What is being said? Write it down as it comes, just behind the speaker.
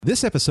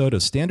This episode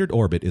of Standard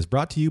Orbit is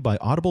brought to you by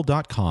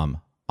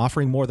Audible.com,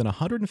 offering more than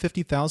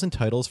 150,000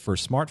 titles for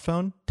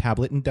smartphone,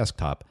 tablet, and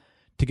desktop.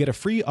 To get a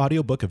free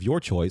audiobook of your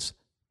choice,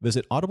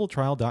 visit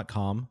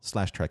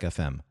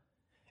audibletrial.com/trekfm.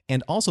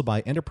 And also by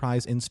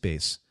Enterprise in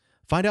Space.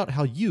 Find out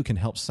how you can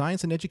help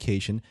science and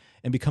education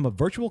and become a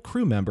virtual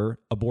crew member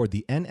aboard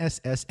the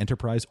NSS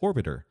Enterprise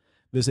Orbiter.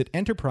 Visit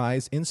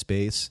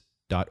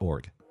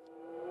enterpriseinspace.org.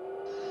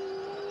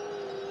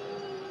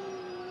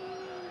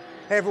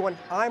 Hey everyone,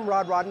 I'm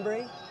Rod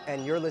Roddenberry,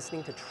 and you're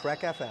listening to Trek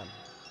FM.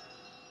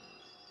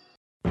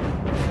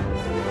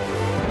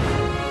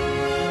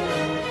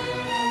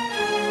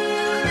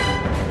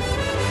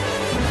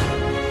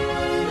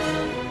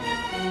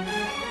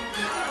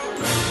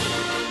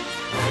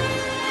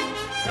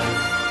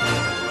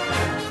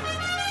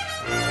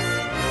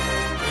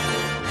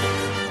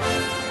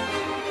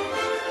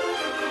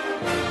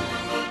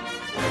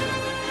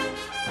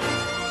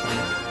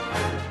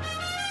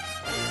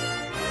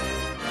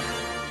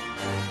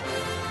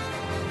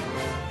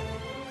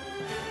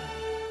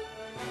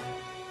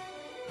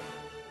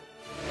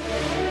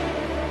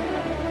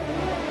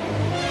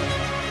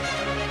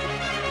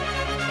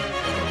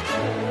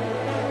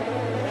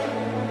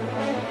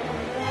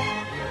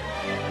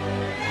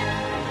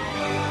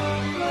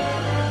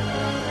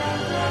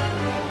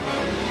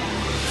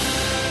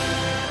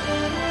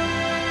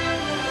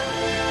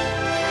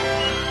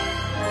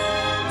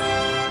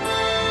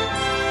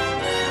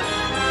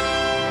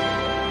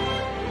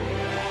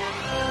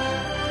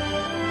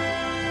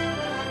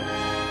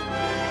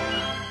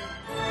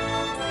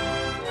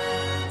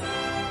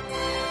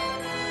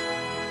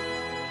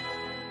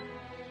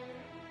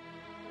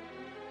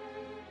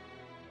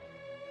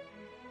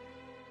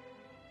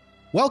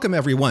 Welcome,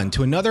 everyone,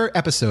 to another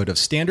episode of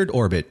Standard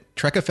Orbit,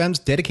 Trek FM's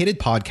dedicated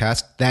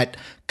podcast that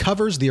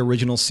covers the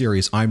original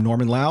series. I'm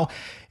Norman Lao,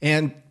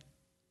 and...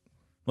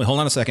 Wait, hold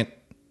on a second.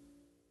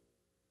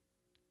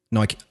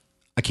 No, I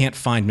can't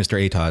find Mr.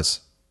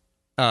 Atoz.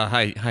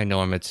 Hi,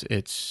 Norm.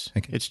 It's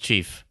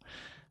Chief.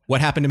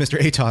 What happened to Mr.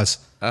 Atoz?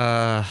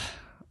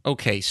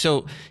 Okay,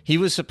 so he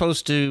was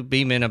supposed to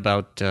beam in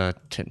about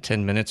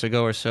 10 minutes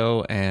ago or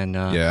so, and...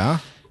 Yeah?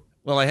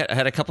 Well, I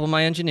had a couple of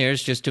my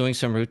engineers just doing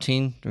some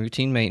routine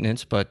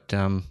maintenance, but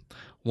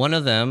one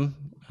of them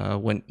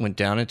went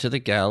down into the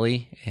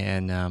galley,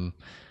 and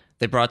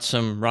they brought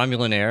some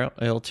Romulan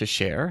ale to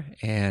share,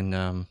 and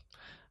I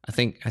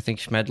think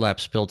Schmedlap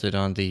spilled it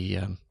on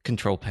the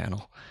control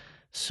panel.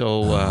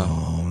 So,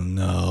 oh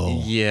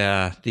no!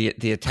 Yeah, the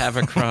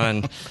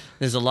Atavachron.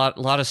 There's a lot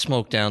of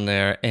smoke down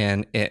there,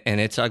 and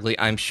it's ugly.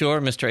 I'm sure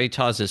Mr.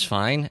 Atoz is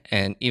fine,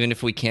 and even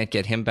if we can't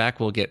get him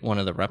back, we'll get one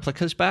of the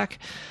replicas back.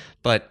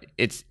 But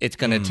it's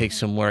going to take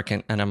some work,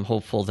 and I'm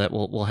hopeful that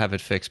we'll have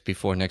it fixed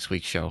before next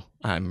week's show.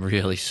 I'm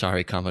really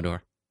sorry,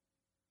 Commodore.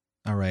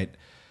 All right.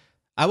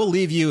 I will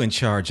leave you in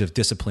charge of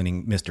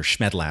disciplining Mr.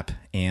 Schmedlap,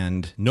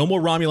 and no more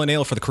Romulan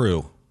ale for the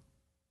crew.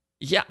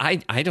 Yeah,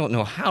 I don't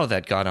know how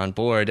that got on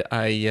board.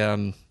 I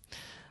don't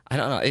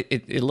know.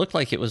 It looked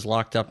like it was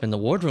locked up in the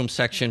wardroom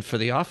section for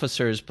the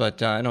officers,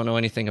 but I don't know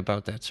anything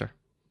about that, sir.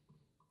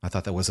 I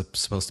thought that was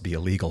supposed to be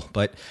illegal.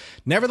 But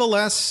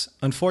nevertheless,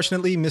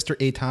 unfortunately, Mr.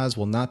 Atoz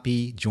will not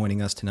be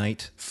joining us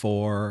tonight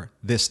for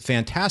this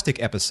fantastic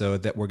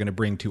episode that we're going to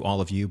bring to all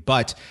of you.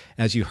 But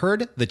as you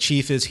heard, the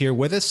Chief is here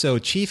with us. So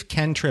Chief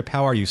Ken Tripp,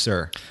 how are you,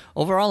 sir?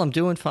 Overall, I'm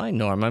doing fine,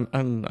 Norm.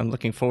 I'm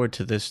looking forward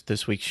to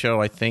this week's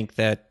show. I think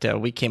that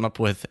we came up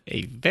with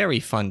a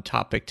very fun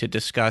topic to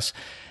discuss.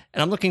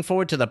 And I'm looking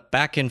forward to the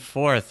back and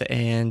forth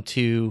and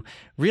to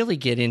really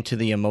get into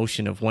the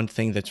emotion of one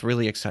thing that's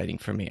really exciting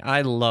for me.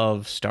 I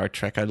love Star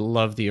Trek. I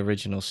love the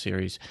original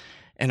series.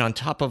 And on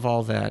top of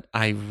all that,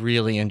 I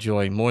really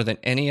enjoy more than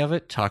any of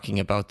it talking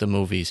about the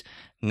movies.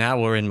 Now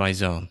we're in my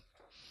zone.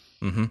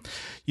 Mm-hmm.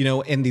 You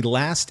know, in the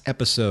last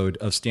episode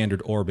of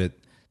Standard Orbit,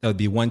 that would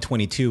be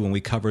 122, when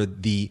we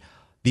covered the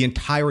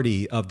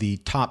entirety of the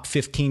top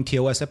 15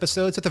 TOS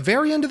episodes, at the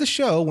very end of the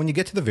show, when you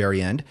get to the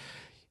very end,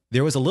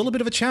 there was a little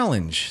bit of a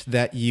challenge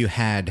that you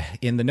had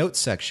in the notes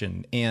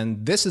section,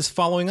 and this is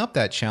following up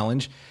that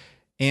challenge.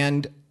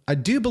 And I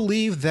do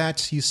believe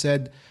that you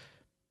said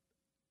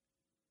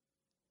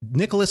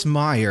Nicholas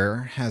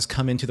Meyer has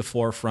come into the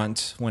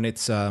forefront when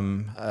it's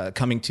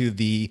coming to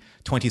the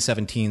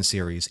 2017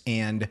 series,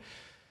 and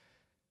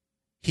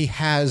he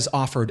has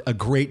offered a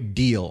great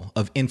deal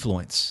of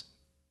influence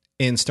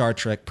in Star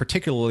Trek,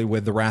 particularly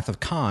with The Wrath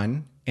of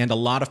Khan, and a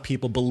lot of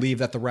people believe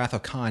that The Wrath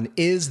of Khan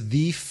is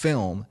the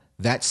film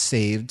that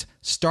saved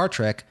Star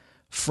Trek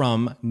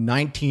from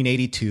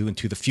 1982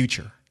 into the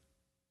future.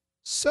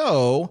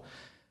 So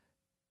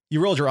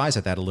you rolled your eyes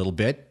at that a little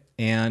bit,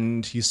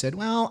 and you said,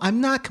 well, I'm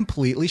not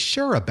completely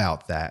sure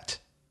about that.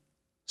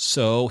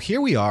 So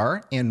here we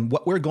are, and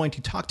what we're going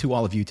to talk to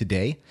all of you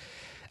today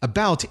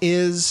about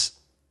is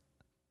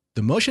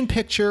the motion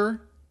picture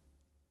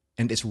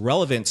and its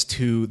relevance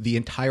to the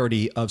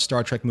entirety of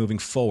Star Trek moving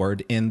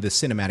forward in the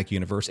cinematic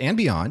universe and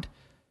beyond.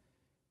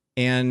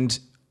 And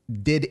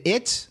did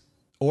it,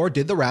 or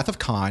did The Wrath of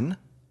Khan,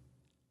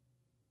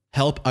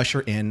 help usher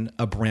in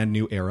a brand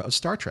new era of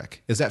Star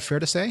Trek? Is that fair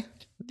to say?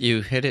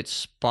 You hit it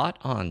spot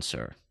on,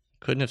 sir.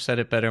 Couldn't have said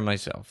it better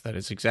myself. That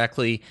is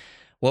exactly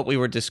what we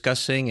were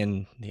discussing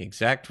and the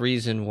exact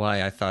reason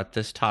why I thought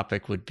this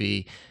topic would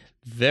be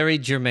very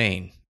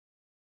germane.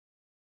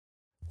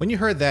 When you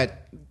heard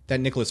that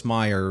Nicholas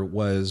Meyer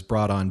was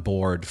brought on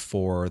board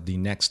for the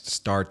next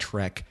Star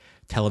Trek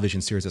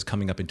television series that's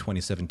coming up in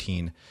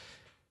 2017,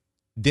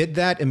 did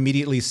that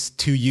immediately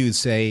to you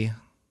say,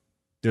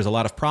 there's a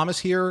lot of promise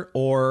here?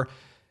 Or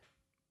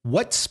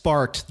what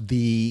sparked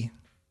the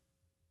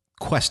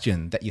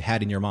question that you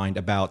had in your mind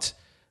about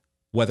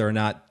whether or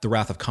not the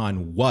Wrath of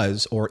Khan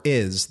was or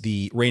is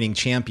the reigning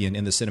champion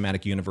in the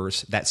cinematic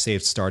universe that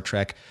saved Star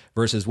Trek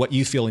versus what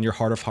you feel in your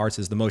heart of hearts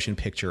is the motion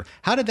picture?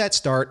 How did that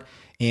start,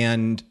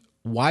 and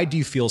why do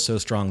you feel so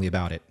strongly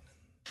about it?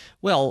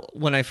 Well,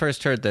 when I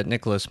first heard that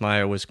Nicholas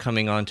Meyer was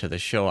coming onto the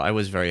show, I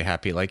was very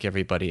happy, like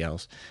everybody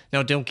else.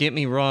 Now, don't get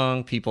me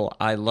wrong, people.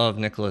 I love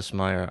Nicholas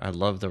Meyer. I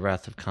love The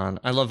Wrath of Khan.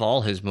 I love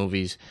all his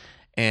movies,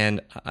 and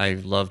I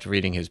loved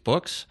reading his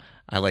books.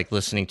 I like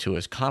listening to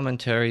his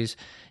commentaries.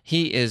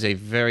 He is a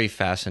very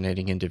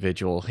fascinating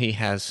individual. He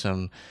has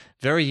some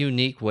very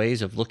unique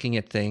ways of looking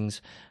at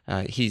things.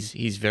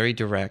 He's very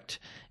direct,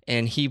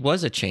 and he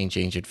was a change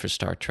agent for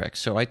Star Trek,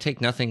 so I take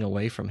nothing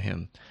away from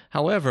him.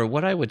 However,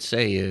 what I would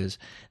say is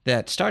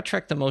that Star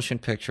Trek the Motion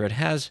Picture, it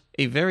has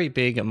a very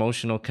big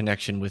emotional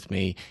connection with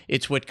me.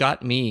 It's what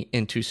got me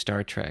into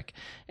Star Trek.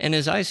 And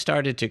as I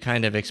started to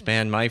kind of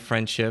expand my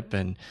friendship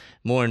and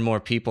more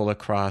people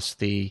across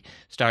the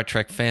Star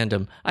Trek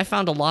fandom, I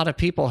found a lot of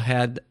people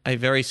had a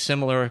very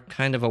similar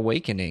kind of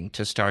awakening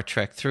to Star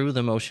Trek through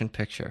the motion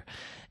picture.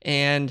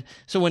 And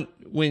so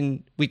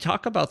when we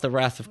talk about the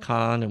Wrath of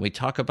Khan and we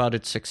talk about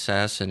its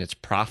success and its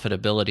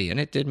profitability, and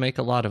it did make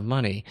a lot of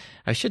money,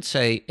 I should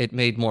say it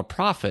made more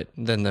profit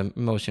than the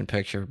motion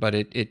picture, but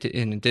it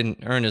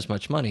didn't earn as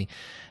much money.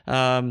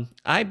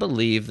 I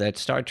believe that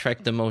Star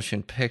Trek the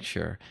Motion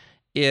Picture,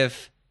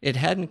 if it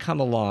hadn't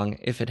come along,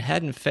 if it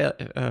hadn't fed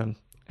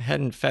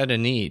a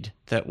need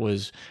that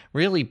was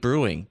really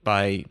brewing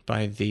by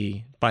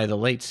the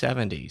late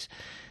 70s,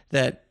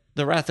 that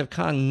The Wrath of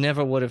Khan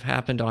never would have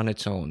happened on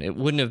its own. It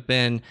wouldn't have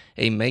been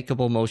a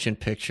makeable motion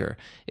picture.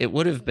 It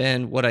would have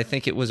been what I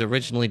think it was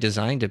originally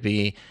designed to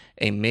be,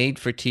 a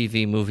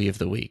made-for-TV movie of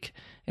the week.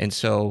 And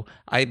so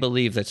I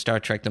believe that Star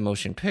Trek the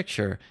Motion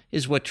Picture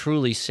is what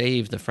truly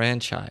saved the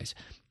franchise.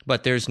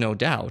 But there's no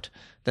doubt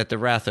that The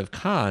Wrath of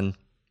Khan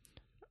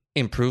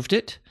improved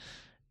it,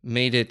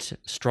 made it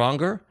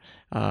stronger,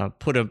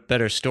 put a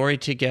better story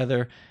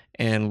together,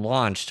 and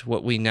launched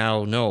what we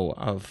now know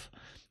of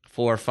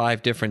 4 or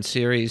 5 different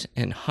series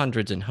and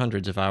hundreds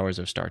of hours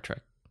of Star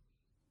Trek.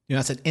 You know,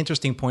 that's an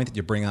interesting point that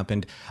you bring up.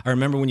 And I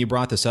remember when you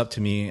brought this up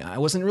to me, I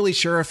wasn't really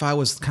sure if I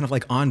was kind of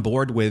like on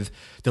board with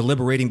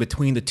deliberating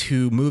between the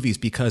two movies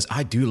because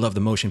I do love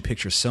the motion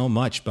picture so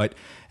much. But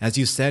as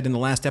you said in the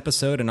last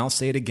episode, and I'll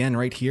say it again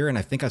right here, and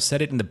I think I've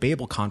said it in the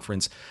Babel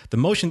conference,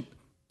 The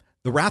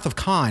Wrath of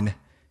Khan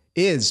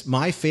is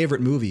my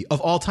favorite movie of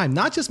all time.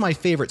 Not just my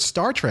favorite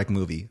Star Trek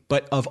movie,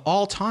 but of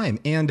all time.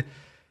 And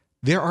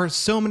there are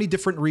so many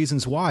different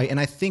reasons why, and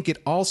I think it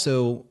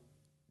also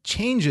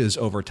changes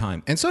over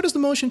time, and so does the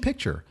motion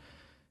picture.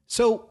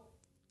 So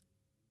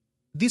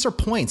these are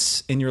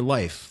points in your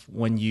life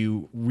when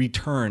you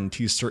return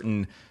to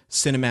certain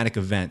cinematic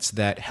events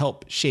that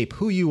help shape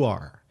who you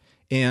are.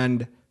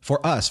 And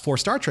for us, for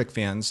Star Trek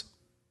fans,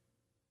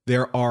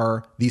 there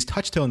are these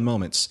touchstone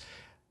moments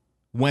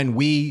when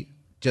we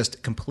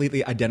just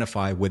completely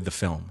identify with the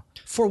film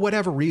for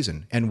whatever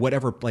reason and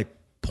whatever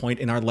point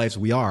in our lives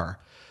we are.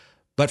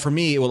 But for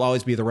me, it will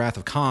always be The Wrath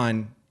of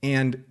Khan.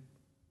 And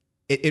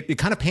it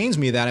kind of pains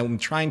me that I'm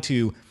trying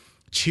to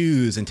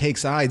choose and take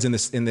sides in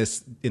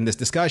this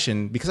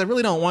discussion because I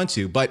really don't want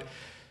to. But,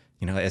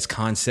 you know, as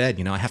Khan said,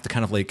 you know, I have to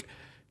kind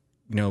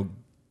of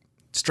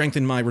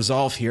strengthen my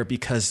resolve here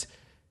because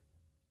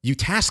you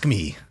task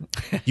me.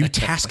 You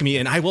task me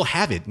and I will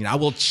have it. You know, I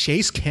will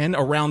chase Ken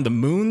around the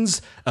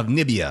moons of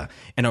Nibia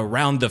and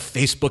around the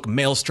Facebook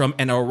maelstrom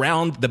and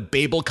around the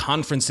Babel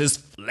conference's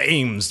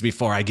flames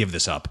before I give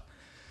this up.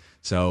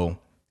 So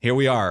here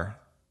we are,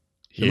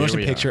 the motion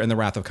picture and The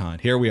Wrath of Khan.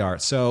 Here we are.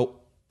 So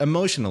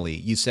emotionally,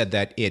 you said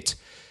that it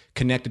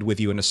connected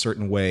with you in a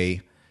certain way.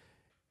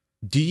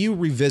 Do you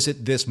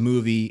revisit this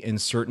movie in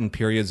certain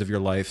periods of your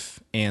life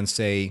and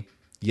say,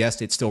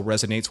 yes, it still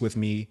resonates with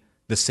me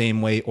the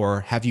same way?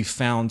 Or have you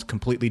found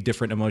completely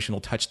different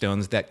emotional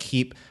touchstones that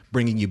keep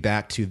bringing you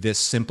back to this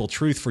simple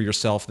truth for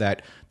yourself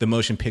that the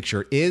motion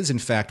picture is, in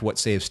fact, what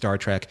saves Star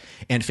Trek?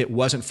 And if it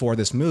wasn't for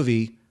this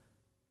movie,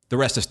 the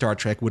rest of Star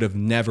Trek would have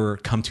never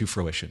come to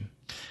fruition.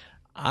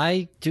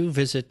 I do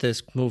visit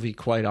this movie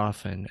quite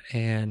often,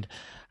 and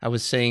I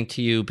was saying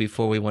to you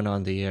before we went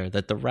on the air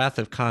that The Wrath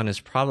of Khan is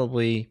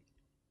probably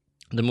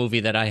the movie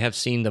that I have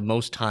seen the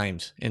most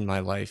times in my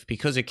life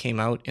because it came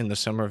out in the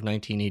summer of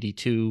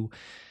 1982,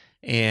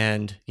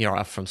 and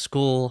from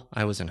school,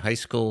 I was in high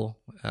school.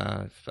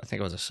 I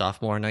think I was a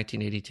sophomore in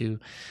 1982,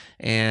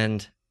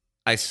 and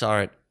I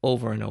saw it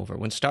over and over.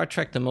 When Star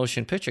Trek the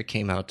Motion Picture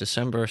came out,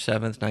 December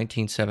 7th,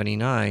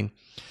 1979,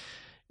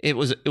 it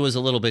was a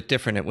little bit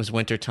different. It was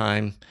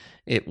wintertime.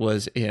 It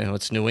was,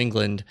 it's New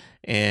England,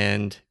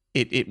 and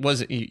it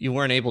wasn't, you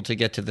weren't able to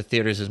get to the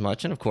theaters as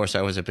much. And of course,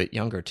 I was a bit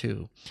younger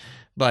too.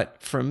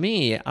 But for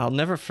me, I'll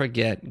never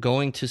forget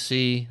going to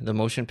see the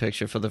motion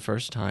picture for the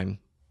first time.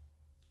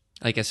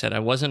 Like I said, I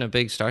wasn't a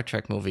big Star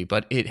Trek movie,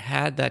 but it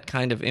had that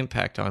kind of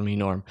impact on me,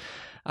 Norm.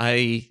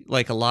 I,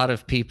 like a lot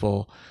of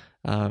people,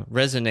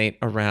 resonate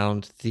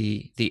around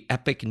the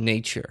epic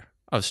nature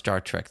of Star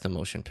Trek, the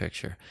motion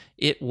picture.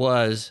 It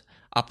was,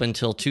 up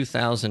until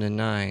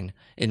 2009,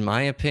 in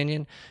my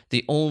opinion,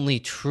 the only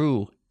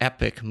true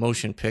epic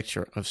motion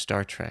picture of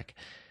Star Trek.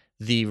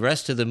 The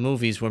rest of the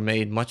movies were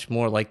made much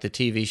more like the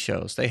TV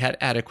shows. They had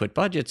adequate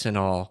budgets and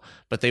all,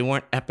 but they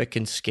weren't epic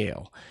in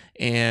scale.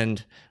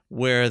 And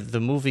where the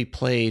movie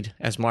played,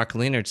 as Mark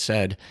Leonard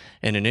said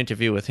in an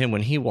interview with him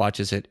when he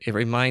watches it, it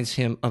reminds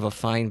him of a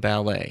fine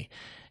ballet.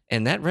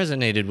 And that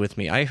resonated with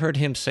me. I heard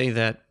him say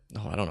that,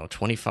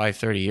 25,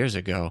 30 years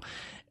ago,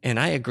 and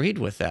I agreed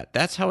with that.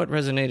 That's how it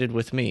resonated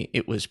with me.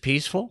 It was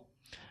peaceful.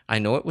 I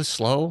know it was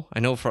slow. I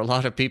know for a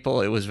lot of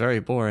people it was very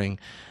boring.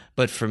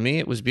 But for me,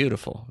 it was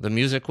beautiful. The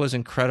music was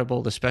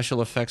incredible. The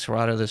special effects were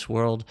out of this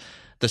world.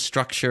 The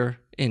structure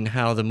in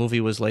how the movie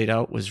was laid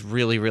out was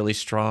really, really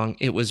strong.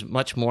 It was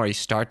much more a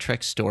Star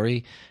Trek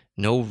story,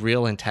 no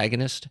real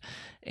antagonist.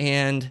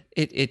 And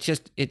it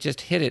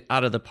just hit it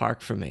out of the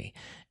park for me.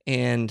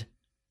 And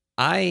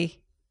I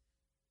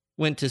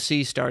went to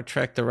see Star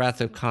Trek The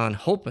Wrath of Khan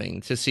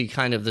hoping to see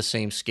kind of the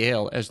same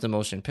scale as the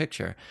motion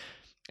picture.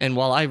 And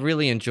while I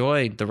really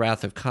enjoyed The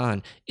Wrath of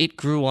Khan, it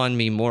grew on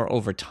me more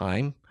over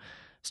time.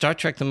 Star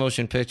Trek The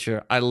Motion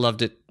Picture, I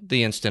loved it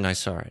the instant I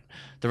saw it.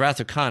 The Wrath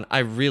of Khan, I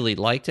really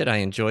liked it, I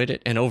enjoyed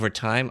it, and over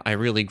time, I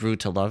really grew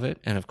to love it,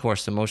 and of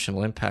course, the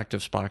emotional impact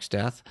of Spock's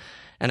death.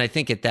 And I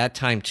think at that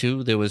time,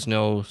 too, there was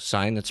no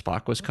sign that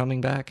Spock was coming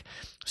back,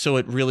 so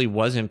it really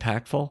was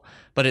impactful,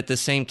 but at the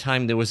same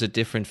time, there was a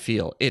different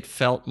feel. It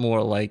felt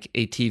more like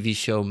a TV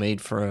show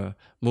made for a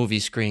movie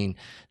screen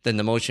than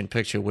the motion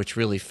picture, which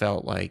really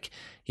felt like,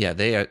 yeah,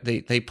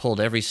 they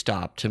pulled every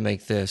stop to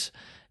make this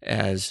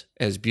as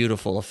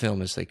beautiful a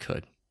film as they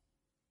could.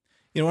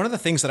 One of the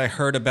things that I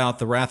heard about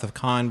The Wrath of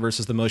Khan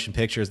versus the motion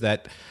picture is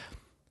that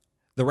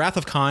The Wrath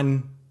of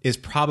Khan is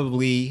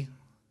probably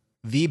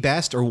the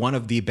best or one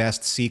of the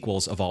best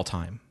sequels of all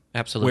time.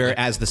 Absolutely.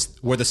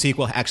 Where the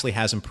sequel actually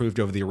has improved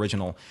over the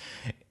original.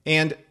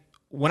 And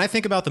when I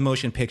think about the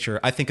motion picture,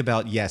 I think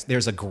about, yes,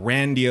 there's a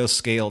grandiose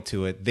scale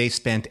to it. They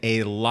spent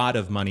a lot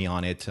of money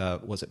on it.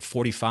 Was it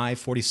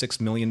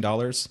 $46 million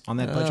on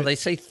that budget? They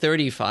say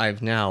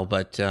 35 now,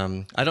 but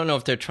I don't know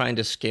if they're trying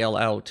to scale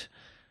out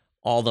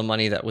all the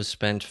money that was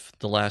spent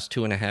the last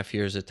 2.5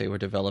 years that they were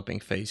developing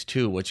Phase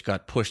 2, which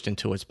got pushed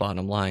into its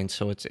bottom line.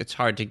 So it's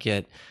hard to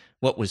get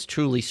what was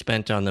truly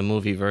spent on the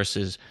movie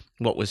versus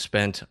what was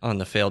spent on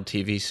the failed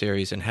TV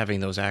series and having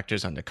those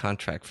actors under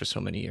contract for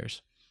so many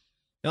years.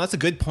 Now, that's a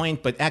good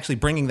point, but actually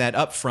bringing that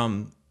up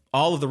from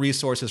all of the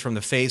resources from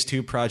the Phase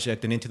 2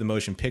 project and into the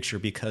motion picture,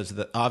 because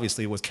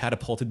obviously it was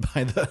catapulted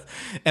by the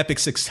epic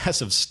success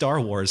of Star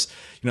Wars.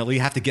 We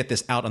have to get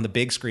this out on the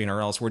big screen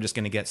or else we're just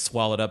going to get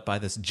swallowed up by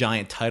this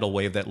giant tidal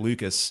wave that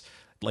Lucas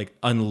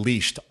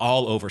unleashed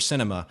all over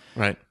cinema.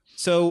 Right.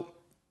 So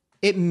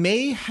it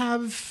may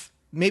have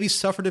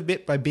suffered a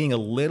bit by being a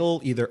little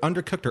either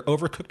undercooked or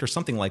overcooked or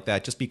something like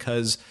that, just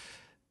because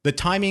the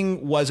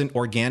timing wasn't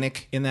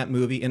organic in that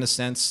movie in a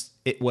sense.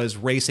 It was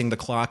racing the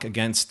clock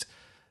against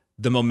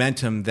the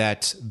momentum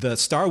that the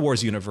Star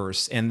Wars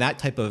universe and that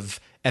type of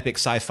epic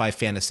sci-fi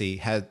fantasy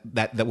had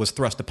that was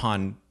thrust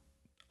upon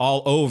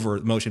all over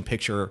motion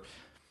picture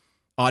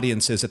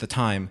audiences at the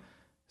time.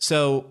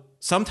 So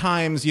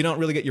sometimes you don't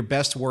really get your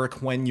best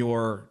work when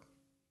you're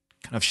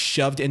kind of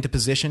shoved into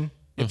position,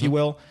 if you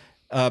will.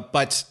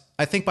 But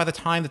I think by the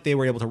time that they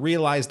were able to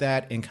realize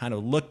that and kind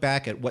of look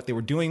back at what they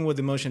were doing with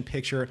the motion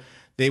picture,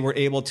 they were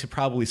able to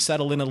probably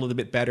settle in a little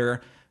bit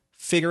better,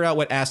 figure out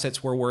what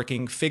assets were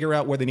working, figure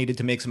out where they needed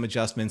to make some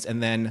adjustments,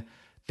 and then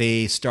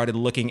they started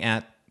looking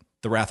at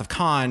The Wrath of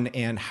Khan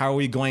and how are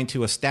we going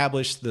to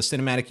establish the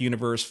cinematic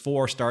universe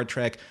for Star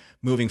Trek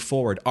moving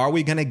forward? Are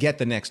we going to get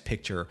the next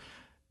picture?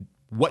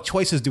 What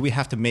choices do we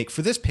have to make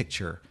for this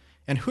picture?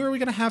 And who are we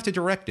going to have to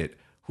direct it?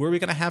 Who are we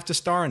going to have to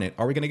star in it?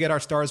 Are we going to get our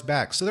stars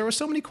back? So there were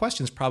so many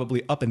questions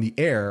probably up in the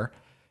air,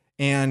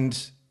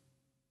 and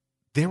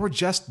there were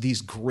just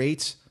these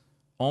great,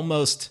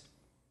 almost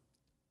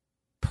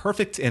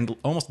perfect and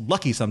almost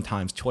lucky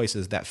sometimes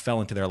choices that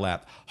fell into their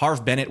lap.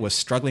 Harve Bennett was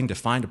struggling to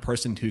find a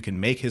person who can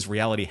make his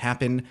reality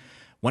happen.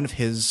 One of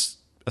his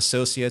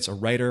associates, a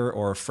writer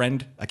or a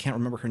friend, I can't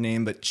remember her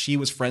name, but she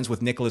was friends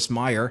with Nicholas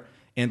Meyer.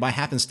 And by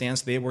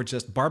happenstance, they were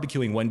just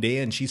barbecuing one day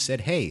and she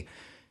said, hey,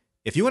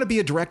 if you want to be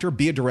a director,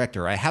 be a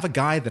director. I have a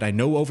guy that I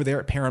know over there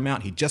at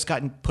Paramount. He just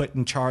got put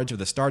in charge of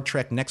the Star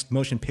Trek Next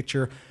Motion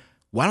Picture.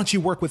 Why don't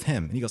you work with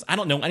him? And he goes, I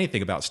don't know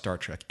anything about Star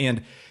Trek.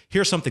 And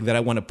here's something that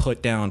I want to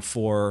put down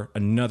for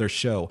another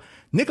show.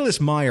 Nicholas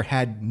Meyer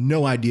had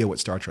no idea what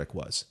Star Trek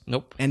was.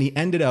 Nope. And he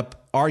ended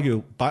up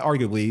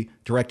arguably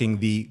directing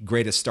the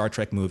greatest Star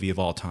Trek movie of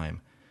all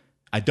time.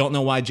 I don't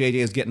know why JJ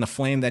is getting the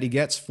flame that he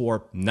gets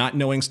for not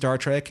knowing Star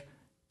Trek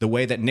the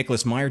way that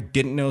Nicholas Meyer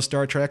didn't know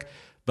Star Trek,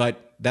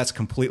 but that's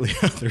completely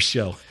another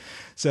show.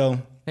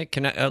 So hey,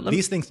 can I,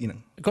 these things,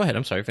 Go ahead.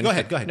 I'm sorry. Go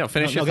ahead. No,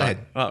 finish your go thought.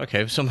 ahead. Oh,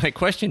 okay. So my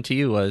question to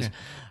you was,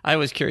 I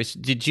was curious,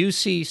 did you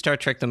see Star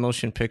Trek the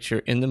Motion Picture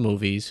in the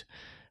movies?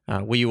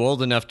 Were you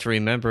old enough to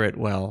remember it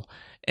well?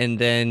 And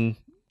then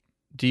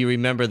do you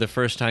remember the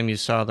first time you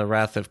saw The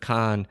Wrath of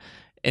Khan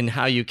and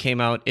how you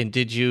came out? And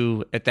did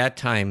you, at that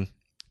time,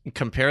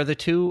 compare the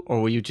two,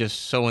 or were you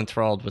just so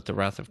enthralled with The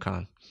Wrath of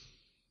Khan?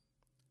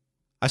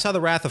 I saw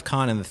The Wrath of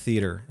Khan in the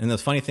theater. And the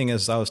funny thing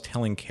is, I was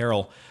telling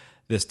Carol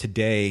this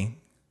today.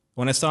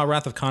 When I saw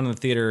Wrath of Khan in the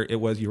theater,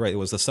 you're right, it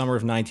was the summer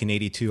of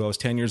 1982. I was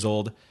 10 years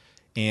old,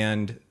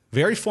 and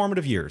very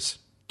formative years,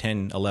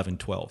 10, 11,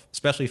 12,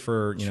 especially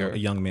for a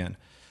young man.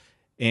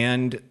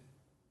 And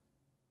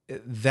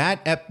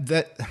that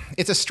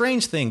it's a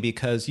strange thing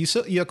because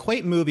you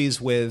equate movies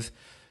with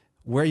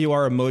where you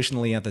are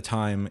emotionally at the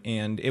time,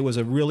 and it was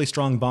a really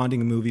strong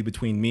bonding movie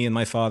between me and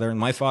my father. And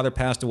my father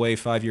passed away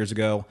 5 years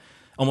ago,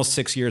 almost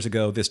 6 years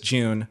ago this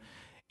June.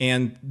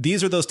 And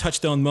these are those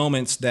touchstone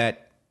moments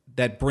that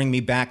bring me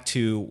back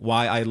to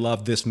why I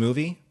loved this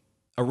movie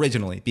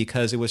originally,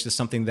 because it was just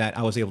something that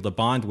I was able to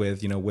bond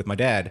with, with my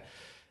dad.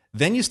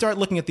 Then you start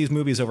looking at these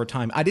movies over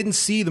time. I didn't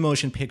see the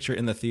motion picture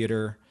in the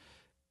theater.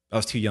 I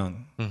was too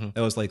young. Mm-hmm.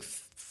 That was like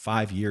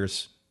 5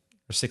 years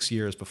or 6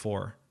 years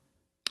before.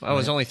 I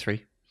was only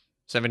 3.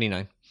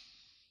 79.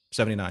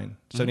 79.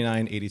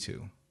 79,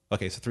 82.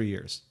 Okay, so 3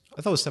 years.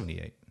 I thought it was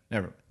 78.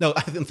 No,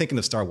 I'm thinking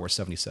of Star Wars,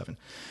 77.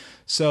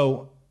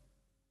 So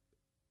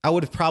I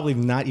would have probably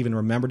not even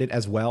remembered it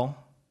as well.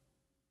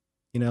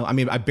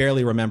 I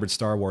barely remembered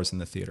Star Wars in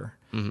the theater.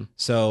 Mm-hmm.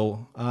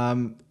 So,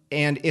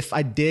 and if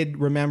I did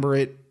remember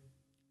it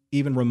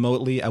even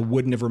remotely, I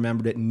wouldn't have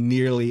remembered it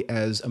nearly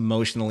as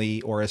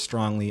emotionally or as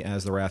strongly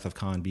as The Wrath of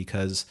Khan,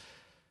 because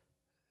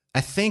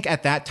I think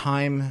at that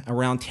time,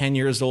 around 10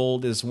 years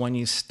old, is when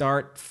you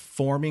start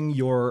forming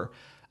your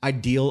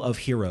ideal of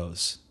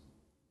heroes.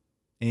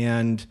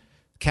 And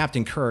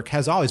Captain Kirk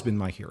has always been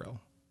my hero.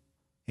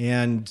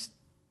 And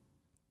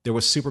there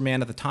was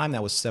Superman at the time,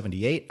 that was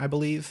 78, I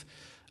believe.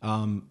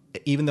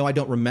 Even though I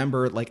don't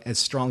remember as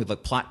strongly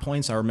plot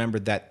points, I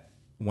remembered that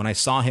when I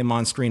saw him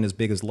on screen as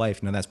big as life,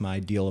 that's my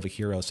ideal of a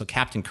hero. So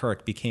Captain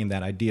Kirk became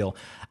that ideal.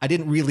 I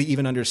didn't really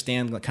even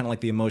understand kind of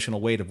the emotional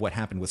weight of what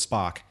happened with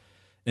Spock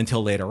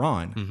until later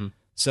on. Mm-hmm.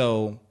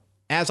 So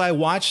as I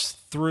watched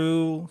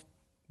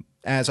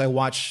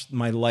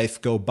my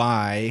life go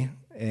by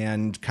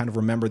and kind of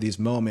remember these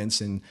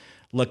moments and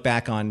look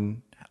back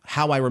on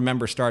how I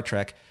remember Star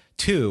Trek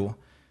 2,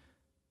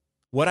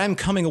 what I'm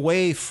coming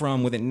away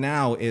from with it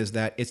now is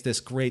that it's this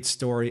great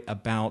story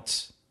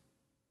about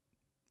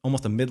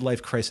almost a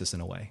midlife crisis in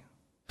a way.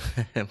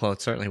 Well,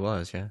 it certainly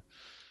was, yeah.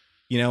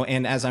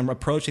 And as I'm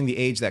approaching the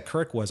age that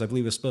Kirk was, I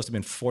believe it was supposed to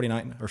have been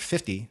 49 or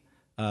 50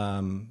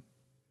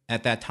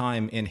 at that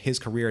time in his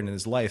career and in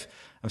his life,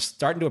 I'm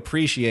starting to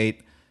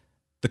appreciate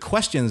the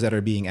questions that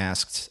are being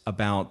asked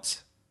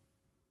about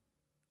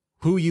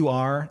who you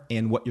are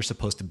and what you're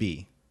supposed to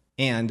be,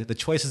 and the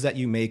choices that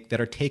you make that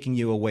are taking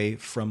you away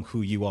from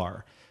who you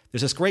are.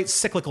 There's this great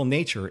cyclical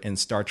nature in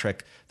Star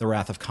Trek, The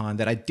Wrath of Khan,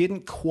 that I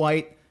didn't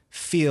quite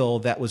feel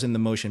that was in the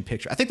motion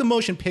picture. I think the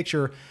motion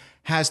picture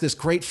has this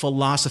great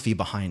philosophy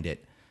behind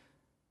it,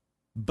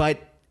 but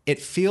it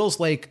feels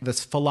like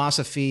this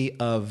philosophy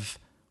of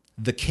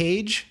the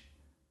cage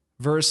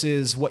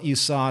versus what you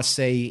saw,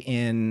 say,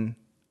 in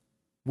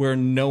Where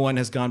No One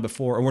Has Gone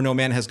Before, or Where No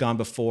Man Has Gone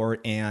Before,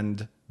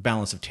 and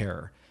Balance of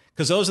Terror.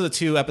 Because those are the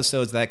two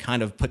episodes that I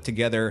kind of put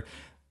together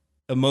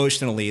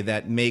emotionally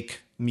that make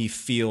me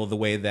feel the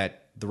way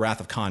that The Wrath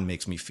of Khan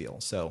makes me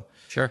feel. So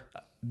sure,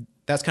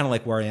 that's kind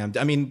of where I am.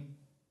 I mean,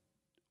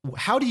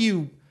 how do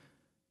you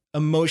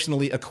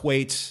emotionally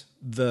equate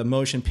the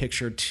motion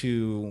picture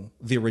to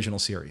the original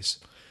series?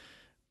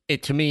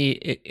 To me,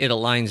 it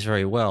aligns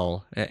very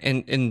well.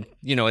 And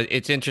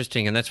it's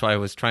interesting, and that's why I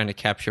was trying to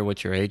capture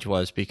what your age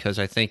was, because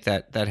I think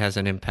that has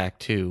an impact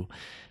too.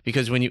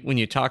 Because when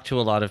you talk to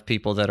a lot of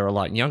people that are a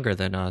lot younger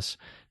than us,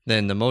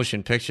 then the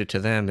motion picture to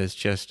them is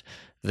just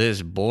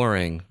this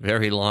boring,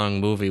 very long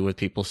movie with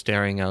people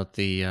staring out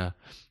the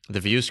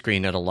view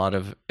screen at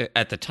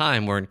at the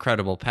time, were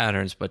incredible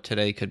patterns, but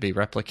today could be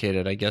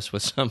replicated, I guess,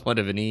 with somewhat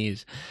of an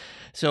ease.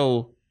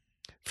 So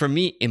for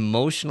me,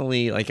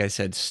 emotionally, like I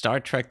said,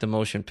 Star Trek, the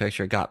motion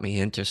picture, got me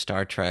into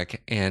Star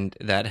Trek, and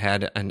that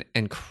had an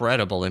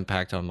incredible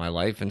impact on my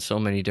life in so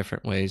many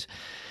different ways.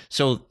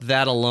 So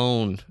that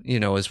alone,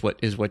 is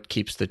what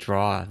keeps the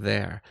draw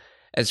there.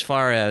 As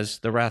far as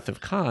The Wrath of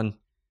Khan,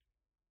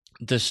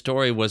 the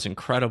story was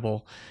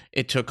incredible.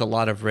 It took a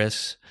lot of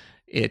risks.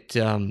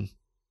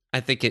 I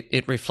think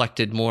it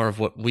reflected more of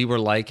what we were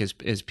like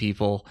as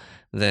people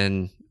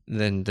than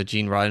the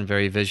Gene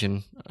Roddenberry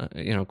vision,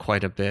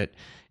 quite a bit.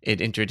 It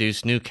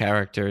introduced new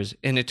characters,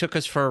 and it took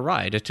us for a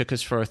ride. It took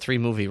us for a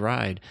 3-movie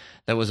ride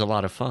that was a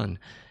lot of fun,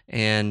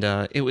 and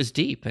it was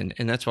deep, and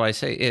that's why I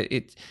say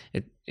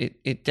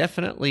it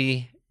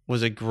definitely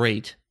was a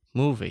great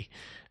movie.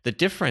 the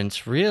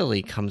difference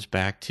really comes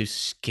back to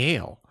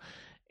scale.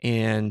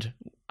 And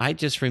I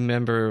just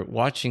remember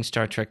watching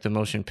Star Trek the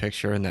Motion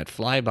Picture and that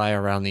flyby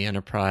around the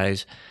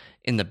Enterprise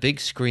in the big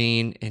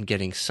screen and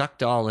getting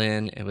sucked all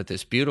in, and with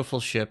this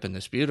beautiful ship and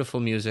this beautiful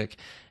music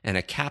and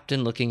a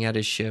captain looking at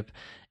his ship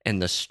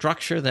and the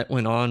structure that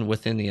went on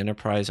within the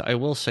Enterprise. I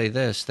will say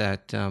this,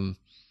 that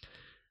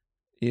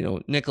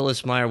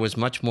Nicholas Meyer was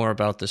much more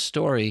about the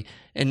story,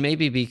 and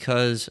maybe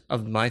because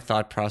of my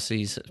thought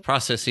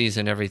processes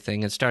and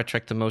everything in Star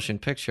Trek the Motion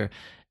Picture,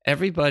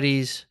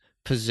 everybody's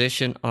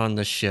position on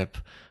the ship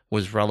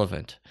was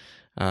relevant.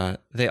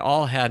 They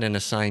all had an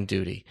assigned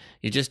duty.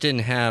 You just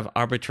didn't have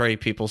arbitrary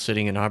people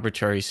sitting in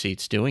arbitrary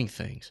seats doing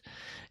things.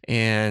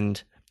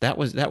 And that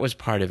was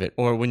part of it.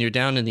 Or when you're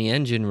down in the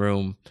engine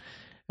room,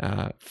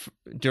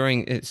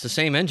 it's the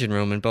same engine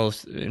room in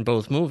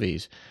both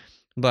movies,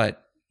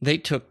 but they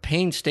took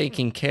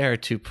painstaking care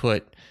to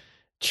put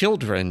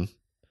children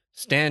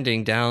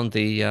standing down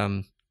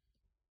the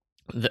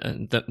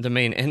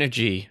main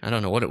energy, I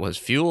don't know what it was,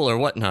 fuel or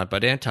whatnot,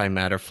 but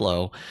antimatter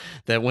flow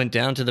that went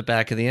down to the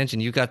back of the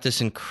engine. You got this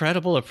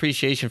incredible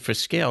appreciation for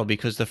scale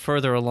because the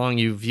further along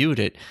you viewed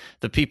it,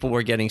 the people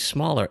were getting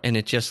smaller and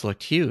it just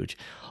looked huge.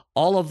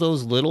 All of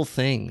those little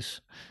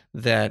things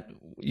that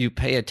you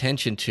pay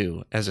attention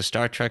to as a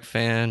Star Trek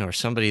fan or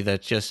somebody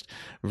that just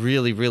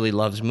really, really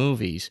loves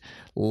movies,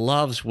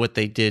 loves what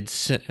they did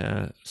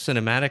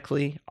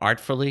cinematically,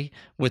 artfully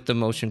with the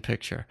motion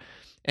picture.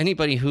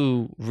 Anybody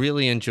who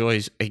really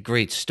enjoys a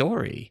great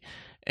story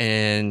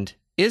and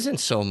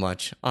isn't so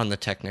much on the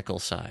technical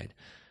side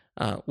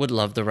would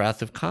love The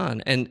Wrath of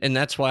Khan. And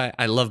that's why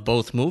I love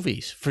both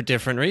movies for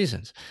different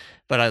reasons.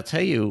 But I'll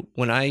tell you,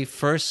 when I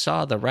first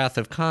saw The Wrath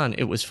of Khan,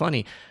 it was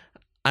funny.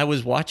 I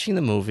was watching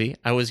the movie,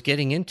 I was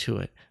getting into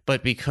it,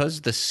 but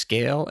because the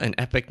scale and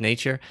epic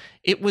nature,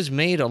 it was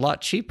made a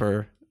lot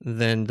cheaper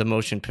than the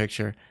motion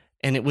picture,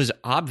 and it was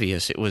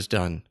obvious it was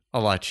done a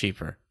lot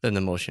cheaper than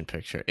the motion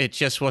picture. It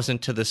just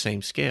wasn't to the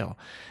same scale.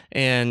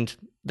 And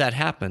that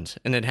happens,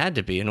 and it had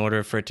to be in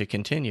order for it to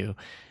continue.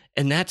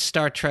 And that's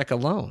Star Trek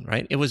alone,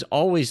 right? It was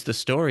always the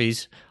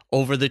stories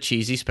over the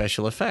cheesy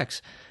special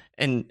effects.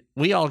 And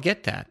we all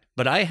get that.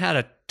 But I had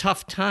a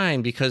tough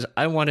time because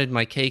I wanted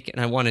my cake and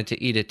I wanted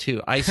to eat it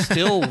too. I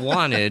still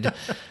wanted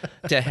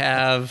to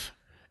have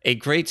a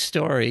great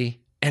story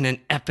and an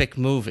epic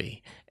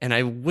movie. And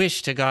I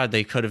wish to God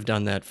they could have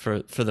done that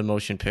for the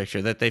motion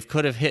picture, that they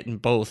could have hit in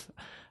both,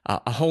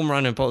 a home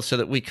run in both, so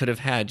that we could have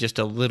had just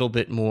a little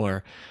bit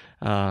more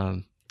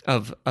of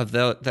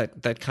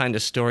that kind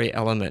of story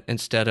element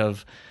instead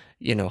of,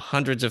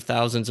 hundreds of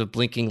thousands of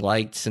blinking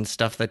lights and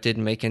stuff that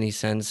didn't make any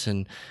sense.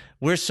 And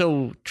we're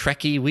so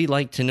Trekkie, we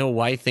like to know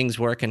why things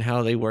work and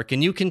how they work.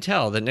 And you can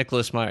tell that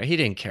Nicholas Meyer, he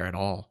didn't care at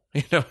all.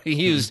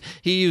 He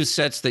used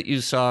sets that you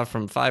saw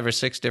from 5 or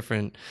 6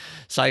 different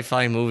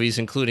sci-fi movies,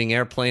 including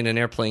Airplane and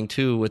Airplane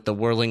 2 with the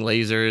whirling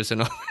lasers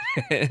and all.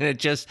 And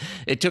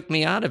it took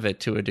me out of it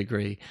to a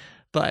degree.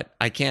 But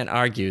I can't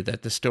argue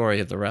that the story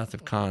of The Wrath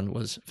of Khan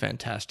was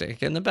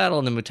fantastic. And the battle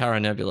in the Mutara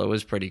Nebula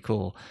was pretty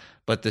cool.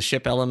 But the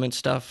ship element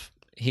stuff,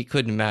 he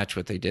couldn't match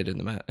what they did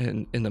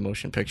in the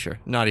motion picture.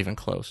 Not even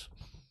close.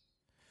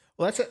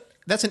 Well,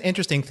 that's an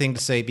interesting thing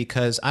to say,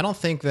 because I don't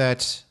think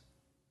that's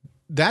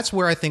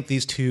where I think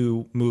these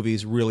two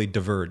movies really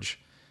diverge.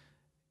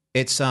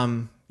 It's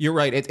you're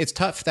right. It's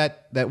tough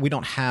that we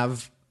don't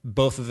have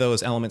both of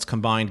those elements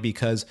combined,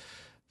 because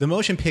the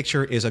motion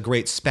picture is a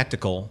great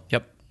spectacle.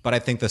 Yep. But I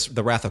think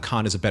the Wrath of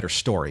Khan is a better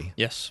story.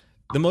 Yes.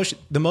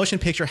 The motion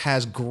picture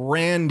has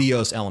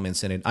grandiose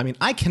elements in it. I mean,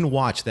 I can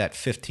watch that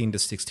 15 to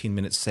 16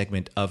 minute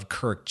segment of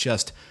Kirk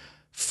just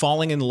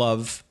falling in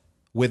love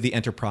with the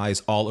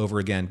Enterprise all over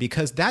again,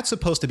 because that's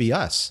supposed to be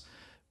us.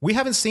 We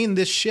haven't seen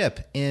this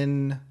ship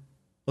since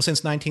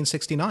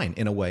 1969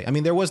 in a way. I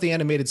mean, there was the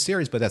animated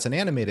series, but that's an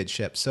animated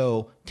ship.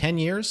 So 10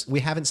 years, we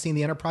haven't seen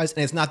the Enterprise,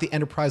 and it's not the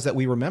Enterprise that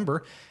we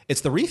remember.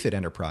 It's the refit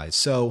Enterprise.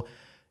 So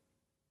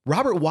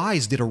Robert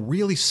Wise did a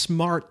really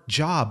smart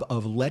job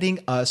of letting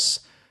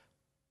us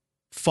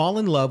fall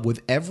in love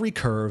with every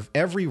curve,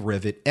 every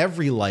rivet,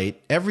 every light,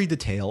 every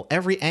detail,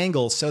 every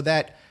angle, so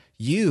that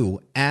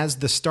you, as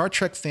the Star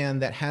Trek fan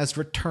that has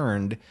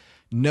returned,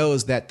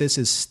 knows that this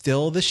is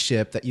still the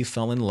ship that you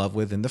fell in love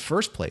with in the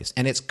first place.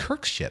 And it's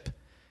Kirk's ship.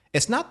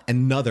 It's not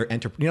another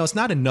it's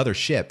not another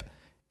ship.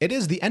 It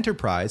is the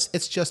Enterprise.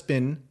 It's just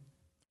been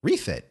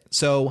refit.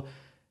 So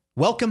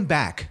welcome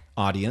back,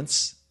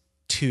 audience,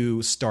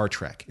 to Star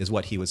Trek, is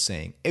what he was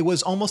saying. It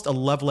was almost a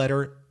love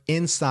letter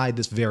inside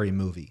this very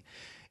movie.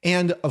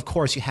 And of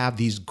course, you have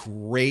these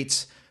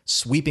great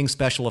sweeping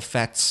special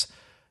effects,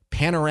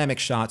 panoramic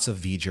shots of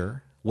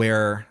V'ger,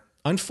 where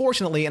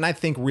unfortunately, and I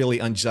think really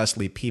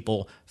unjustly,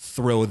 people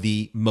throw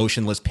the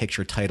motionless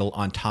picture title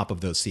on top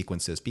of those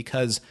sequences,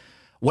 because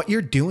what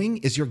you're doing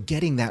is you're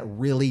getting that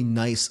really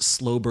nice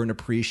slow burn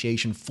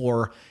appreciation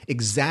for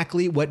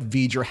exactly what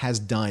V'ger has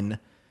done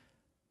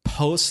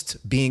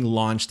post being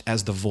launched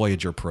as the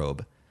Voyager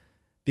probe.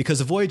 Because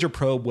the Voyager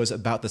probe was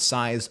about the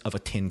size of a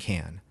tin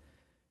can.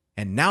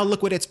 And now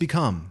look what it's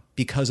become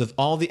because of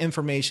all the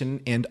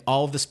information and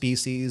all of the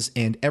species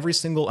and every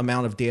single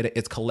amount of data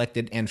it's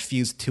collected and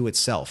fused to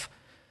itself.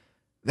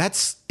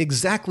 That's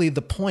exactly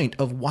the point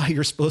of why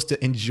you're supposed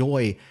to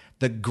enjoy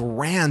the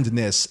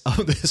grandness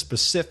of this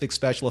specific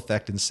special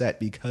effect and set,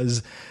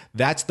 because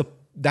that's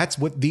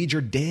what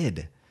V'ger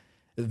did.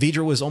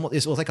 V'ger was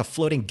it was like a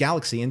floating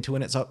galaxy into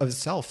of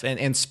itself,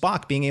 and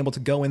Spock being able to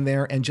go in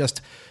there and just,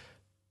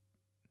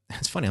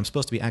 it's funny, I'm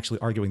supposed to be actually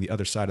arguing the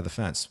other side of the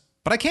fence,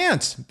 but I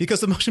can't because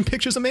the motion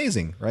picture is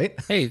amazing, right?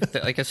 Hey,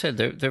 like I said,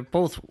 they're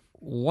both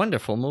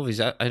wonderful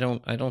movies. I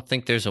don't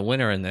think there's a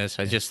winner in this.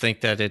 I just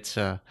think that it's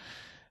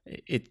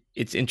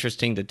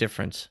interesting, the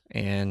difference,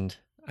 and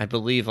I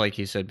believe, like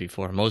you said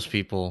before, most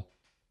people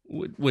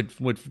would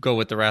go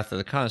with the Wrath of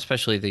the Khan,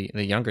 especially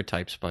the younger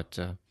types. But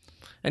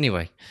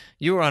anyway,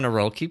 you were on a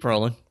roll. Keep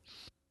rolling.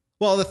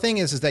 Well, the thing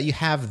is that you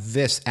have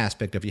this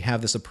aspect of, you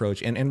have this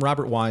approach, and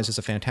Robert Wise is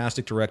a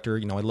fantastic director.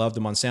 You know, I loved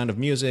him on Sound of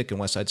Music and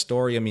West Side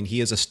Story. I mean,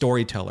 he is a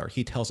storyteller.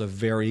 He tells a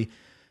very,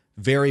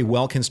 very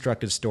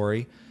well-constructed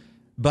story.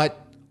 But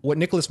what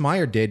Nicholas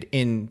Meyer did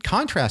in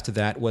contrast to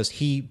that was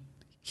he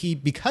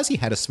because he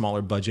had a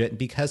smaller budget and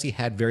because he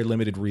had very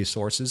limited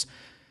resources,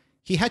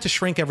 he had to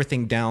shrink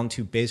everything down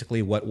to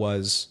basically what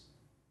was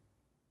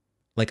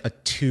like a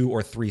 2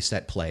 or 3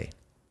 set play.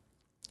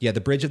 You had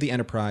the Bridge of the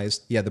Enterprise,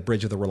 you had the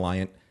Bridge of the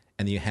Reliant,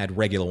 and you had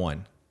Regula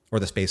 1, or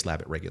the Space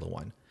Lab at Regula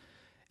 1.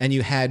 And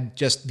you had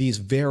just these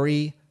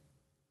very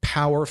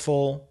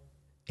powerful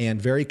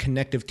and very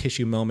connective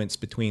tissue moments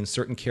between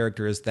certain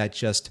characters that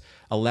just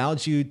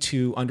allowed you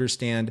to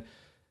understand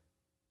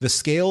the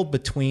scale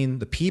between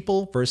the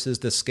people versus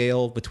the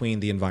scale between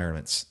the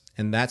environments.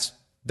 And that's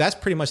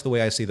pretty much the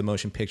way I see the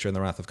motion picture in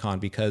The Wrath of Khan,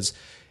 because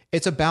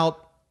it's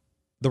about,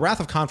 The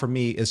Wrath of Khan for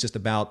me is just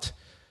about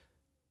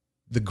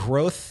the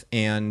growth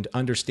and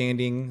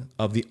understanding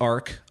of the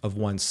arc of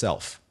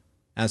oneself,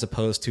 as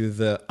opposed to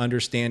the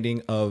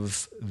understanding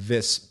of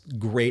this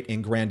great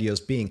and grandiose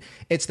being.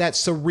 It's that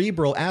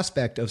cerebral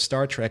aspect of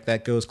Star Trek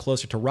that goes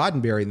closer to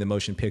Roddenberry in the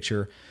motion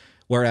picture,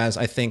 whereas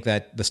I think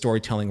that the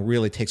storytelling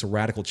really takes a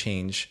radical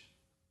change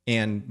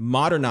and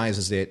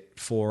modernizes it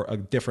for a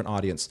different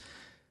audience.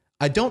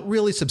 I don't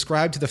really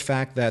subscribe to the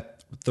fact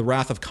that The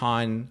Wrath of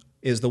Khan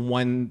is the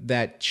one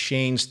that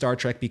changed Star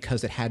Trek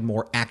because it had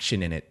more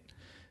action in it.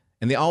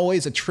 And they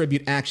always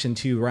attribute action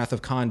to Wrath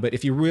of Khan, but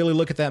if you really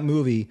look at that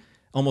movie,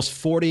 almost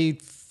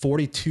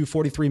 42,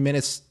 43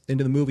 minutes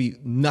into the movie,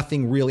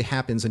 nothing really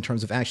happens in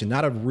terms of action.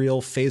 Not a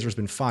real phaser's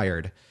been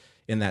fired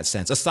in that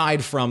sense,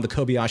 aside from the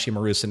Kobayashi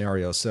Maru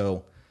scenario.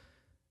 So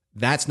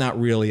that's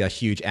not really a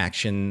huge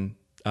action,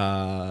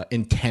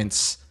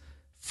 intense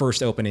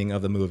first opening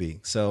of the movie.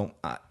 So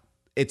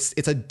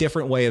it's a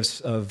different way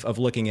of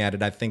looking at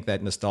it. I think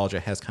that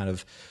nostalgia has kind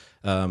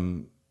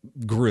of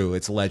grew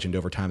its legend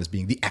over time as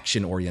being the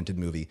action-oriented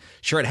movie.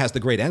 Sure, it has the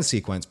great end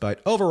sequence,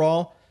 but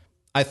overall,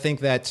 I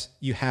think that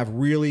you have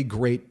really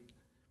great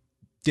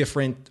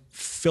different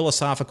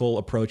philosophical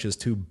approaches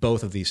to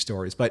both of these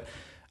stories. But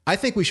I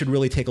think we should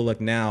really take a look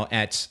now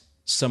at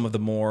some of the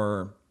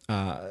more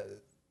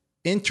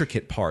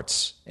intricate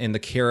parts in the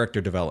character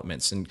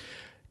developments. And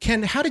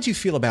Ken, how did you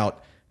feel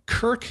about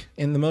Kirk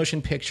in the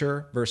motion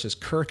picture versus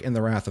Kirk in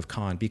The Wrath of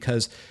Khan?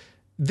 Because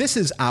this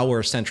is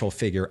our central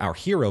figure, our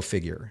hero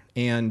figure.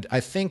 And I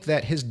think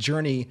that his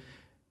journey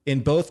in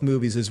both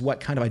movies is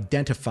what kind of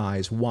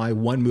identifies why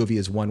one movie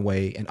is one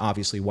way and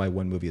obviously why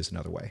one movie is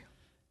another way.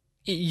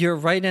 You're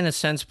right in a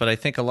sense, but I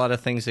think a lot of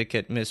things that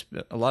get missed,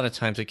 a lot of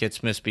times it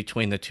gets missed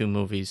between the two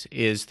movies,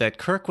 is that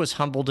Kirk was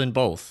humbled in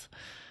both.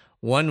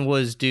 One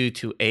was due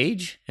to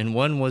age, and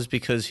one was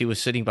because he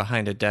was sitting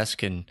behind a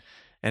desk and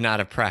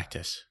out of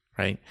practice,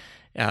 right?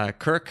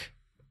 Kirk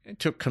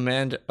took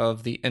command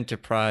of the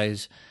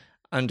Enterprise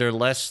under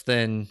less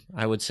than,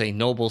 I would say,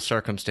 noble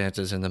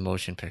circumstances in the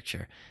motion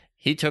picture.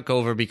 He took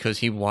over because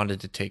he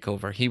wanted to take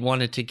over. He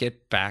wanted to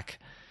get back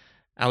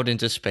out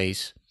into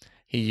space.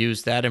 He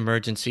used that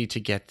emergency to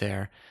get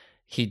there.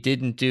 He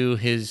didn't do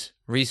his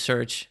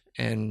research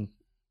and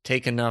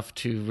take enough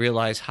to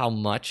realize how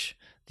much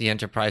the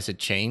Enterprise had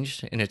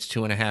changed in its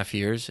 2.5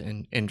 years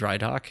in dry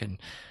dock. And,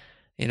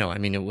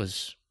 it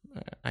was,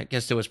 I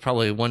guess there was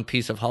probably one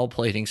piece of hull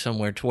plating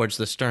somewhere towards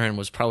the stern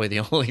was probably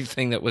the only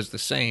thing that was the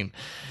same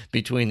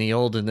between the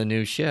old and the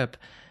new ship.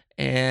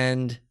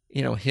 And,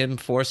 him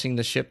forcing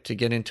the ship to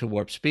get into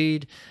warp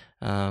speed,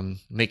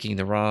 making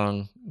the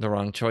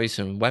wrong choice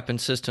in weapon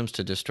systems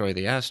to destroy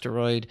the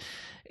asteroid.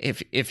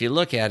 If you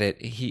look at it,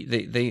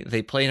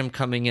 they played him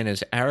coming in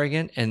as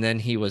arrogant, and then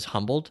he was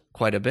humbled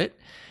quite a bit,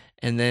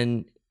 and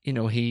then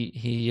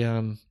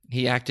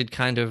he acted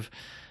kind of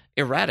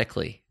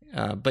erratically,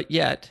 but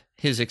yet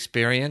his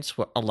experience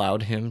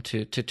allowed him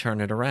to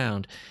turn it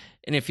around.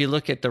 And if you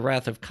look at The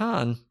Wrath of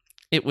Khan,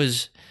 it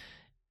was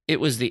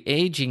the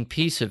aging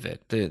piece of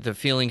it, the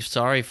feeling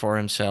sorry for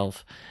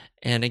himself,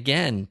 and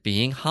again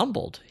being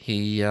humbled.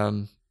 He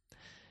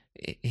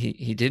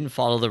didn't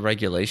follow the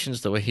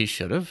regulations the way he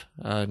should have.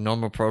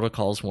 Normal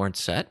protocols weren't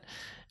set,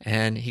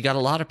 and he got a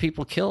lot of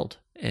people killed,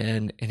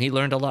 and he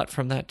learned a lot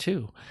from that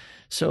too.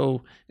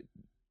 So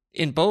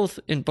in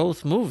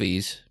both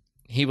movies,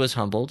 he was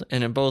humbled,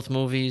 and in both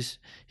movies,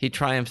 he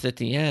triumphed at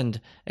the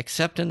end,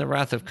 except in The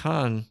Wrath of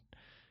Khan.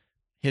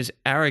 His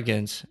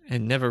arrogance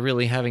and never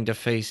really having to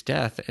face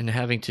death and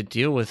having to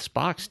deal with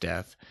Spock's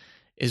death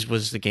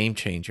was the game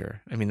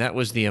changer. I mean, that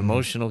was the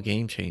emotional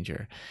game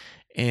changer.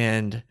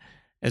 And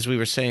as we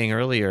were saying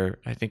earlier,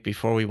 I think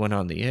before we went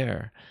on the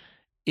air,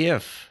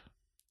 if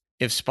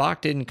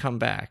Spock didn't come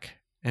back,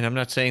 and I'm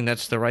not saying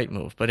that's the right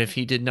move, but if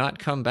he did not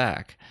come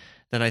back,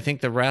 then I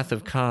think The Wrath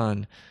of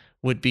Khan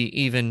would be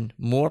even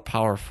more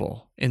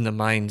powerful in the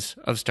minds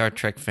of Star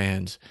Trek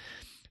fans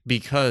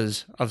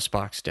because of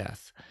Spock's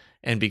death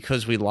and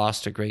because we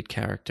lost a great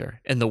character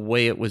and the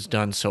way it was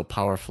done so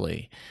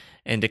powerfully.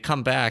 And to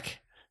come back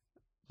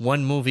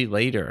one movie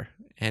later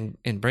and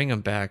bring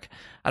him back,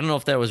 I don't know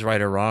if that was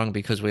right or wrong,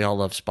 because we all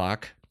love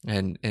Spock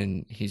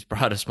and he's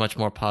brought us much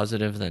more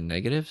positive than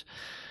negatives.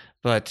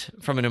 But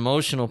from an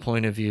emotional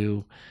point of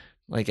view,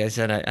 like I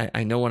said,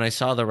 I know when I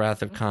saw The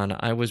Wrath of Khan,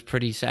 I was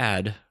pretty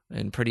sad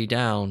and pretty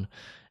down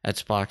at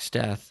Spock's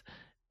death,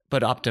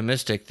 but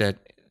optimistic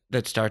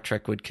that Star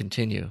Trek would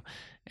continue.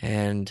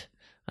 And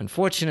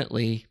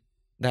unfortunately,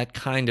 that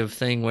kind of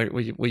thing where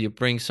you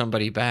bring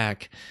somebody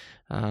back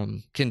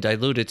can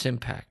dilute its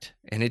impact.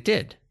 And it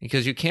did,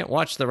 because you can't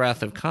watch The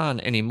Wrath of Khan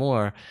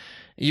anymore.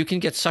 You can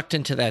get sucked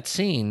into that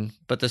scene,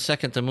 but the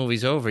second the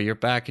movie's over, you're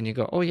back and you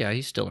go, oh yeah,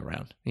 he's still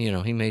around. You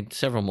know, he made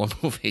several more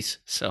movies.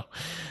 So,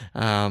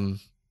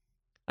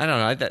 I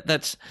don't know.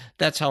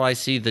 That's how I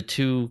see the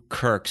two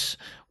Kirks.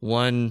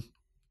 One,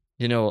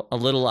 you know, a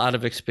little out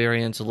of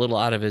experience, a little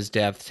out of his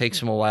depth,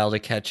 takes him a while to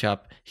catch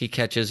up. He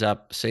catches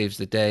up, saves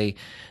the day.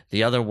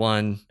 The other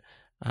one,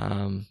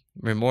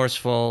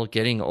 remorseful,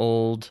 getting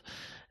old,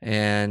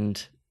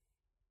 and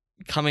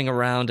coming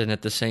around, and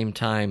at the same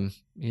time,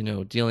 you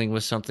know, dealing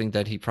with something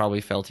that he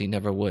probably felt he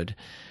never would,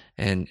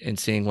 and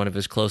seeing one of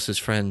his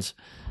closest friends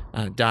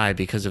die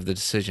because of the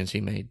decisions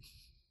he made.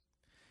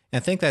 I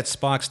think that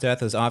Spock's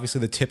death is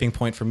obviously the tipping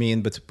point for me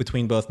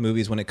between both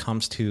movies when it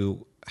comes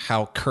to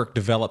how Kirk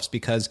develops,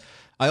 because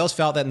I always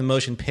felt that in the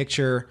motion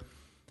picture,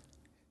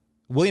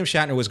 William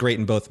Shatner was great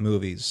in both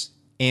movies,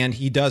 and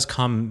he does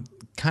come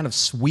kind of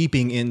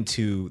sweeping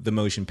into the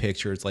motion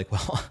picture. It's like,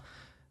 well,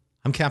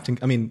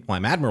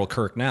 I'm Admiral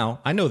Kirk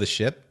now. I know the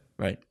ship.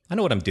 Right. I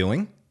know what I'm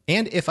doing.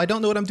 And if I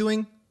don't know what I'm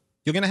doing,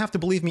 you're going to have to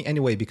believe me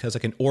anyway, because I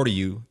can order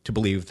you to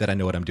believe that I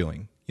know what I'm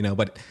doing. You know,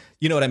 but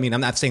you know what I mean?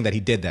 I'm not saying that he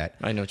did that.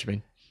 I know what you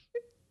mean.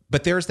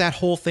 But there's that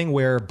whole thing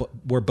where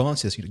Bones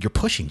says, you're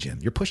pushing, Jim.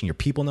 You're pushing. Your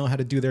people know how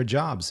to do their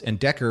jobs. And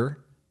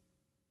Decker,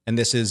 and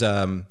this is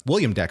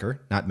William Decker,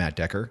 not Matt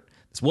Decker.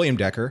 It's William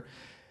Decker,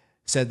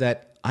 said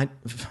that,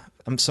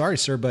 I'm sorry,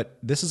 sir, but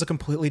this is a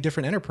completely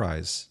different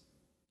Enterprise.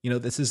 You know,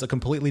 this is a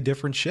completely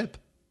different ship.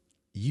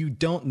 You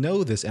don't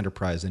know this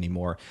Enterprise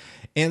anymore.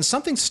 And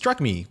something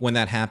struck me when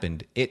that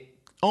happened. It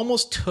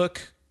almost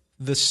took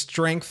the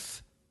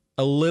strength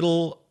a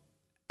little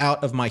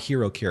out of my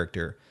hero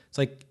character. It's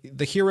like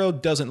the hero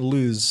doesn't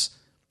lose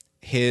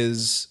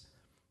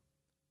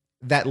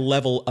that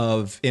level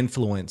of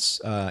influence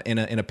in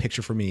a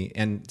picture for me,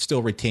 and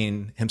still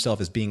retain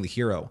himself as being the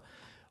hero.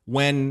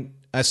 When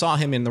I saw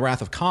him in The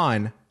Wrath of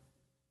Khan,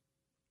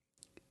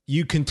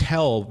 you can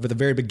tell at the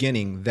very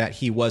beginning that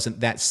he wasn't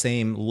that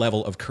same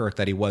level of Kirk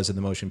that he was in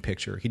the motion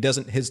picture.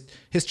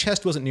 His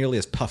chest wasn't nearly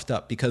as puffed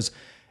up, because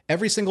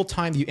every single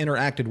time you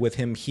interacted with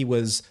him, he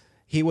was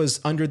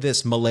under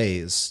this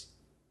malaise.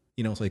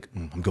 You know, it's like,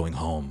 I'm going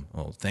home.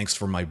 Oh, thanks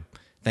for my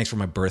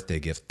birthday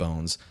gift,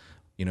 Bones.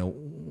 You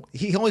know,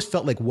 he always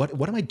felt like,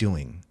 what am I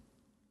doing?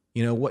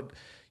 You know, what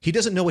he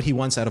doesn't know what he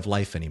wants out of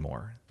life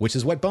anymore, which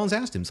is what Bones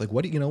asked him. It's like,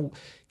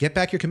 get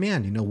back your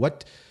command. You know,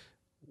 what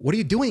are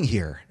you doing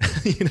here?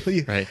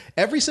 Right.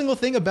 Every single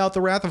thing about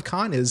The Wrath of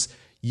Khan is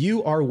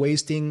you are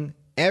wasting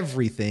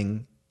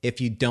everything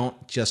if you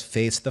don't just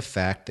face the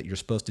fact that you're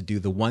supposed to do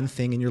the one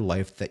thing in your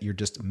life that you're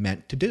just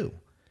meant to do.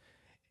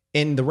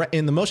 In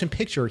the motion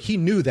picture, he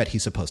knew that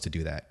he's supposed to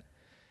do that.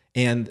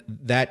 And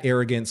that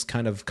arrogance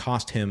kind of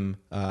cost him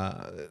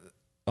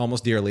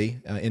almost dearly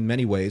in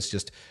many ways,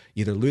 just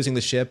either losing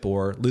the ship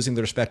or losing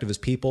the respect of his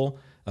people.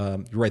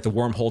 You're right, the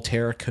wormhole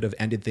tear could have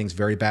ended things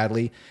very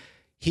badly.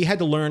 He had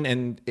to learn,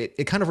 and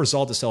it kind of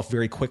resolved itself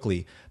very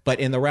quickly. But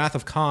in The Wrath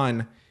of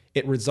Khan,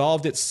 it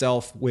resolved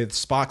itself with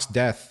Spock's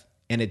death,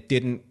 and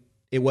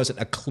it wasn't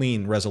a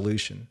clean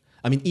resolution.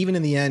 I mean, even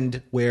in the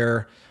end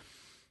where,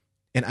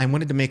 and I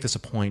wanted to make this a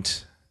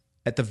point,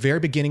 at the very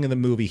beginning of the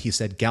movie, he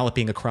said,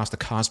 galloping across the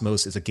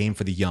cosmos is a game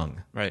for the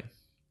young. Right.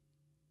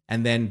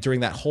 And then during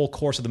that whole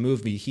course of the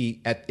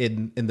movie,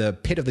 in the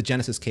pit of the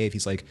Genesis cave,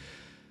 he's like,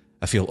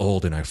 I feel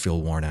old and I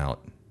feel worn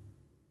out.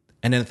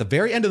 And then at the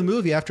very end of the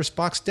movie, after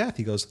Spock's death,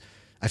 he goes,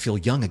 I feel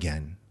young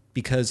again,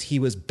 because he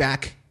was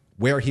back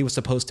where he was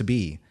supposed to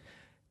be.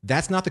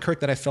 That's not the Kirk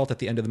that I felt at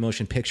the end of the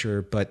motion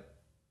picture, but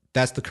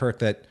that's the Kirk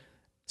that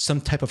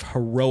some type of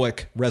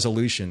heroic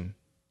resolution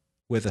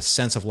with a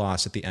sense of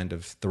loss at the end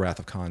of The Wrath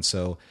of Khan.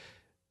 So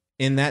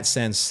in that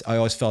sense, I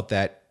always felt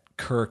that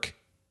Kirk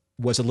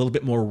was a little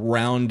bit more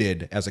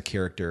rounded as a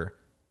character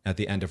at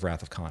the end of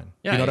Wrath of Khan.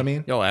 Yeah, You know what I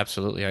mean? Oh,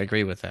 absolutely. I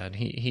agree with that.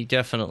 He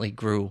definitely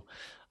grew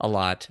a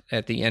lot.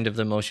 At the end of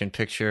the motion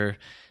picture,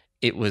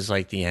 it was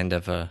like the end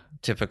of a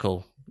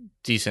typical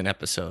decent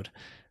episode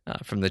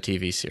from the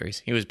TV series.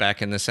 He was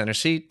back in the center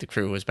seat, the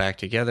crew was back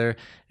together,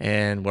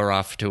 and we're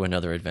off to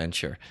another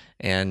adventure.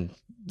 And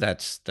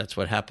that's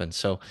what happened.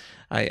 So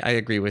I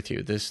agree with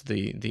you.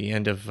 The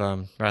end of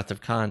Wrath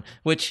of Khan,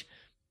 which,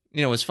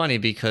 you know, was funny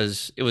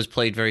because it was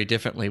played very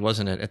differently,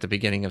 wasn't it, at the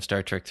beginning of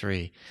Star Trek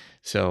 3?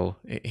 So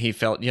he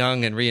felt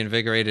young and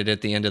reinvigorated at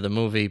the end of the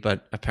movie,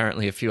 but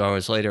apparently a few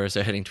hours later, as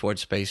they're heading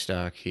towards space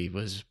dock, he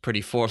was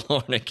pretty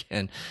forlorn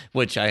again,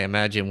 which I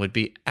imagine would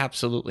be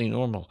absolutely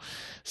normal.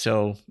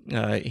 So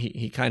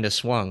he kind of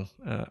swung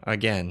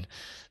again.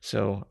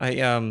 So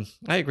I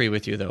agree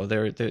with you, though.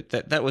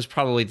 That was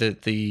probably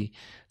the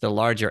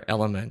larger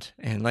element.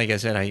 And like I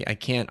said, I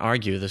can't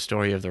argue the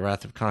story of the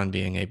Wrath of Khan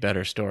being a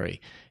better story.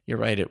 You're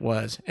right, it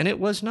was. And it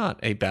was not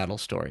a battle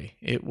story.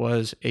 It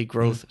was a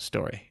growth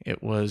story.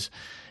 It was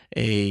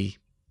a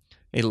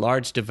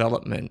large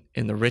development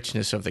in the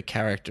richness of the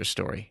character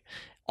story.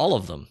 All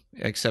of them,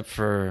 except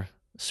for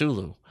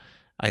Sulu,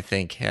 I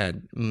think,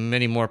 had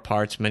many more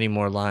parts, many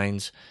more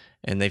lines,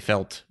 and they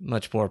felt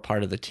much more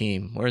part of the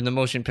team. Where in the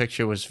motion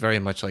picture was very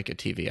much like a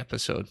TV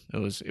episode. It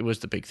was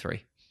the big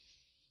three.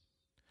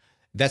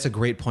 That's a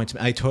great point.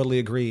 I totally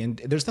agree. And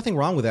there's nothing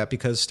wrong with that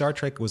because Star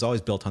Trek was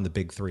always built on the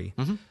big three.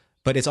 Mm-hmm.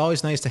 But it's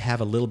always nice to have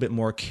a little bit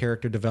more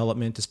character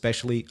development,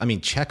 especially, I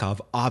mean,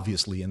 Chekhov,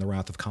 obviously, in The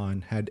Wrath of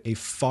Khan, had a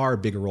far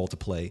bigger role to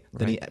play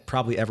than he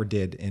probably ever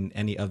did in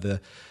any of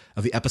the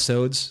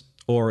episodes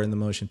or in the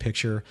motion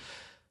picture.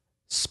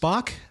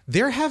 Spock,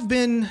 there have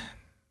been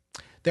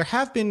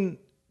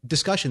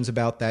discussions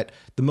about that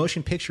the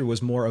motion picture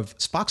was more of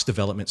Spock's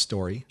development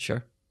story.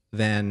 Sure.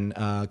 Than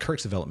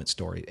Kirk's development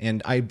story.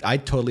 And I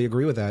totally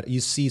agree with that. You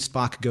see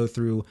Spock go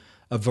through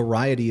a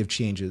variety of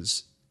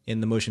changes in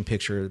the motion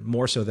picture,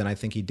 more so than I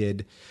think he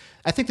did.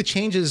 I think the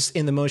changes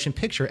in the motion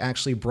picture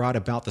actually brought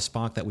about the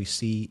Spock that we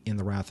see in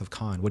The Wrath of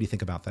Khan. What do you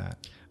think about that?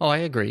 Oh, I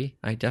agree.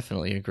 I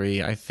definitely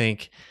agree. I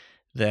think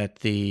that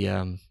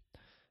that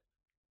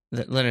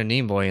Leonard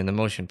Nimoy in the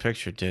motion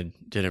picture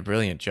did a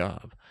brilliant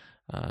job.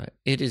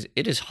 It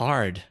is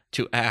hard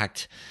to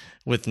act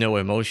with no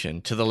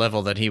emotion to the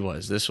level that he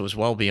was. This was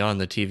well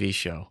beyond the TV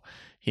show.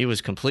 He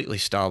was completely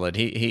stolid.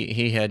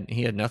 He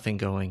had nothing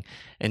going.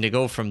 And to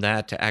go from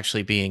that to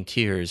actually being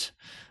tears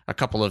a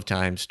couple of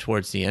times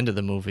towards the end of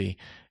the movie,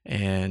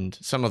 and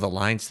some of the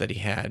lines that he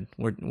had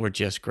were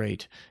just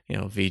great. You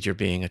know, V'ger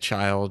being a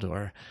child,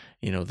 or,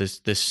 you know,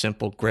 this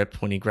simple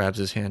grip when he grabs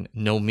his hand,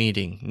 no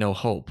meaning, no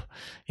hope.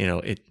 You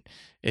know,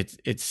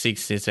 it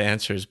seeks its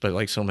answers, but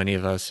like so many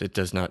of us, it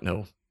does not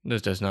know.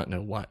 This does not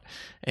know what.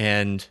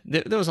 And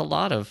there was a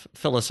lot of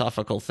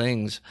philosophical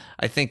things,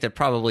 I think, that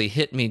probably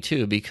hit me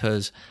too,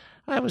 because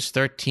I was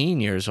 13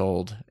 years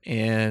old.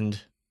 And,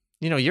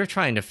 you know, you're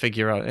trying to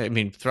figure out, I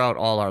mean, throughout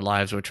all our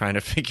lives, we're trying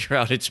to figure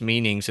out its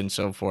meanings and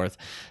so forth.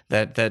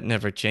 That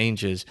never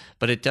changes,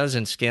 but it does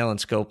in scale and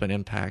scope and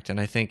impact. And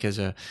I think as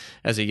a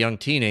young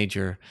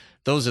teenager,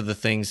 those are the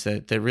things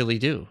that really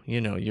do.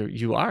 You know,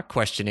 you are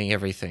questioning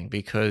everything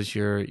because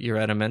you're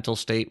at a mental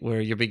state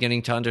where you're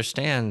beginning to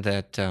understand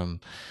that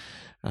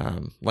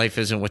life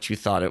isn't what you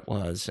thought it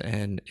was,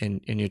 and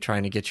you're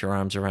trying to get your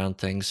arms around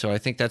things. So I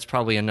think that's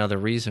probably another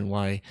reason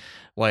why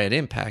it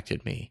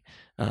impacted me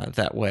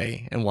that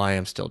way, and why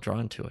I'm still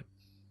drawn to it.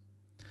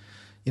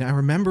 You know, I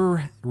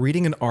remember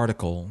reading an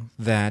article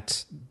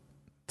that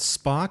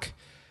Spock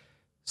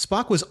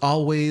was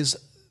always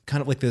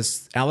kind of like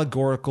this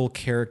allegorical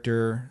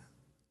character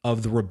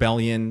of the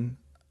rebellion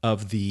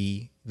of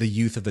the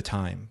youth of the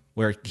time,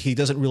 where he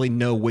doesn't really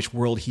know which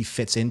world he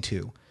fits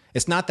into.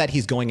 It's not that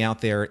he's going out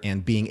there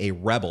and being a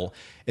rebel.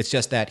 It's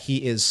just that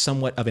he is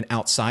somewhat of an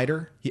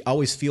outsider. He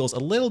always feels a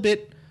little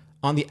bit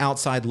on the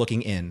outside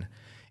looking in.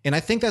 And I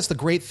think that's the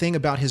great thing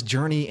about his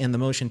journey in the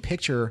motion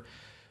picture.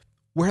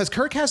 Whereas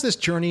Kirk has this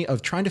journey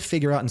of trying to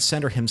figure out and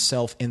center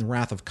himself in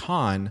Wrath of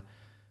Khan,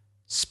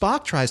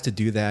 Spock tries to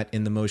do that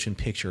in the motion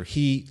picture.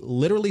 He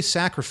literally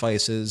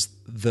sacrifices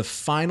the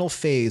final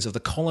phase of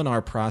the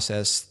Kolinar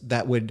process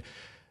that would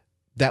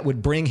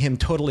bring him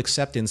total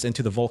acceptance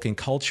into the Vulcan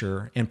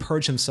culture and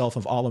purge himself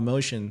of all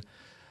emotion.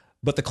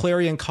 But the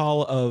clarion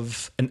call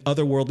of an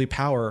otherworldly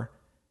power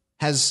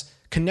has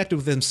connected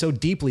with him so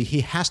deeply,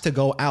 he has to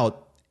go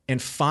out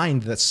and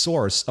find the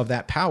source of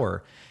that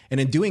power. And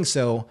in doing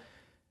so,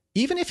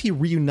 even if he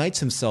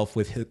reunites himself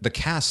with the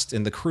cast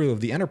and the crew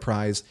of the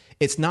Enterprise,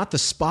 it's not the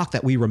Spock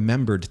that we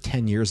remembered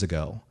 10 years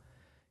ago.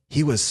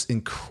 He was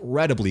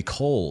incredibly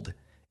cold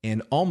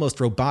and almost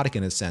robotic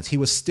in a sense. He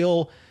was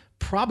still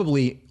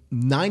probably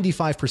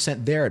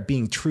 95% there at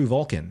being true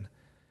Vulcan.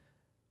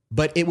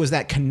 But it was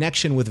that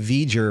connection with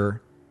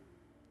V'ger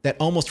that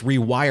almost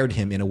rewired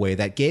him in a way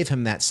that gave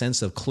him that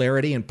sense of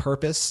clarity and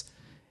purpose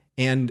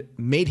and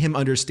made him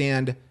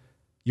understand,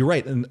 you're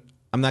right, and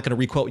I'm not going to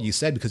requote what you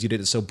said because you did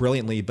it so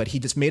brilliantly, but he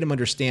just made him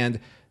understand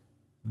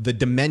the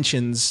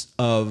dimensions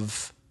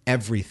of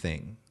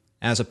everything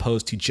as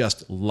opposed to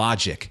just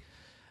logic.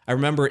 I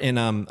remember in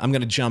I'm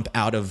going to jump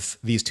out of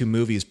these two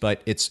movies,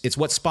 but it's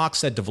what Spock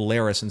said to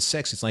Valeris in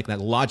 6. It's like that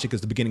logic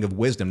is the beginning of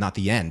wisdom, not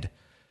the end.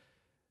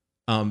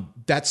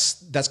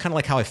 That's kind of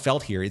like how I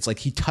felt here. It's like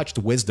he touched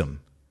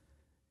wisdom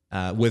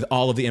with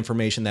all of the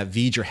information that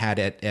V'ger had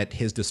at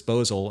his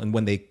disposal, and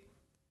when he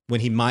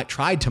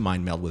tried to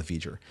mind meld with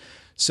V'ger.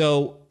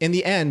 So in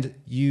the end,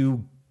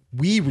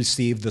 we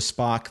received the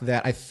Spock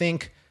that I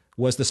think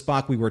was the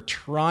Spock we were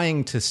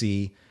trying to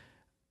see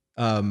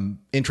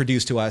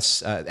introduced to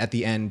us at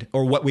the end,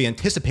 or what we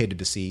anticipated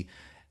to see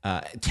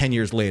 10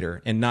 years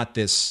later, and not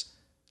this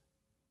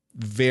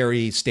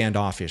very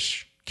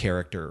standoffish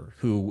character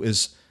who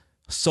his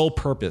sole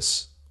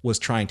purpose was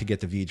trying to get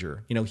to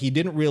V'ger. He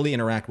didn't really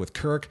interact with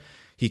Kirk.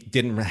 He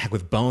didn't interact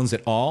with Bones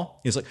at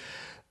all. He's like,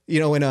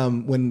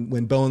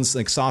 when Bones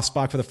like saw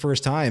Spock for the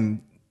first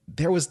time,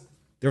 there was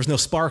no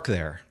spark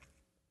there.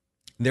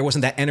 There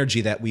wasn't that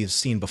energy that we've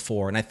seen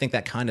before, and I think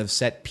that kind of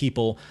set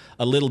people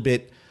a little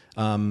bit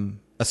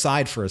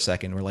aside for a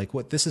second. We're like,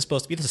 what, this is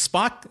supposed to be? This is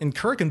Spock and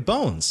Kirk and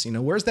Bones.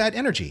 Where's that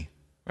energy?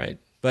 Right.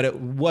 But it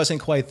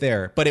wasn't quite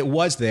there. But it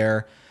was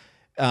there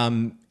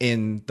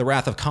in The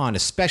Wrath of Khan,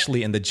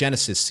 especially in the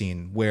Genesis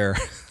scene where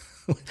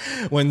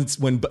when this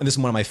is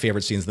one of my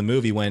favorite scenes in the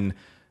movie, when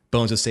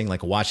Bones is saying,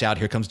 like, watch out,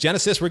 here comes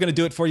Genesis. We're going to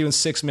do it for you in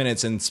 6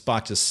 minutes. And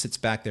Spock just sits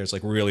back there. It's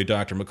like, really,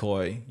 Dr.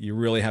 McCoy? You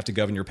really have to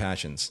govern your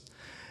passions.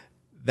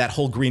 That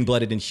whole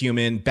green-blooded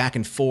Inhuman back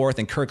and forth,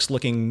 and Kirk's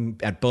looking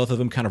at both of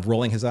them, kind of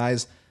rolling his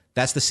eyes.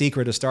 That's the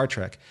secret of Star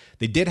Trek.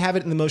 They did have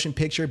it in the motion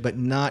picture, but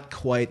not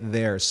quite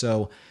there.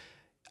 So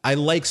I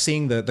like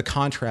seeing the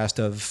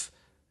contrast of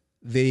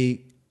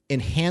they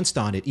enhanced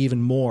on it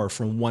even more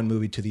from one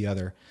movie to the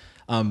other.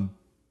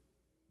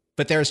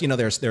 But there's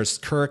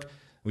Kirk.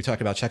 We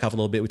talked about Chekhov a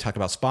little bit. We talked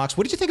about Spock's.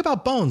 What did you think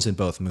about Bones in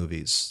both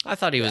movies? I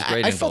thought he was great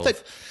in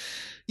both.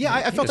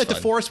 I felt like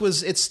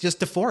DeForest it's just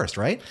DeForest,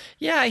 right?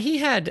 Yeah, he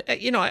had,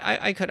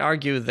 I could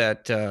argue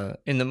that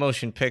in the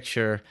motion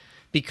picture,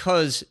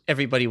 because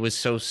everybody was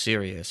so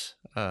serious,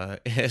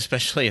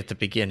 especially at the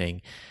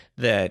beginning,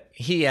 that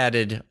he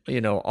added,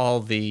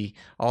 all the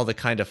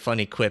kind of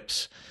funny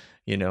quips,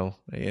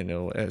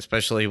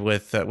 especially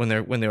with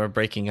when they were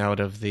breaking out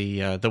of the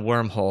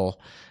wormhole,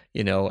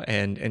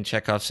 and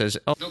Chekhov says,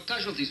 "Oh, no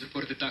casualties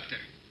reported, Doctor."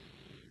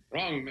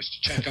 Wrong,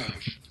 Mr. Chekhov.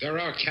 There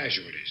are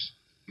casualties.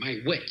 My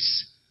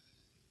wits.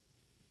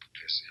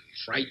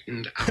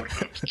 Frightened out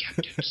of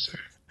Captain, sir.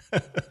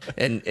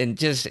 and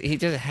he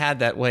just had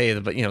that way,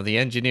 but the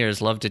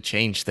engineers love to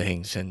change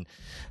things, and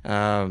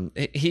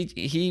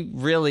he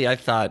really, I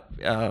thought,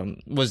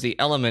 was the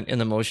element in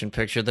the motion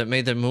picture that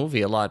made the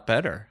movie a lot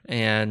better.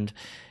 And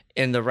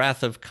in The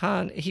Wrath of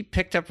Khan, he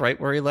picked up right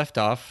where he left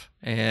off,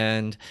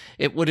 and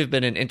it would have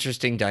been an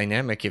interesting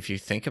dynamic if you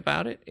think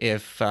about it.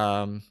 If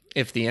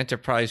the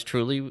Enterprise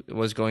truly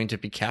was going to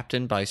be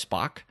captained by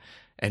Spock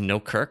and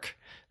no Kirk,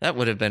 that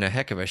would have been a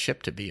heck of a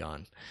ship to be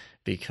on,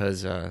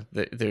 because there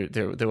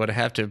would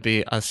have to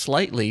be a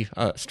slightly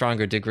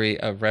stronger degree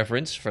of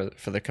reverence for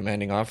the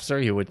commanding officer,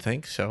 you would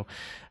think. So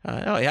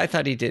I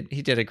thought he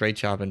did a great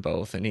job in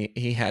both, and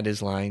he had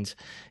his lines.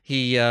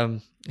 He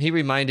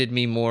reminded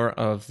me more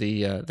of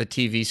the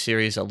TV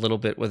series a little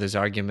bit with his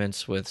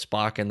arguments with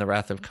Spock and The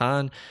Wrath of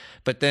Khan,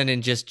 but then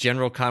in just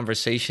general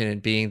conversation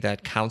and being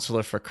that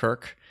counselor for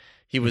Kirk,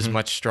 he was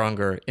much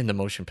stronger in the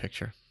motion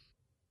picture.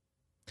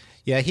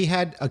 Yeah, he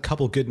had a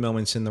couple good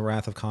moments in The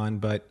Wrath of Khan,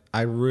 but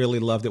I really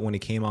loved it when he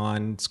came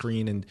on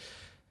screen. And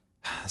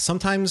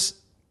sometimes,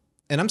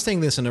 and I'm saying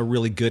this in a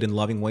really good and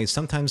loving way,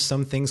 sometimes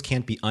some things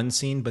can't be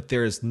unseen, but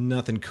there is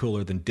nothing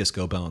cooler than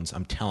Disco Bones,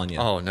 I'm telling you.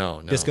 Oh,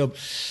 no. Disco,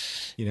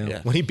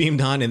 when he beamed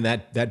on in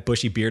that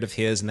bushy beard of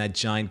his and that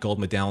giant gold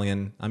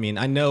medallion. I mean,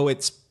 I know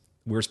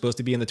we're supposed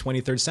to be in the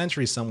 23rd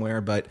century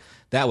somewhere, but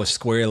that was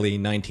squarely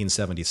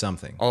 1970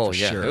 something. Oh,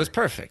 yeah. Sure. It was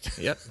perfect.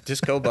 Yep.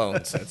 Disco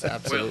Bones. That's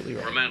absolutely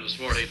right. For a man who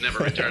swore he'd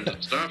never return to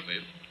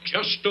Starfleet.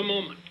 Just a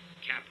moment,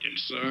 Captain,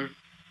 sir.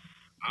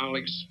 I'll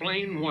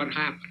explain what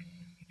happened.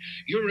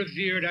 Your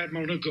revered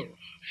Admiral Nagura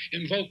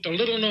invoked a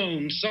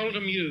little-known,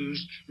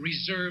 seldom-used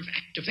reserve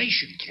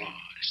activation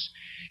clause.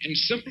 In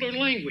simpler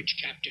language,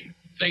 Captain,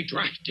 they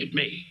drafted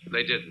me.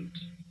 They didn't.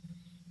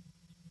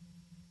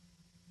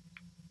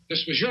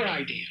 This was your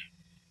idea.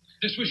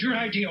 This was your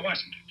idea,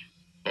 wasn't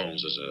it?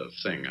 Bones is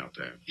a thing out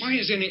there. Why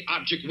is any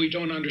object we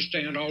don't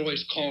understand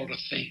always called a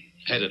thing?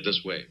 Headed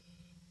this way.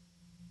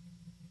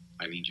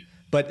 I need you.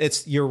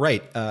 But you're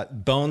right.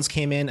 Bones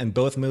came in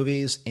both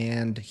movies,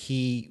 and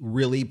he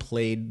really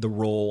played the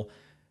role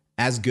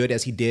as good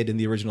as he did in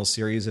the original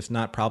series, if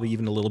not probably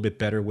even a little bit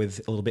better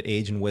with a little bit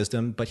age and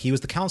wisdom. But he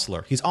was the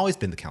counselor. He's always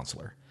been the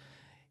counselor.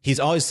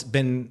 He's always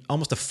been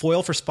almost a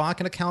foil for Spock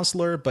and a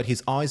counselor, but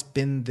he's always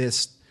been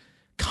this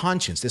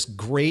conscience, this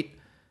great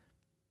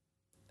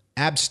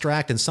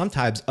abstract and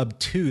sometimes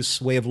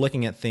obtuse way of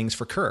looking at things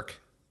for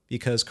Kirk,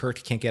 because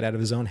Kirk can't get out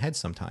of his own head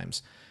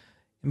sometimes.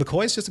 And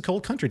McCoy's just a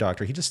cold country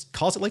doctor. He just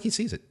calls it like he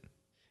sees it.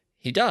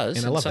 He does.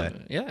 And I love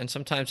that. Yeah, and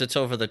sometimes it's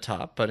over the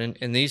top. But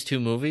in these two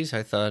movies,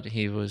 I thought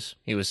he was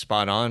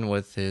spot on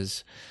with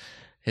his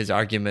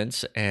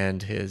arguments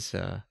and his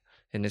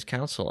in his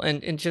council,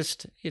 and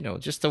just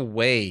just the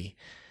way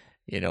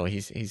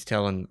he's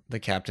telling the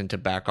captain to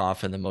back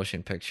off in the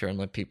motion picture and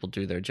let people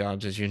do their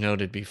jobs, as you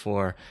noted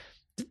before.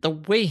 The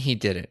way he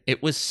did it,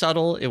 it was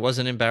subtle. It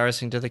wasn't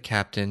embarrassing to the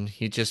captain.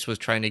 He just was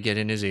trying to get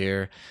in his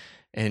ear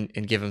and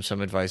give him some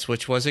advice,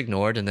 which was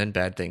ignored, and then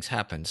bad things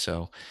happened.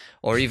 So,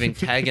 or even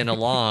tagging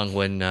along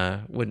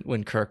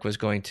when Kirk was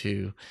going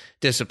to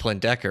discipline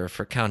Decker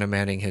for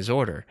countermanding his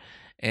order.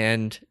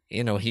 And,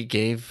 he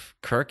gave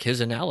Kirk his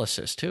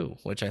analysis too,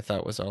 which I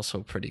thought was also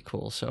pretty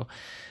cool. So,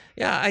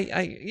 yeah,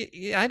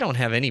 I don't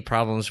have any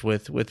problems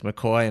with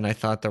McCoy, and I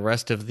thought the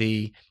rest of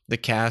the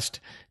cast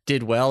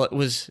did well. It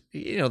was,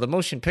 the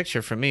motion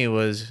picture for me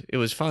was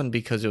fun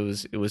because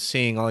it was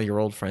seeing all your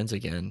old friends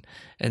again,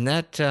 and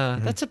that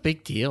that's a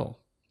big deal.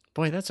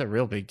 Boy, that's a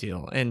real big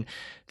deal. And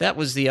that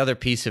was the other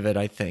piece of it,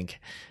 I think.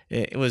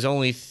 It was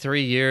only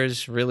 3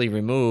 years really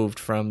removed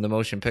from the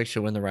motion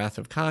picture when The Wrath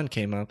of Khan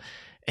came up,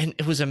 and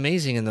it was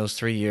amazing in those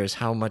 3 years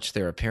how much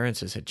their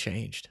appearances had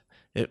changed.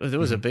 There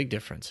was a big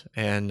difference,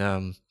 and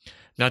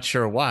not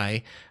sure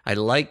why. I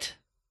liked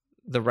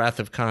the Wrath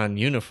of Khan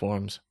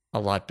uniforms a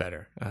lot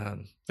better.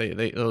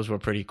 Those were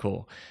pretty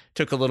cool.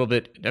 Took a little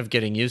bit of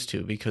getting used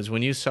to, because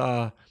when you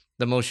saw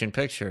the motion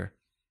picture,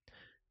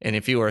 and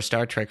if you were a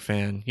Star Trek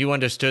fan, you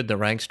understood the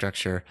rank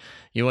structure.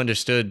 You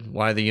understood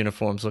why the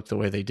uniforms looked the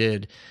way they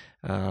did.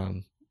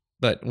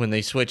 But when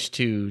they switched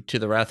to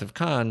the Wrath of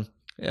Khan,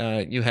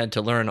 you had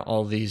to learn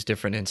all these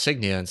different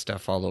insignia and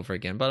stuff all over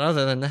again. But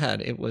other than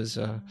that, it was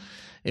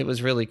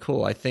really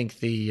cool. I think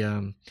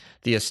the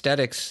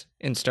aesthetics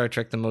in Star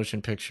Trek: The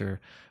Motion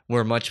Picture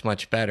were much,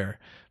 much better.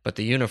 But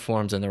the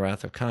uniforms in The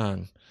Wrath of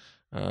Khan,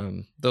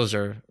 those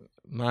are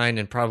mine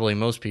and probably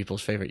most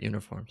people's favorite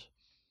uniforms.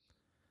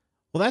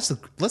 Well,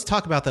 let's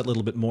talk about that a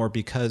little bit more,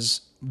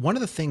 because one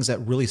of the things that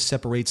really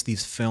separates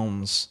these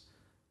films,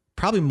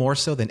 probably more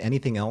so than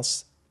anything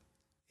else,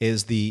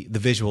 is the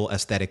visual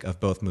aesthetic of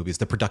both movies,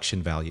 the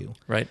production value.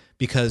 Right.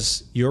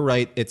 Because you're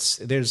right,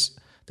 there's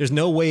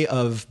no way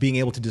of being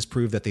able to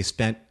disprove that they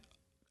spent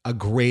a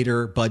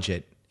greater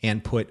budget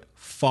and put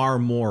far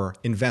more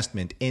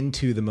investment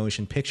into the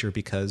motion picture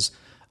because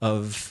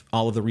of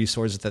all of the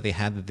resources that they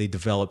had that they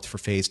developed for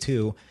phase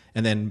 2,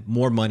 and then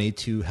more money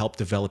to help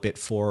develop it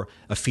for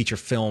a feature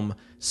film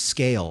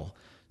scale.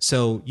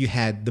 So you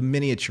had the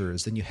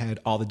miniatures, then you had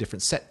all the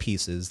different set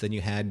pieces, then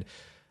you had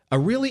a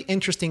really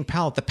interesting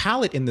palette. The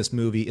palette in this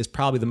movie is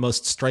probably the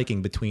most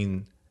striking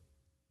between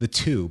the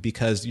two,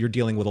 because you're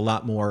dealing with a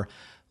lot more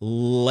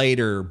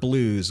lighter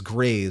blues,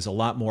 grays, a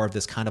lot more of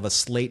this kind of a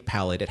slate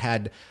palette. It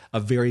had a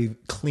very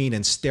clean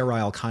and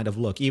sterile kind of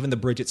look. Even the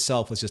bridge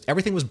itself was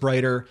everything was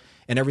brighter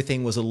and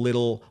everything was a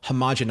little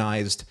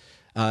homogenized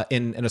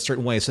in a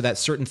certain way, so that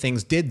certain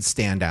things did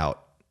stand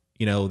out.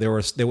 There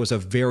was a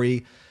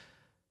very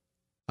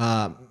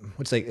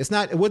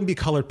it wouldn't be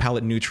colored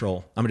palette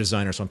neutral. I'm a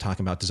designer, so I'm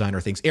talking about designer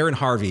things. Aaron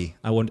Harvey,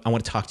 I want to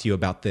talk to you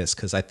about this,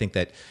 because I think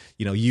that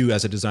you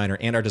as a designer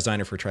and our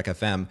designer for Trek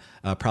FM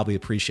probably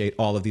appreciate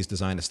all of these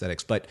design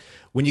aesthetics. But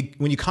when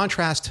you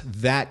contrast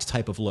that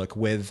type of look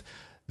with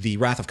the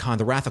Wrath of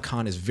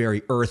Khan is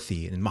very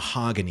earthy and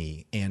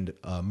mahogany and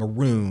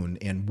maroon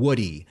and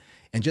woody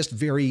and just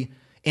very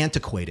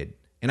antiquated.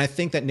 And I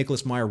think that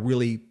Nicholas Meyer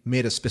really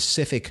made a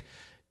specific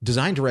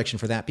design direction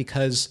for that,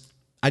 because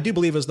I do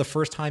believe it was the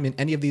first time in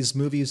any of these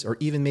movies, or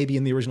even maybe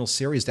in the original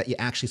series, that you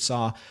actually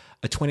saw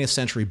a 20th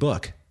century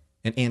book,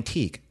 an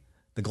antique,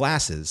 the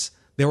glasses.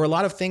 There were a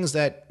lot of things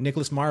that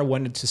Nicholas Meyer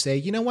wanted to say,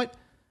 you know what?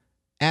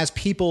 As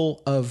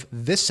people of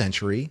this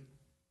century,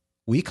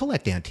 we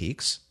collect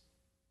antiques.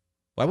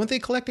 Why wouldn't they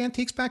collect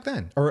antiques back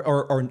then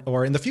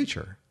or in the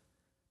future?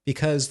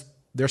 Because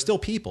they're still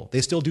people.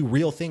 They still do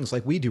real things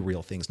like we do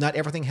real things. Not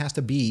everything has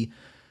to be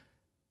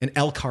an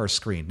LCAR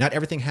screen. Not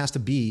everything has to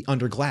be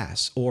under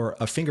glass or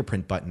a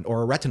fingerprint button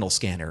or a retinal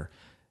scanner.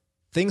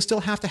 Things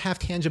still have to have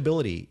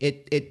tangibility.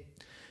 It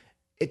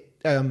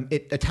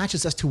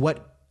attaches us to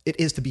what it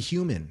is to be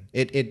human.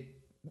 It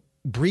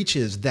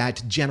breaches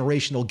that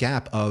generational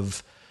gap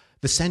of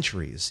the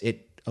centuries.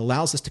 It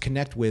allows us to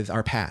connect with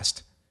our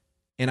past.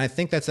 And I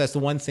think that's the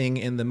one thing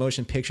in the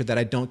motion picture that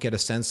I don't get a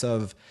sense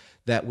of,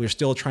 that we're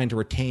still trying to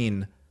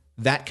retain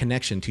that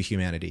connection to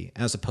humanity,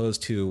 as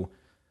opposed to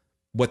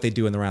what they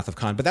do in The Wrath of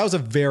Khan. But that was a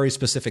very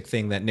specific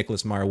thing that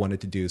Nicholas Meyer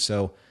wanted to do.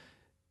 So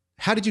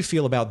how did you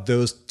feel about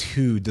those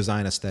two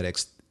design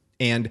aesthetics?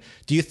 And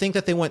do you think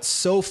that they went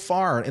so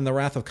far in The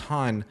Wrath of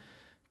Khan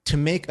to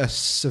make a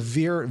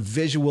severe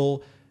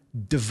visual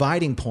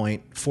dividing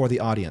point for the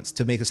audience,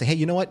 to make us say, hey,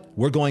 you know what?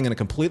 We're going in a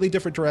completely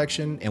different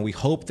direction, and we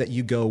hope that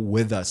you go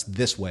with us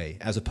this way,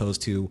 as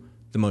opposed to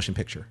the motion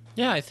picture?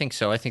 Yeah, I think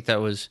so. I think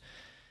that was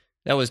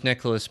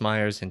Nicholas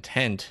Meyer's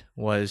intent,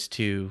 was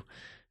to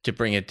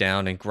bring it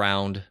down and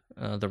ground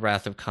the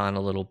Wrath of Khan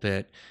a little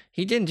bit.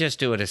 He didn't just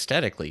do it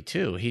aesthetically,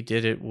 too. He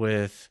did it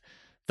with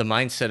the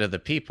mindset of the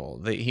people.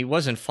 He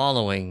wasn't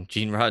following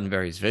Gene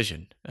Roddenberry's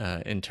vision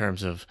in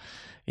terms of,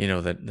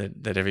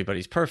 that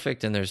everybody's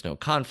perfect and there's no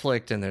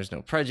conflict and there's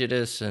no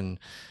prejudice. And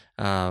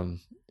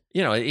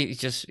he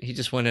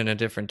just went in a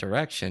different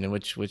direction,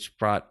 which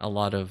brought a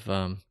lot of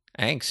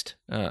angst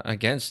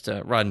against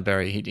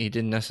Roddenberry. He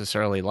didn't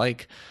necessarily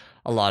like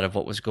a lot of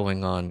what was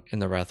going on in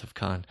The Wrath of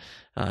Khan.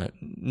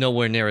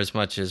 Nowhere near as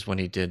much as when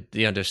he did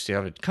The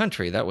Undiscovered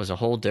Country. That was a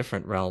whole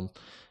different realm,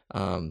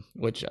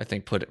 which I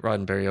think put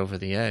Roddenberry over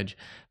the edge.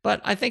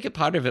 But I think a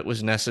part of it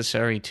was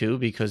necessary too,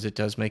 because it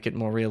does make it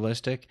more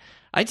realistic.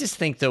 I just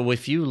think, though,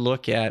 if you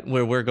look at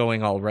where we're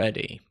going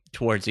already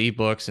towards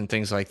ebooks and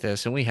things like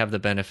this, and we have the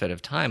benefit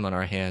of time on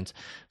our hands,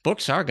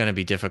 books are going to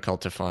be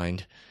difficult to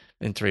find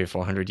in 300 or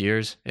 400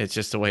 years. It's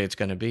just the way it's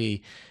going to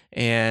be.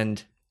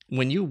 And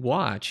when you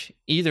watch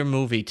either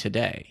movie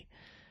today,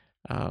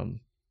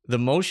 the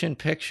motion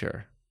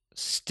picture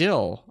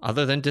still,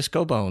 other than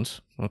Disco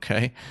Bones,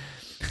 okay,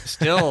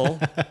 still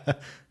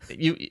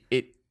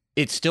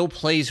it still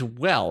plays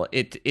well.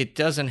 It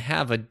doesn't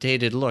have a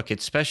dated look.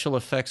 Its special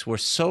effects were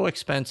so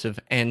expensive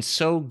and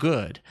so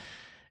good,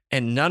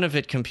 and none of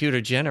it computer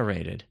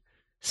generated.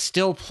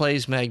 Still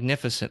plays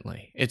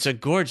magnificently. It's a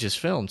gorgeous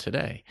film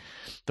today.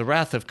 The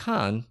Wrath of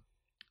Khan,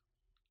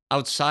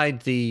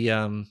 outside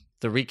the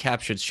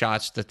recaptured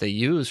shots that they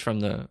use from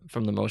the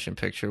motion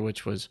picture,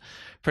 which was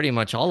pretty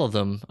much all of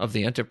them of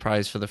the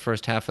Enterprise for the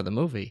first half of the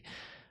movie,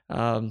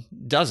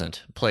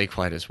 doesn't play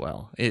quite as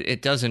well.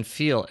 It doesn't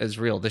feel as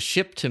real. The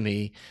ship, to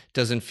me,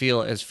 doesn't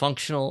feel as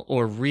functional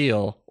or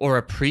real or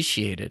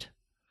appreciated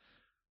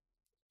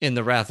in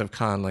The Wrath of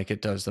Khan like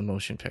it does the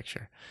motion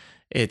picture.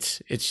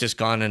 It's just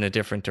gone in a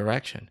different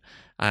direction.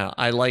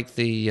 I like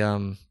the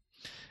kind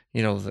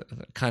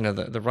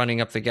of the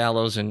running up the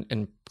gallows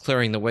and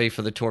clearing the way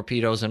for the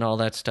torpedoes and all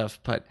that stuff,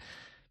 but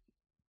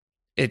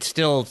it's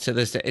still, to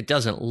this day, it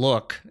doesn't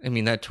look, I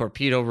mean, that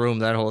torpedo room,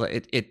 that whole,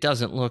 it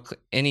doesn't look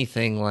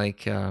anything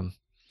like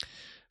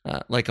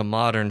a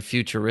modern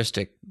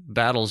futuristic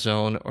battle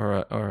zone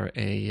or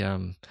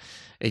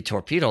a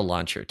torpedo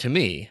launcher to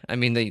me. I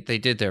mean, they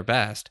did their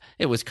best.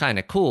 It was kind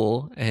of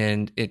cool,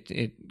 and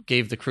it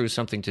gave the crew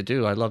something to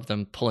do. I love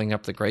them pulling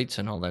up the grates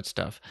and all that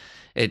stuff.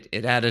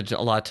 It added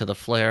a lot to the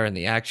flair and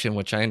the action,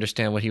 which I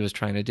understand what he was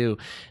trying to do.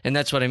 And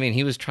that's what I mean.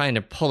 He was trying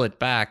to pull it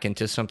back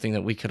into something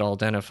that we could all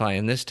identify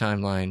in this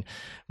timeline,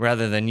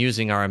 rather than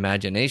using our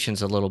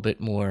imaginations a little bit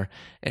more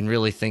and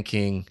really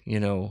thinking,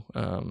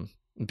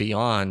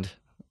 beyond.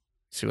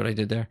 See what I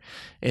did there?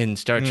 In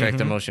Star Trek,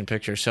 the motion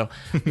picture. So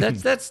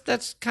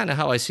that's kind of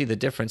how I see the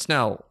difference.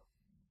 Now,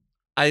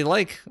 I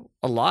like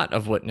a lot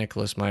of what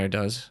Nicholas Meyer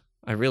does.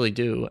 I really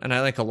do. And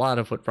I like a lot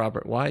of what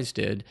Robert Wise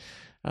did.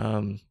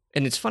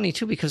 And it's funny,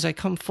 too, because I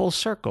come full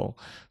circle.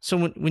 So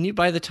when you,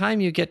 by the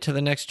time you get to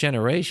The Next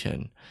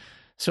Generation,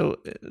 so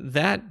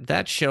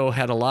that show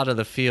had a lot of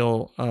the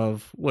feel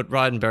of what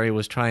Roddenberry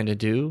was trying to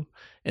do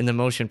in the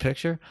motion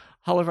picture.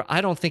 However,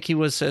 I don't think he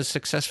was as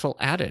successful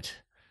at it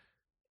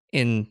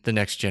in The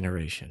Next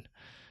Generation.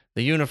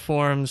 The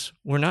uniforms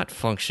were not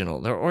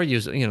functional. Or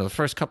the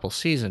first couple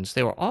seasons,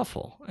 they were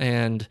awful.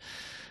 And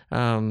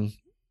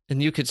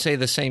you could say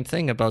the same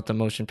thing about the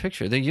motion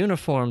picture. The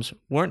uniforms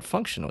weren't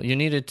functional. You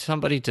needed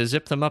somebody to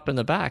zip them up in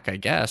the back, I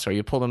guess, or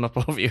you pull them up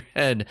over your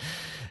head.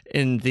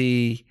 In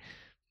the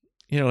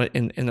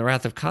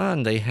Wrath of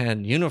Khan, they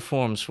had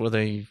uniforms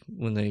when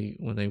they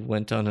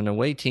went on an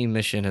away team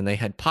mission, and they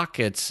had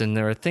pockets, and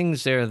there are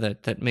things there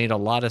that made a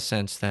lot of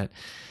sense that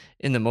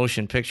in the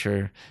motion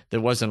picture,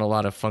 there wasn't a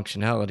lot of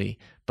functionality.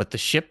 But the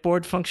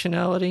shipboard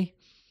functionality,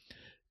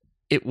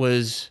 it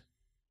was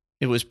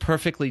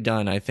perfectly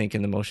done, I think,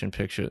 in the motion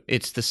picture.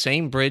 It's the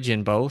same bridge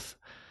in both,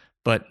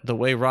 but the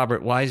way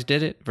Robert Wise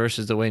did it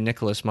versus the way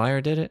Nicholas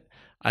Meyer did it,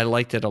 I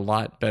liked it a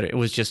lot better. It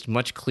was just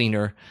much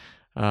cleaner.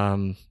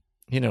 You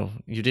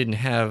didn't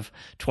have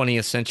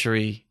 20th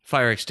century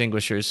fire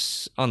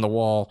extinguishers on the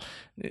wall.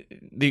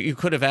 You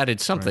could have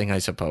added something, right, I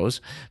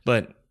suppose,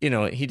 but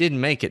he didn't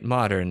make it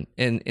modern,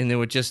 and there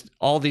were just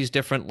all these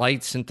different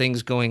lights and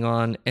things going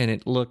on, and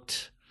it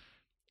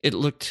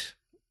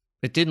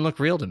didn't look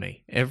real to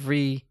me.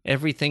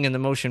 Everything in the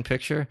motion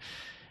picture,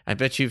 I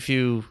bet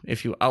you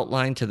if you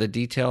outline to the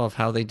detail of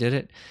how they did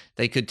it,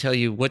 they could tell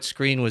you what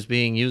screen was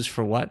being used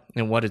for what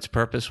and what its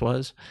purpose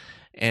was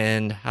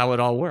and how it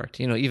all worked.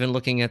 Even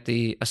looking at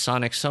the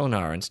sonic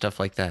sonar and stuff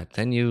like that.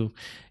 Then you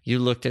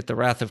looked at the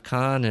Wrath of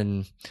Khan,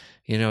 and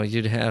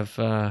you'd have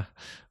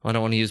I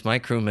don't want to use my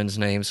crewman's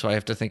name, so I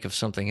have to think of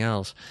something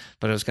else.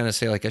 But I was going to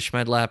say, like, a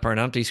Schmedlap or an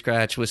Umpty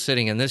Scratch was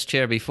sitting in this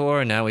chair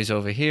before, and now he's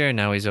over here,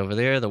 now he's over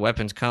there. The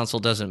weapons console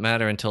doesn't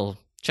matter until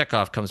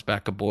Chekhov comes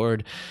back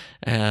aboard.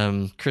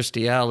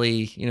 Kirstie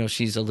Alley,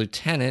 she's a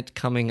lieutenant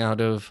coming out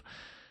of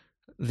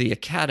the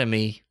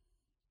academy.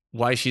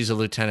 Why she's a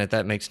lieutenant,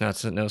 that makes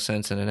no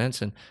sense in an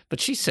ensign. But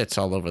she sits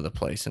all over the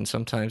place, and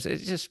sometimes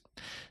it's just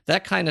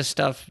that kind of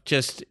stuff.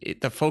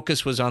 The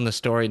focus was on the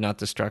story, not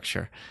the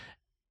structure.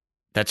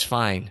 That's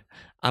fine.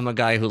 I'm a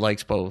guy who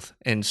likes both.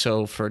 And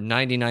so for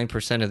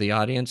 99% of the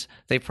audience,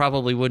 they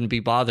probably wouldn't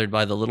be bothered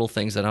by the little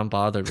things that I'm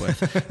bothered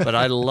with. But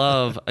I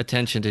love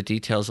attention to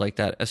details like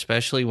that,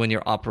 especially when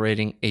you're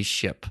operating a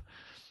ship.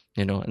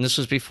 And this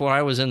was before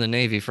I was in the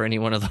Navy for any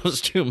one of those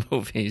two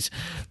movies,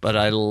 but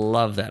I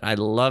love that. I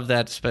love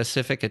that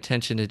specific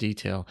attention to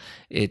detail.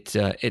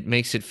 It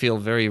makes it feel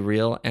very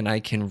real, and I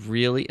can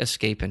really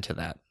escape into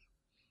that.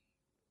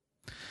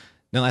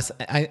 No,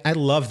 I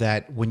love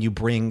that when you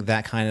bring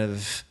that kind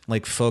of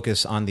like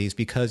focus on these,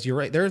 because you're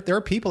right. There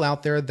are people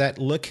out there that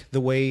look the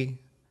way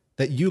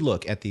that you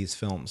look at these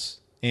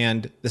films.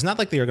 And it's not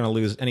like they are going to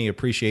lose any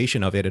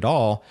appreciation of it at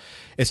all.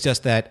 It's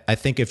just that I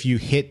think if you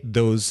hit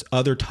those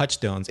other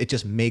touchstones, it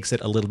just makes it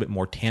a little bit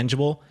more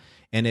tangible,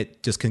 and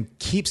it just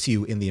keeps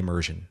you in the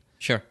immersion.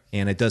 Sure.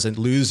 And it doesn't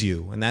lose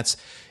you. And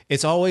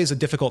it's always a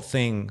difficult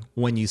thing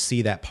when you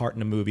see that part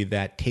in a movie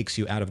that takes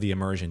you out of the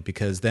immersion,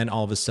 because then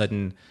all of a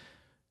sudden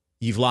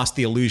you've lost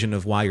the illusion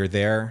of why you're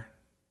there,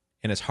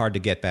 and it's hard to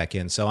get back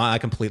in. So I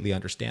completely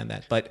understand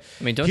that. But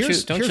I mean, don't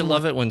you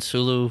love it when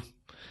Sulu,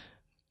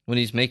 when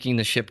he's making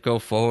the ship go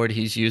forward,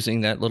 he's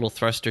using that little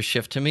thruster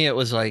shift? To me, it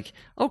was like,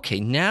 okay,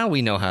 now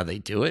we know how they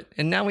do it,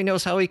 and now we know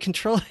how he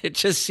controls it. It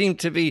just seemed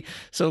to be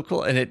so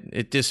cool, and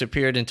it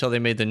disappeared until they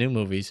made the new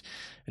movies.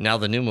 And now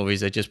the new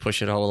movies, they just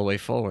push it all the way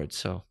forward.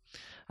 So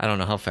I don't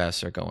know how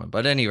fast they're going.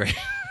 But anyway,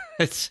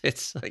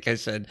 it's like I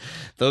said,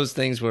 those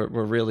things were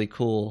really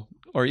cool.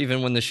 Or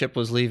even when the ship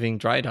was leaving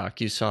dry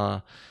dock, you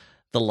saw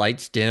the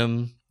lights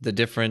dim, the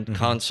different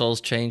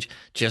consoles change,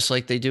 just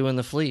like they do in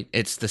the fleet.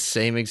 It's the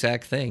same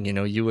exact thing.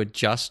 You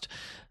adjust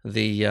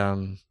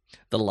the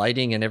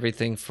lighting and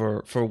everything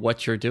for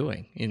what you're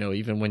doing.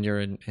 Even when you're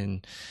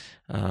in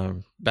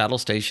battle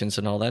stations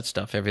and all that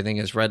stuff, everything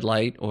is red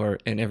light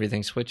and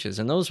everything switches.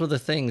 And those were the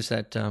things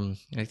that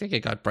I think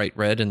it got bright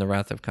red in the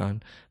Wrath of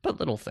Khan, but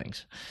little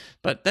things.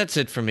 But that's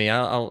it for me.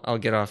 I'll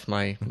get off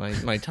my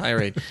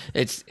tirade.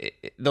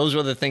 Those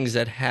were the things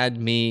that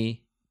had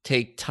me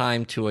take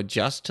time to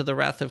adjust to the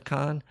Wrath of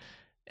Khan,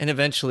 and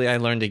eventually I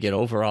learned to get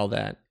over all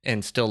that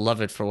and still love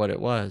it for what it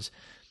was.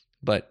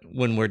 But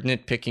when we're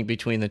nitpicking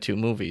between the two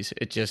movies,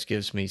 it just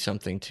gives me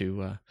something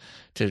to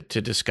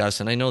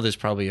discuss. And I know there's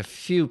probably a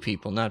few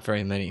people, not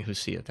very many, who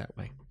see it that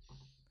way.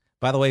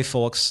 By the way,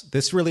 folks,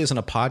 this really isn't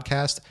a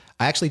podcast.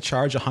 I actually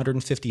charge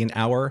 $150 an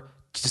hour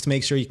just to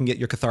make sure you can get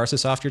your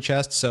catharsis off your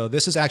chest. So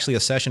this is actually a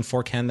session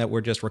for Ken that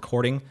we're just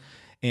recording.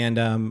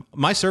 And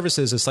my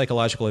services as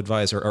psychological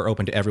advisor are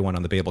open to everyone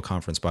on the Babel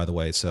conference, by the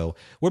way. So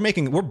we're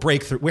having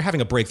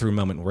a breakthrough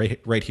moment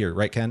right here,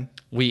 right, Ken?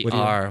 We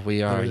are.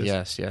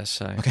 Yes.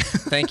 Okay.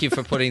 Thank you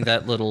for putting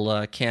that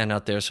little can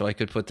out there so I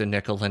could put the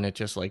nickel in it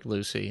just like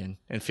Lucy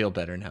and feel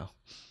better now.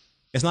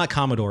 It's not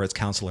Commodore, it's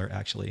Counselor,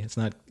 actually. It's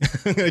not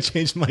I'm going to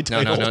change my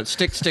title. No.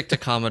 Stick to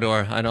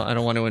Commodore. I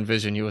don't want to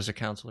envision you as a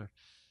counselor.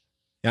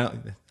 Yeah,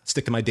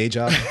 stick to my day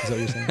job, is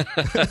that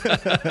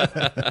what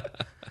you're saying?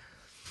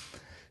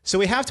 So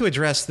we have to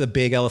address the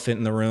big elephant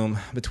in the room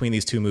between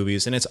these two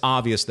movies, and it's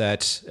obvious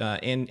that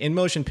in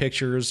motion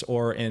pictures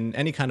or in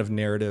any kind of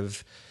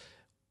narrative,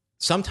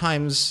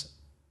 sometimes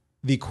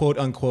the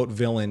quote-unquote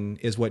villain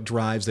is what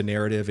drives the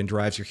narrative and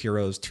drives your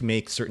heroes to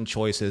make certain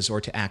choices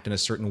or to act in a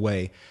certain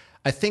way.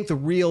 I think the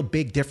real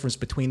big difference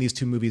between these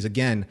two movies,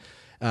 again,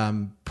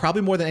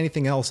 probably more than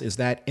anything else, is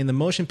that in the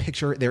motion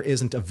picture, there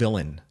isn't a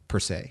villain per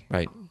se.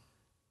 Right.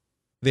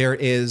 There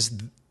is...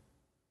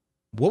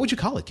 What would you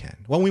call it, Ken?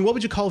 Well, I mean, what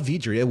would you call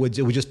Vidri? It would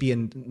just be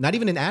not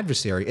even an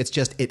adversary. It's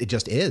just it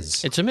just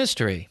is. It's a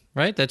mystery,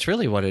 right? That's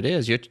really what it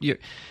is.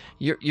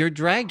 You're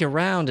dragged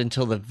around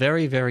until the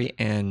very, very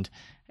end,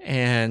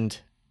 and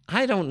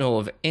I don't know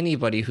of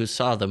anybody who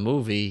saw the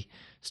movie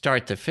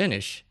start to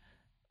finish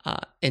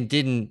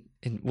and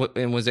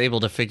was able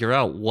to figure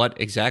out what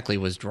exactly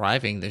was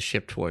driving the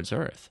ship towards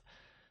Earth.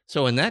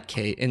 So in that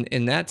case,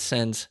 in that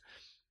sense,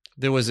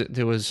 there was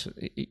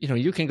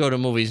you can go to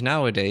movies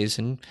nowadays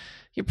and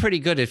you're pretty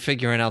good at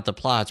figuring out the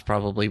plots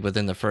probably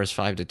within the first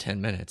 5 to 10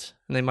 minutes.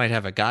 And they might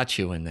have a got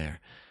you in there.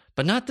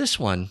 But not this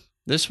one.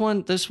 This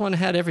one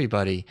had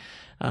everybody.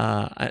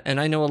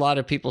 And I know a lot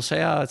of people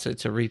say,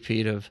 it's a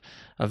repeat of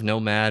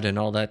Nomad and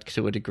all that.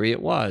 To a degree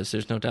it was.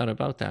 There's no doubt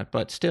about that.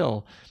 But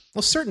still.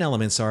 Well, certain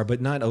elements are,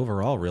 but not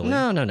overall, really.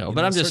 No.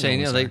 But I'm just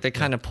saying, they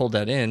kind of pulled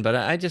that in. But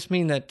I just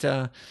mean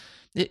that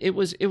it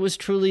was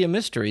truly a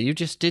mystery. You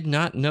just did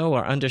not know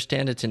or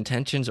understand its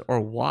intentions or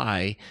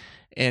why.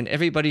 And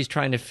everybody's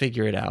trying to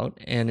figure it out.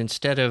 And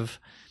instead of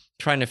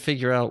trying to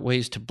figure out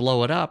ways to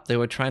blow it up, they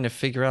were trying to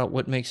figure out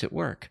what makes it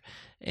work.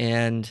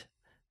 And,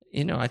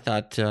 I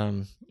thought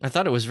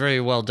it was very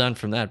well done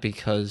from that,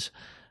 because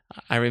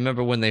I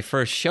remember when they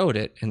first showed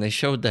it and they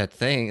showed that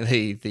thing,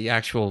 the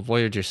actual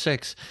Voyager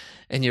 6,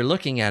 and you're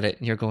looking at it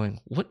and you're going,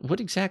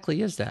 what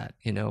exactly is that?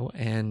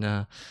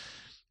 And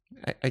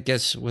I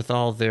guess with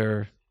all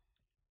their...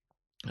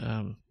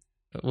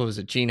 what was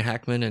it, Gene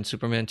Hackman and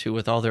Superman 2,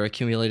 with all their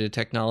accumulated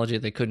technology,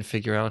 they couldn't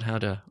figure out how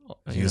to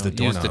use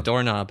the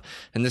doorknob.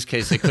 In this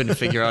case, they couldn't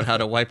figure out how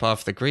to wipe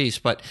off the grease.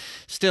 But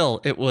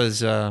still, it was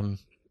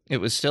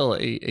still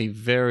a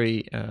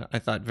very, I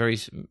thought, very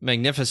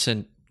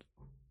magnificent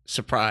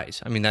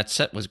surprise. I mean, that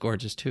set was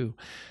gorgeous too.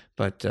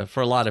 But for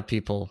a lot of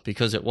people,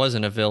 because it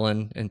wasn't a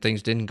villain and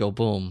things didn't go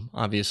boom,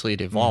 obviously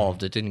it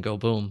evolved, it didn't go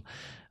boom.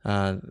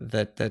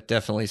 that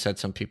definitely set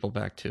some people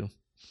back too.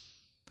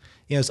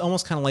 Yeah, it's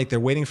almost kind of like they're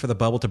waiting for the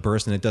bubble to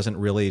burst, and it doesn't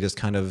really, just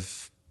kind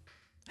of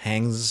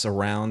hangs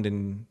around.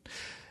 And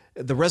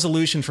the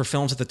resolution for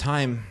films at the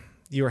time,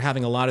 you were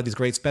having a lot of these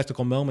great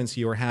spectacle moments.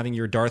 You were having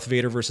your Darth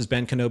Vader versus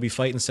Ben Kenobi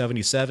fight in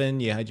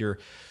 77. You had your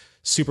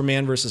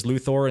Superman versus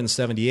Luthor in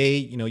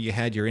 78. You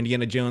had your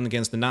Indiana Jones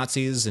against the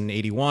Nazis in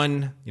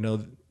 81.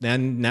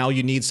 Then now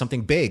you need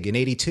something big in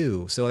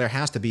 82. So there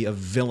has to be a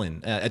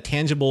villain, a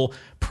tangible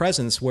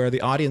presence where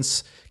the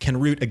audience can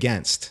root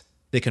against.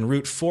 They can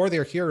root for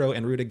their hero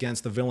and root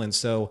against the villain.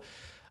 So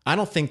I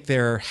don't think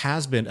there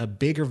has been a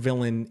bigger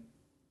villain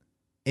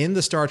in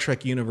the Star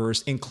Trek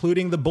universe,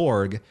 including the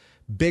Borg,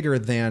 bigger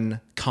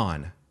than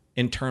Khan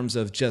in terms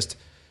of just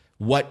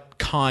what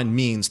Khan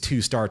means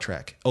to Star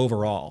Trek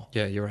overall.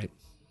 Yeah, you're right.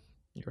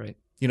 You're right.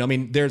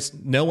 There's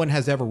no one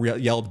has ever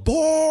yelled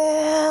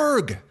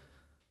Borg,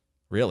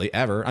 really,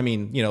 ever.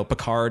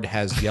 Picard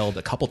has yelled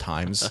a couple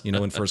times,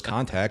 in First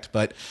Contact,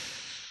 but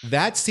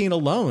that scene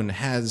alone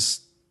has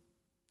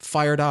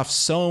fired off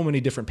so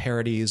many different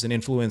parodies and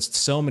influenced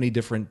so many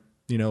different,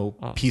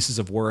 pieces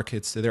of work.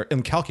 They're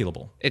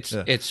incalculable. It's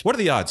what are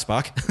the odds,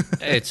 Spock?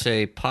 It's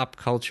a pop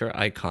culture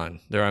icon.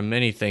 There are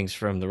many things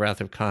from The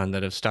Wrath of Khan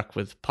that have stuck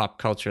with pop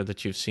culture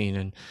that you've seen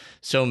in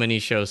so many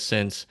shows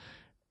since,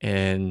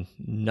 and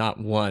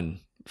not one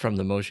from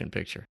the motion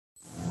picture.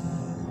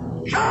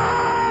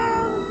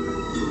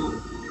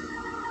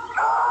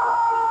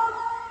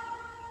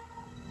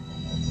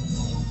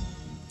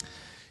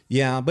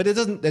 Yeah, but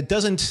it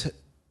doesn't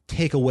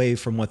take away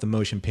from what the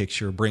motion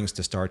picture brings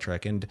to Star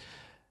Trek. And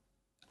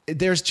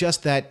there's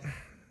just that,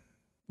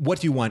 what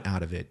do you want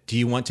out of it? Do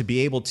you want to be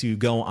able to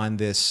go on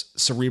this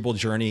cerebral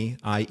journey,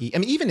 i.e.,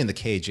 even in The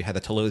Cage, you had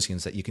the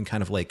Talosians that you can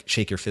kind of like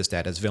shake your fist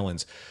at as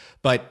villains.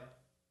 But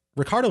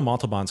Ricardo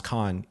Montalban's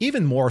Khan,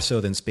 even more so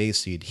than Space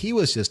Seed, he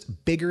was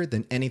just bigger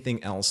than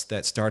anything else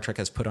that Star Trek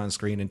has put on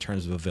screen in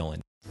terms of a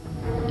villain.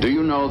 Do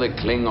you know the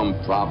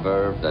Klingon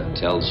proverb that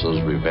tells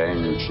us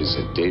revenge is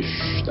a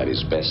dish that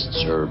is best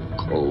served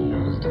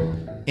cold?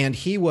 And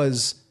he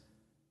was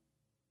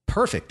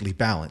perfectly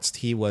balanced.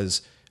 He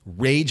was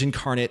rage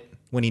incarnate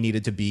when he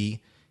needed to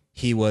be.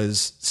 He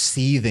was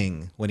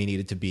seething when he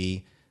needed to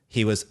be.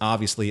 He was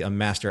obviously a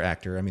master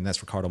actor.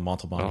 That's Ricardo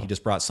Montalban. He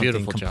just brought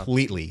something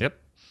completely, yep.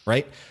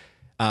 Right?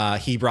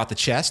 He brought the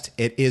chest.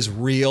 It is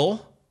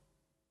real.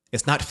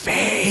 It's not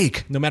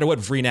fake. No matter what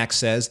Vreenak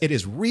says, it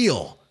is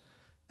real.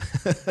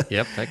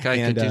 Yep, that guy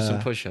could do some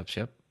push-ups,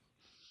 yep.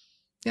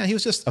 Yeah, he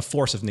was just a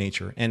force of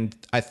nature. And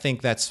I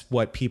think that's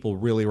what people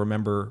really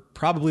remember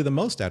probably the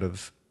most out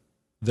of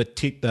the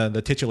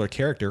titular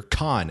character,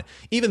 Khan.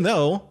 Even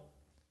though,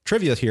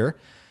 trivia here,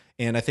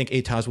 and I think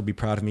Ataz will be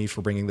proud of me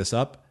for bringing this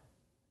up,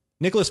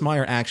 Nicholas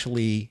Meyer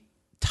actually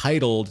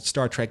titled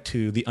Star Trek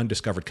II The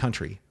Undiscovered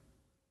Country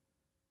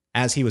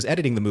as he was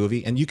editing the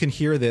movie. And you can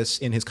hear this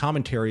in his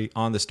commentary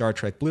on the Star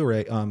Trek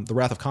Blu-ray, the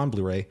Wrath of Khan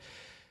Blu-ray.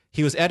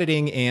 He was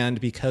editing,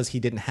 and because he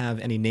didn't have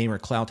any name or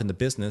clout in the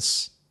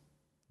business,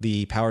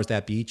 the powers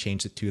that be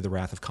changed it to The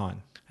Wrath of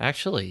Khan.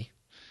 Actually,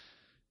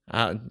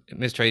 Mr.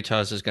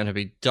 Ataz is going to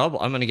be double.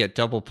 I'm going to get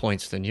double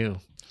points than you.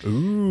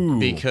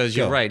 Ooh. Because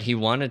you're right. He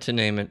wanted to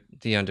name it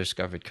The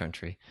Undiscovered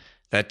Country.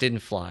 That didn't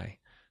fly.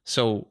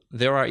 So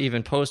there are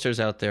even posters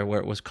out there where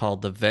it was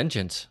called The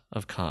Vengeance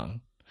of Khan.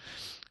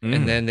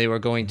 And then they were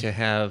going to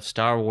have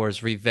Star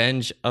Wars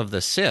Revenge of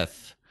the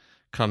Sith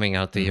coming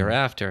out the year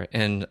after.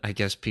 And I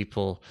guess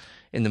people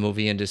in the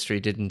movie industry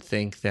didn't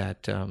think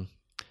that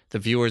the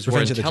viewers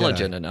were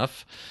intelligent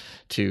enough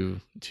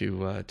to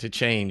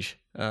change.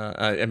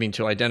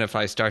 To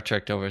identify Star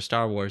Trek over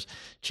Star Wars,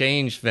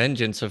 change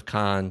Vengeance of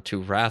Khan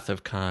to Wrath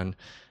of Khan,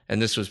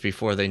 and this was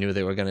before they knew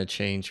they were going to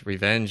change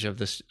Revenge of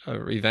the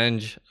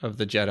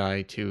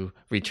Jedi to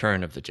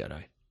Return of the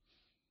Jedi.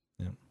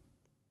 Yeah.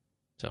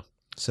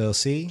 So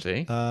see.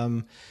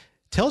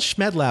 Tell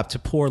Schmedlap to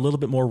pour a little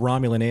bit more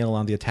Romulan ale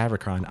on the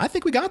Atavachron. I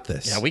think we got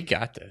this. Yeah, we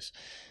got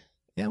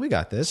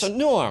this. So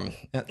Norm,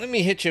 let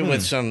me hit you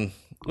with some.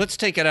 Let's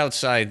take it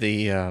outside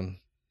the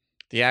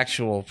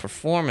actual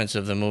performance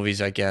of the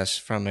movies, I guess,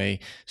 from a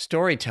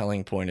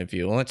storytelling point of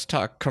view. Let's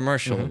talk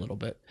commercial a little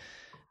bit.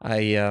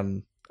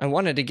 I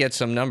wanted to get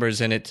some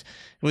numbers, and it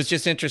was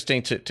just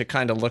interesting to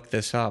kind of look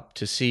this up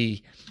to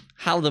see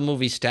how the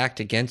movies stacked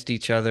against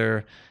each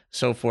other,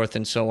 so forth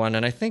and so on.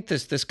 And I think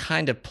this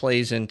kind of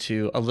plays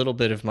into a little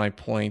bit of my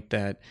point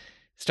that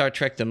Star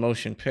Trek: The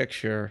Motion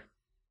Picture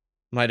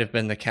might have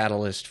been the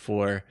catalyst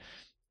for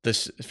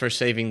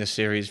saving the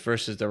series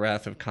versus The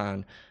Wrath of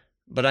Khan.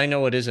 But I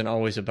know it isn't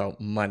always about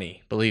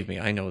money. Believe me,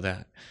 I know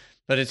that.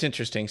 But it's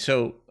interesting.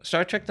 So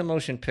Star Trek: The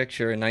Motion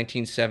Picture in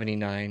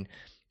 1979,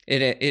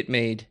 it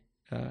made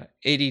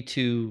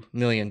 $82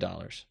 million.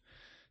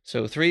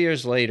 So 3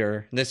 years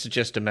later, this is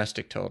just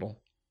domestic total.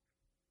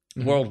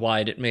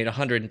 Worldwide, it made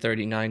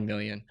 $139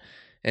 million.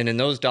 And in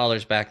those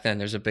dollars back then,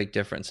 there's a big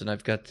difference. And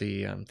I've got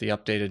the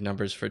updated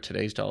numbers for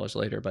today's dollars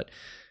later. But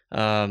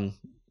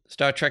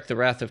Star Trek: The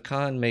Wrath of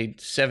Khan made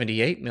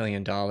 $78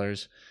 million.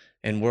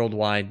 And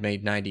worldwide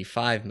made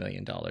 $95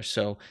 million.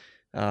 So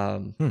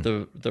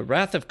The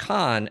Wrath of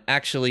Khan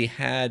actually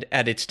had,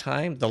 at its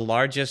time, the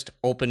largest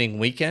opening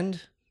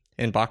weekend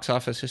in box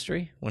office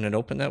history when it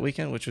opened that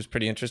weekend, which was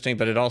pretty interesting,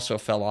 but it also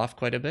fell off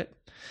quite a bit.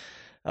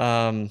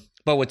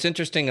 But what's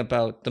interesting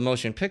about the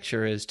motion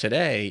picture is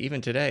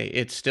even today,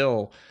 it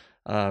still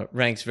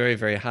ranks very,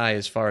 very high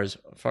as far as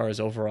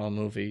overall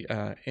movie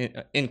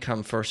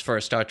income for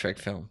a Star Trek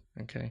film.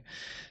 Okay,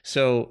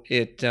 so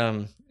it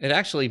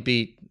actually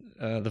beat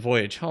The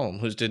Voyage Home,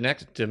 whose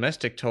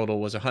domestic total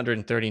was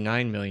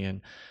 139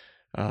 million.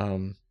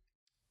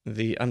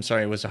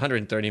 It was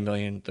 130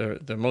 million.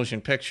 The motion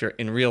picture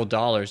in real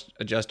dollars,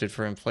 adjusted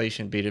for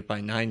inflation, beat it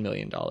by $9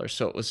 million.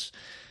 So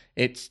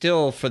it's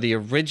still, for the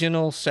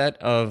original set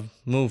of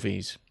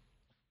movies,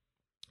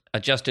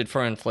 adjusted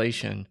for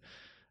inflation,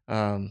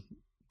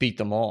 beat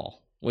them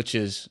all, which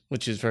is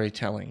very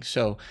telling.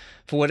 So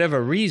for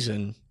whatever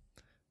reason,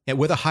 and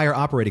with a higher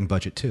operating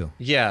budget too.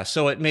 Yeah,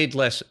 so it made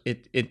less.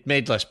 It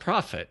made less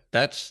profit.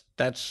 That's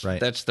right.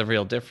 That's the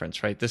real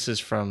difference, right? This is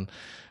from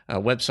a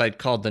website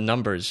called The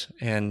Numbers,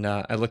 and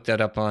I looked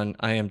that up on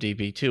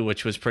IMDb too,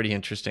 which was pretty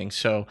interesting.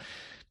 So,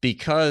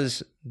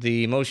 because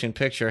the motion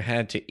picture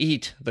had to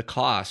eat the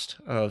cost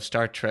of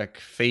Star Trek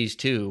Phase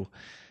 2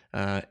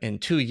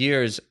 and 2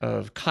 years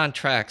of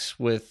contracts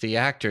with the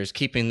actors,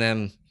 keeping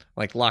them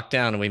like locked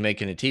down, and we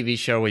making a TV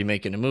show, we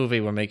making a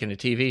movie, we're making a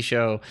TV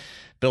show,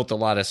 built a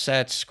lot of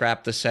sets,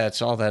 scrapped the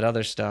sets, all that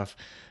other stuff.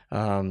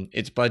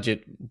 Its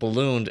budget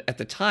ballooned. At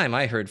the time,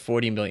 I heard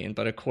 40 million,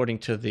 but according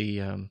to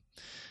the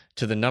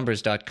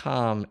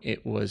numbers.com,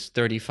 it was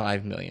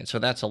 35 million. So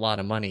that's a lot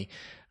of money.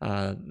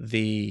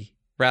 The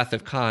Wrath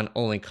of Khan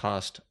only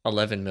cost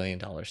 $11 million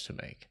to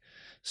make.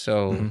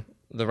 So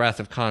the Wrath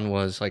of Khan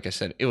was, like I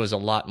said, it was a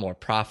lot more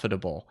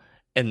profitable.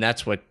 And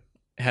that's what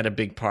had a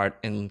big part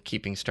in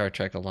keeping Star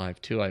Trek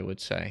alive too, I would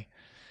say.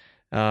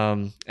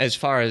 As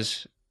far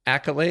as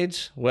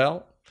accolades,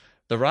 well,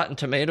 the Rotten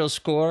Tomatoes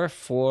score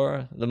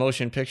for the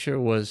motion picture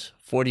was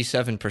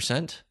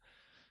 47%.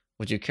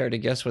 Would you care to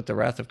guess what the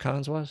Wrath of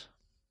Khan's was?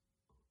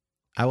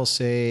 I will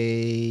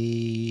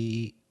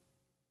say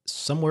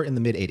somewhere in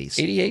the mid-80s.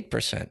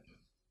 88%.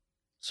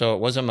 So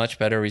it was a much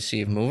better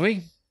received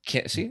movie.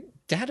 Can't see,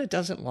 data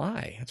doesn't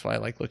lie. That's why I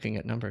like looking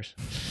at numbers.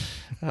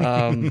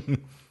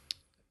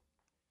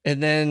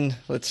 And then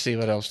let's see,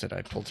 what else did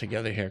I pull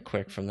together here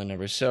quick from the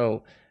numbers?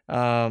 So,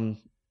 like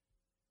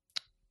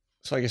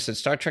I said,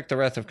 Star Trek: The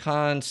Wrath of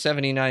Khan,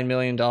 $79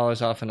 million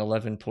off an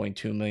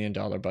 $11.2 million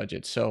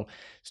budget. So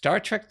Star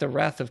Trek: The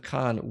Wrath of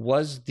Khan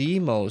was the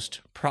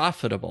most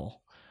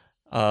profitable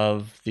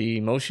of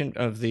the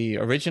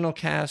original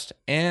cast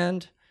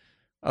and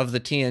of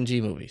the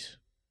TNG movies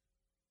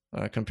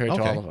compared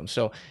to all of them.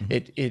 So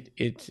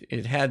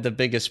it had the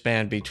biggest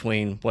span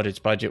between what its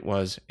budget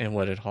was and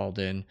what it hauled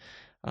in.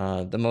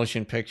 The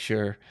motion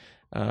picture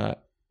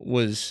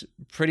was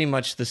pretty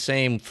much the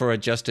same for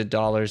adjusted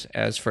dollars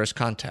as First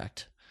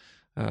Contact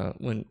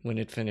when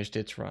it finished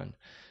its run.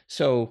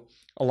 So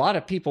a lot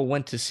of people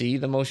went to see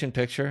the motion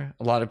picture.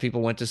 A lot of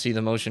people went to see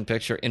the motion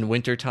picture in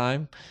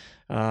wintertime.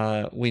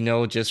 We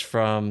know just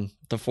from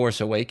The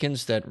Force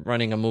Awakens that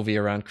running a movie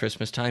around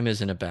Christmas time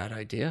isn't a bad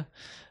idea.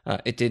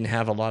 It didn't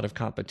have a lot of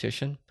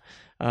competition.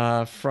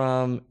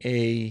 From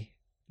a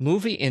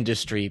movie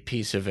industry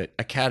piece of it,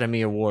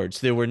 Academy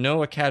Awards. There were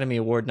no Academy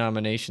Award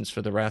nominations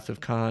for The Wrath of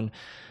Khan.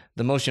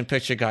 The motion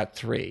picture got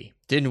 3.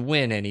 Didn't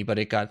win any, but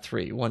it got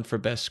 3. 1 for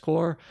best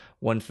score,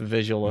 1 for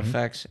visual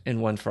effects, and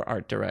 1 for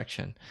art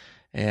direction.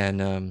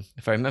 And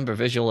if I remember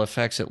visual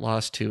effects, it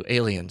lost to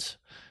Aliens,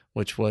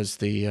 which was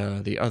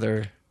the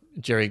other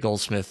Jerry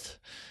Goldsmith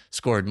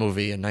scored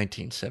movie in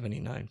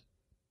 1979.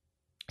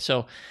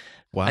 So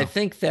wow. I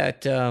think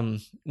that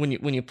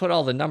when you put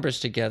all the numbers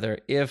together,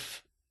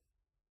 if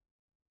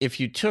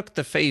you took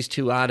the Phase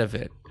 2 out of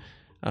it,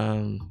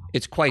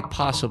 it's quite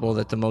possible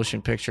that the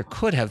motion picture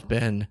could have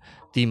been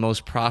the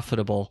most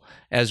profitable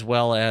as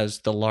well as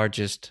the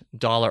largest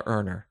dollar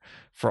earner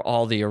for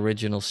all the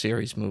original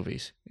series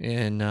movies.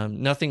 And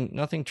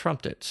nothing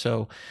trumped it.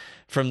 So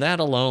from that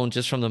alone,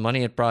 just from the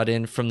money it brought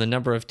in, from the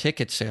number of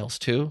ticket sales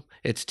too,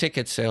 its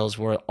ticket sales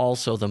were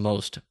also the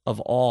most of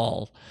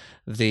all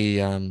the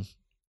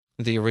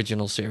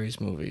original series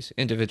movies,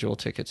 individual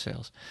ticket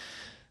sales.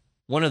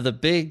 One of the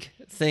big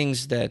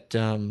things that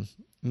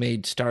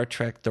made Star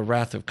Trek: The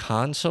Wrath of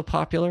Khan so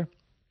popular,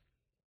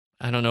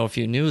 I don't know if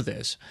you knew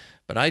this,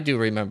 but I do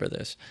remember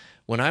this.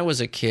 When I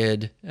was a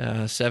kid,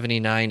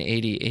 79,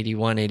 80,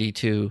 81,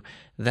 82,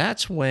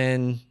 that's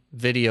when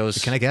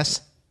videos... Can I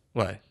guess?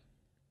 What?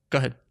 Go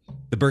ahead.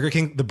 The Burger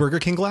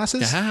King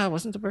glasses? Ah, it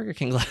wasn't the Burger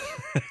King glass.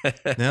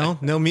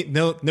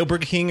 No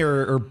Burger King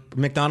or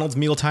McDonald's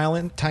meal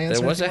tie-ins.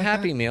 There was a like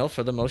Happy Meal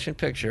for the motion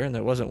picture, and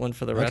there wasn't one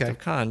for the Wrath of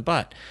Khan.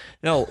 But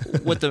no,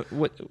 what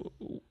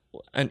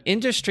an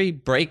industry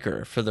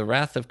breaker for the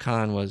Wrath of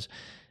Khan was,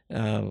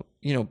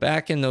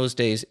 back in those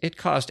days, it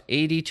cost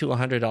 $80 to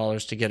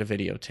 $100 to get a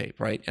videotape,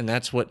 right? And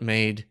that's what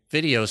made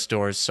video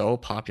stores so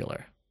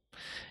popular.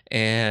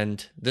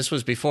 And this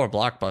was before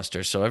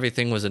Blockbuster, so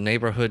everything was a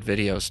neighborhood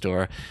video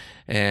store,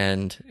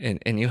 and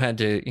you had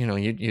to,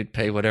 you'd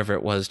pay whatever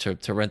it was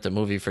to rent the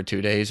movie for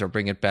 2 days or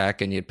bring it back,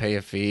 and you'd pay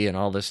a fee and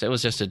all this. It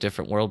was just a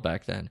different world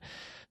back then.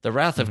 The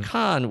Wrath of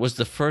Khan was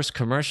the first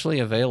commercially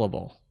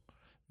available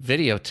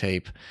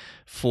videotape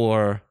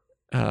for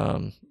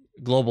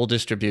global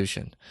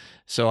distribution.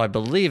 So I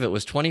believe it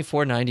was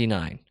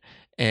 $24.99,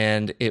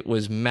 and it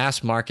was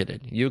mass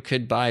marketed. You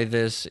could buy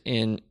this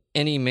in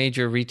any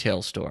major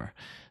retail store.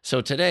 So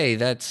today,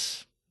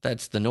 that's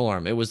the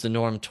norm. It was the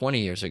norm 20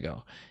 years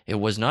ago. It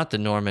was not the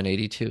norm in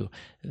 82.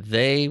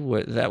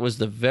 That was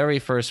the very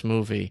first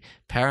movie.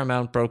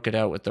 Paramount broke it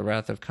out with The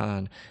Wrath of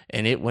Khan,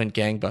 and it went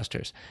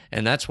gangbusters.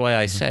 And that's why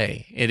I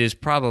say it is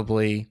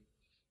probably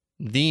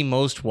the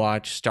most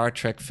watched Star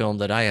Trek film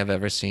that I have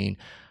ever seen.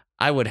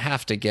 I would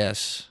have to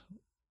guess,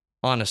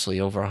 honestly,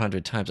 over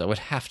 100 times. I would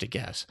have to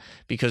guess,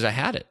 because I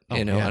had it,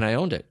 and I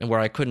owned it, and where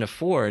I couldn't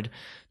afford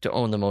to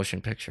own the motion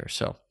picture.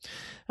 So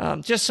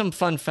just some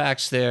fun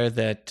facts there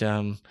that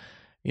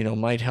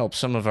might help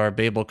some of our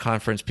Babel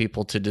conference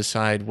people to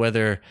decide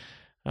whether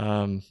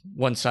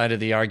one side of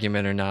the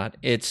argument or not.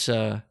 It's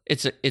a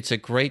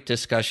great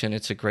discussion.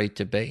 It's a great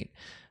debate.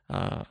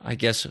 I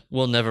guess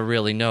we'll never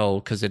really know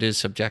because it is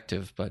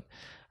subjective, but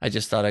I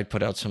just thought I'd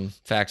put out some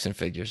facts and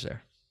figures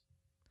there.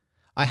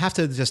 I have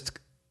to just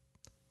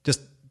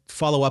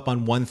follow up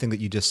on one thing that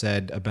you just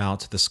said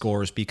about the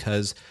scores,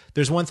 because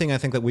there's one thing I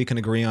think that we can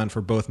agree on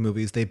for both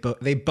movies. They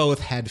both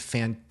had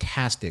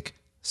fantastic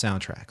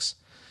soundtracks.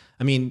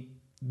 I mean,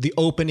 the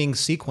opening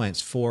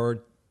sequence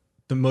for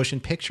the motion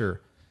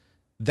picture,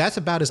 that's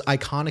about as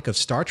iconic of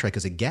Star Trek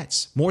as it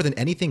gets, more than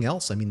anything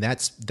else. I mean,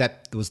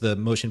 that was the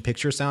motion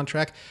picture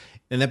soundtrack,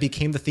 and that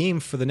became the theme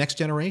for the Next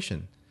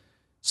Generation.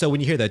 So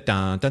when you hear that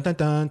dun dun dun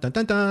dun dun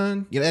dun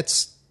dun,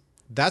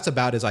 that's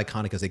about as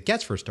iconic as it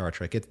gets for Star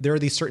Trek. There are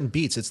these certain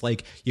beats. It's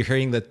like you're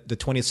hearing the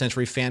 20th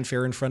century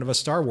fanfare in front of a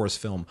Star Wars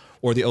film,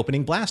 or the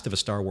opening blast of a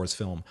Star Wars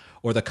film,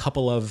 or the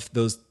couple of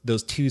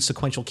those two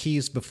sequential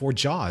keys before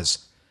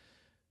Jaws.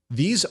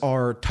 These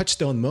are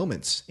touchstone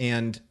moments,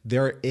 and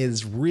there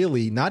is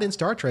really, not in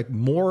Star Trek,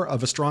 more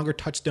of a stronger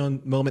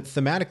touchstone moment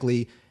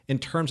thematically in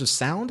terms of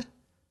sound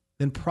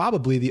than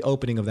probably the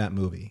opening of that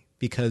movie,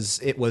 because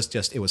it was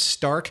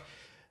stark.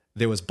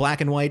 There was black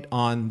and white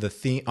on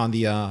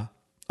the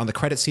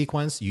credit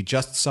sequence. You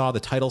just saw the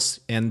titles,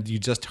 and you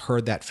just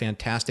heard that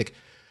fantastic.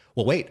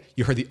 Well, wait,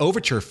 you heard the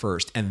overture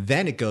first, and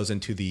then it goes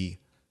into the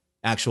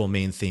actual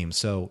main theme.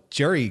 So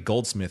Jerry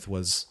Goldsmith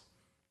was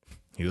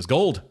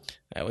gold.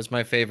 That was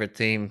my favorite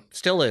theme,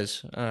 still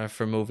is,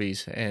 for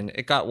movies. And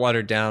it got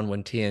watered down when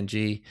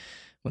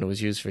it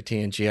was used for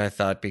TNG, I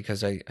thought,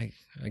 because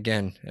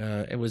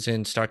it was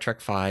in Star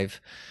Trek V,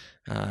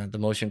 the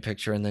motion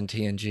picture, and then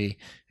TNG.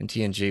 And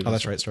TNG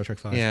that's right, Star Trek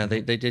V. Yeah,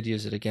 they did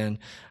use it again.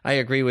 I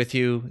agree with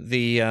you.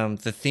 The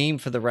theme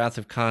for The Wrath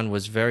of Khan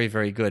was very,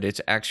 very good.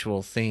 Its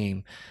actual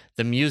theme.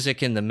 The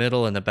music in the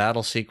middle and the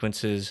battle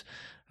sequences,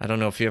 I don't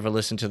know if you ever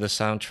listened to the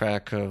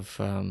soundtrack of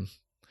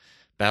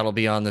Battle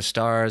Beyond the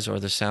Stars or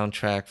the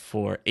soundtrack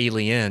for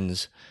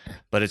Aliens,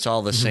 but it's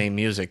all the same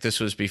music. This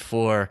was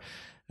before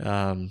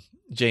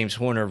James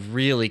Horner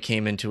really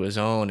came into his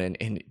own,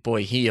 and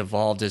boy, he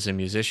evolved as a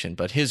musician.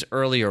 But his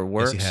earlier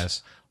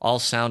works all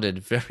sounded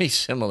very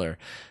similar.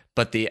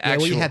 But the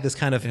actual... we had this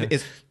kind of...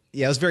 it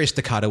was very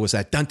staccato. Was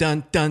that dun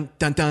dun dun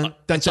dun dun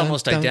dun? It's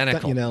almost dun,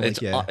 identical. Dun,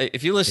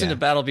 if you listen to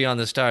Battle Beyond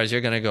the Stars,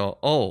 you're going to go,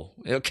 oh,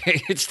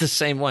 okay, it's the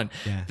same one.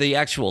 Yeah. The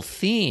actual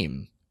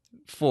theme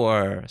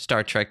for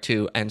Star Trek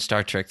II and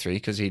Star Trek III,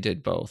 because he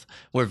did both,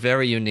 were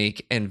very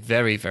unique and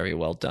very, very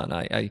well done.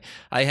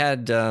 I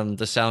had the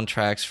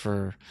soundtracks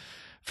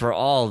for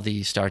all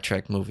the Star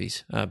Trek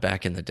movies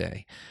back in the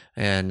day,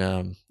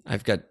 and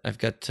I've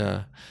got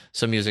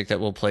some music that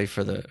we'll play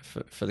for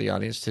the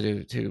audience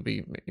to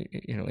be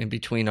in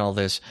between all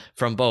this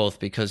from both,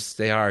 because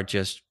they are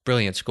just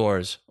brilliant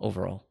scores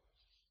overall.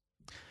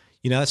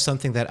 That's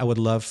something that I would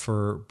love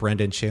for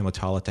Brendan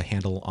Shea-Motala to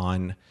handle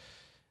on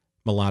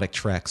Melodic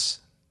Treks.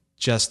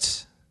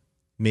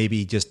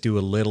 Maybe do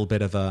a little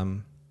bit of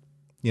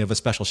a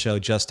special show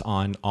just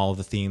on all of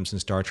the themes in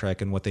Star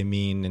Trek and what they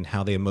mean and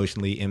how they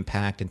emotionally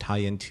impact and tie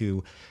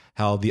into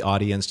how the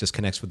audience just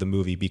connects with the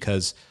movie.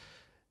 Because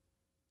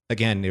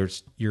again,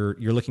 you're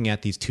looking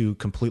at these two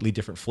completely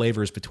different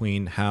flavors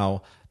between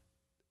how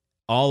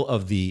all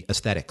of the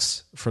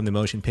aesthetics from the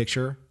motion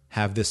picture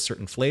have this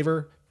certain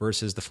flavor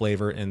versus the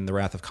flavor in The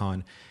Wrath of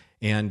Khan.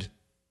 And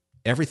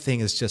everything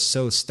is just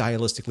so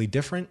stylistically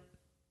different.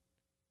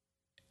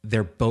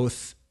 They're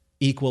both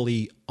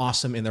equally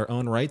awesome in their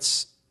own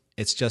rights.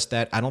 It's just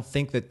that I don't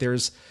think that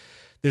there's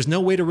no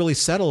way to really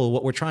settle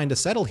what we're trying to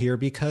settle here,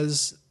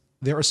 because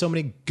there are so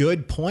many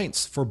good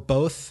points for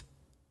both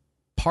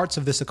parts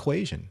of this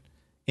equation.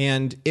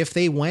 And if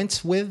they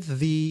went with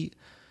the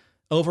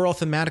overall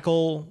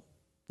thematical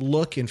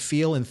look and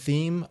feel and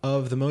theme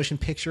of the motion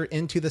picture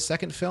into the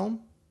second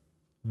film,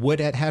 would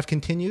it have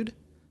continued?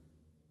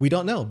 We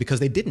don't know, because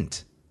they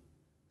didn't.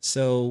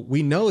 So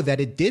we know that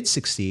it did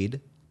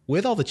succeed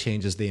with all the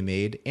changes they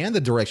made and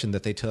the direction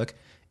that they took,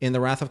 in The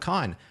Wrath of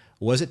Khan?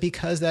 Was it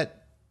because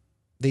that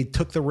they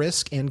took the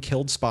risk and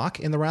killed Spock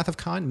in The Wrath of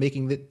Khan,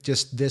 making it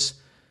just this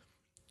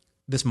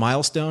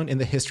milestone in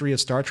the history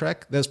of Star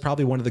Trek? That was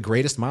probably one of the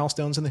greatest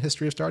milestones in the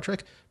history of Star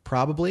Trek,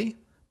 probably.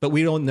 But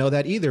we don't know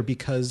that either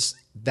because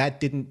that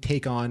didn't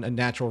take on a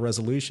natural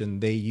resolution.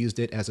 They used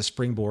it as a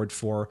springboard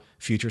for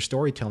future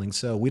storytelling.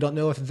 So we don't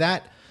know if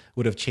that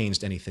would have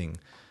changed anything.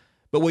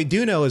 But what we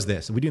do know is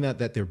this. We do know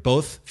that they're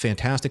both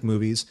fantastic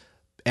movies.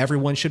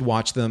 Everyone should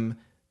watch them,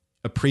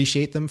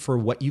 appreciate them for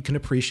what you can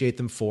appreciate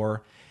them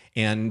for,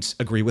 and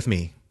agree with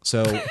me.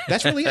 So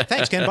that's really it.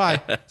 Thanks, Ken.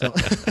 Bye. So.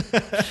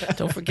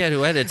 Don't forget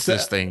who edits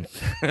this thing.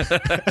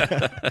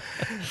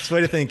 So what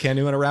do you think, Ken?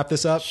 You want to wrap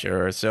this up?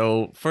 Sure.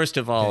 So first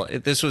of all,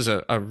 this was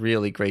a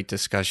really great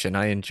discussion.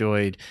 I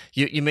enjoyed,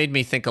 you made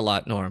me think a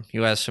lot, Norm.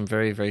 You asked some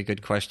very, very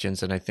good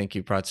questions, and I think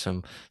you brought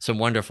some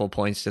wonderful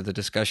points to the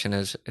discussion.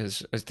 As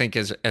I think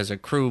as a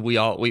crew,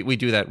 we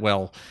do that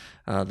well.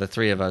 The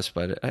three of us,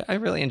 but I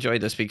really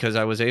enjoyed this because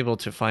I was able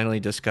to finally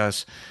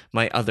discuss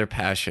my other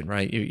passion,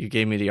 right? You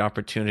gave me the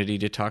opportunity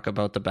to talk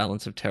about the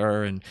balance of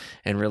terror and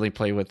really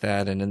play with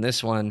that. And in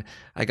this one,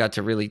 I got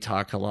to really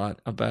talk a lot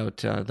about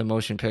the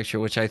motion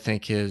picture, which I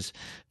think is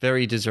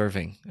very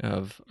deserving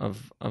of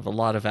a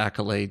lot of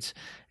accolades,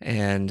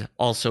 and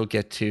also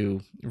get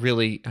to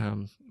really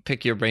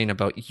pick your brain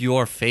about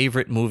your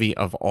favorite movie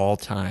of all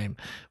time,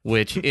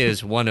 which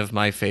is one of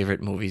my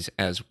favorite movies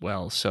as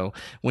well. So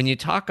when you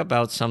talk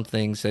about some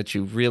things that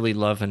you really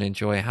love and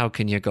enjoy, how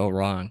can you go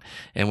wrong?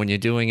 And when you're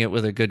doing it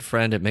with a good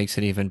friend, it makes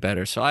it even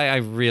better. So I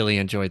really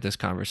enjoyed this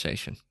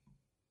conversation.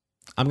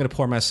 I'm going to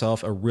pour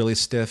myself a really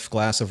stiff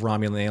glass of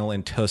Romulan ale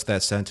and toast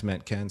that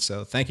sentiment, Ken.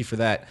 So thank you for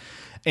that.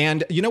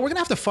 And, we're going to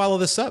have to follow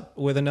this up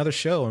with another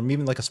show, or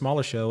even like a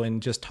smaller show,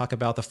 and just talk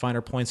about the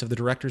finer points of the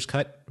director's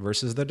cut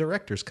versus the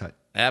director's cut.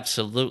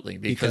 Absolutely,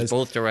 because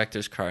both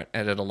directors' cut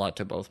added a lot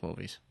to both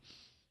movies.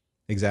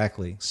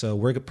 Exactly. So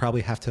we're going to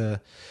probably have to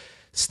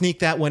sneak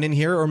that one in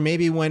here, or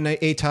maybe when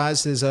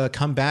Ataz has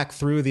come back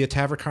through the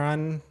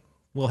Atavachron,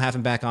 we'll have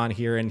him back on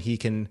here, and he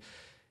can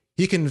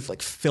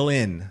like fill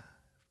in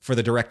for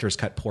the director's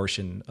cut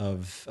portion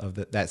of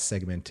that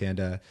segment,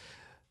 and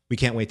we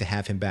can't wait to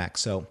have him back.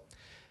 So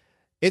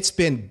it's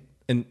been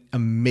an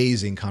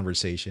amazing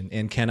conversation.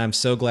 And Ken, I'm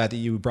so glad that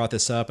you brought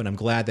this up, and I'm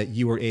glad that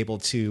you were able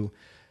to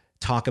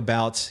talk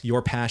about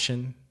your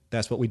passion.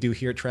 That's what we do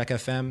here at Trek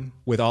FM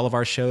with all of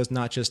our shows,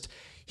 not just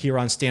here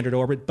on Standard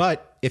Orbit.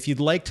 But if you'd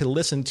like to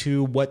listen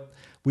to what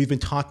we've been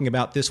talking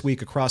about this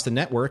week across the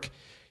network,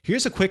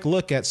 here's a quick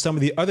look at some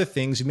of the other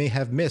things you may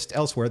have missed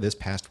elsewhere this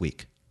past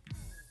week.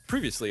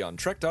 Previously on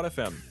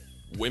Trek.fm,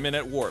 Women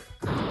at Warp.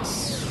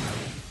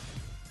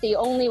 The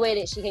only way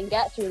that she can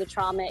get through the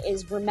trauma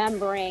is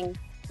remembering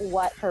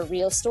what her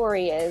real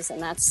story is,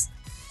 and that's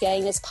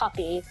getting this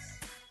puppy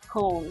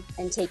home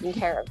and taking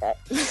care of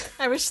it.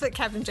 I wish that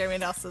Captain Jeremy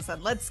Nelson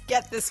said, "Let's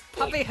get this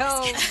puppy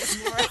home."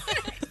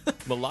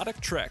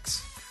 Melodic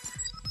Treks.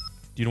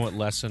 Do you know what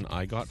lesson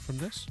I got from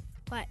this?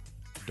 What?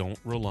 Don't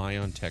rely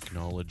on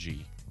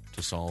technology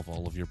to solve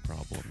all of your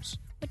problems.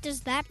 What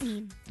does that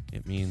mean?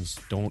 It means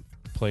don't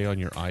play on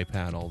your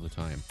iPad all the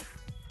time.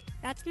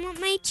 That's what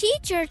my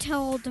teacher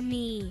told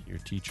me. Your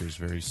teacher's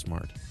very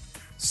smart.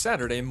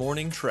 Saturday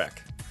Morning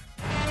Trek.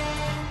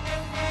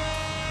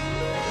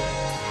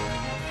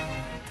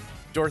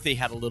 Dorothy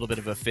had a little bit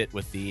of a fit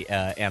with the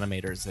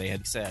animators. They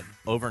had said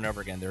over and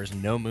over again, there is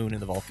no moon in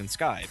the Vulcan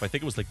sky. I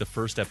think it was like the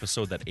first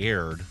episode that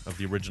aired of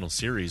the original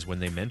series when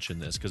they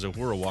mentioned this, because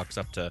Uhura walks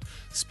up to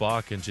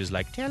Spock and she's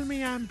like, "Tell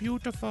me I'm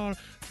beautiful.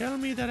 Tell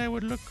me that I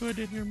would look good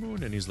in your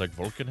moon." And he's like,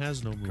 "Vulcan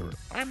has no moon."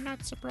 I'm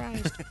not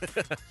surprised.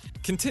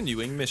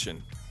 Continuing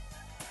mission.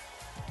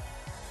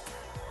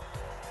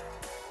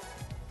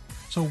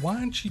 So why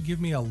don't you give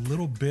me a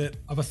little bit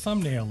of a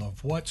thumbnail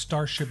of what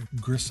Starship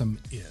Grissom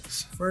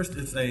is? First,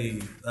 it's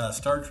a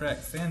Star Trek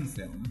fan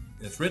film.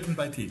 It's written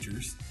by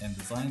teachers and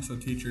designed so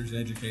teachers and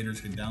educators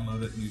can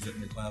download it and use it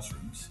in their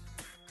classrooms.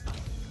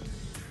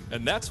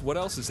 And that's what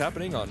else is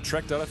happening on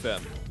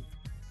Trek.fm.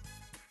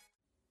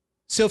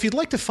 So if you'd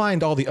like to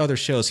find all the other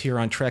shows here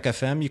on Trek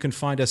FM, you can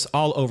find us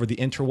all over the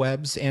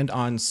interwebs and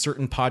on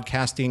certain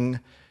podcasting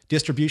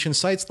distribution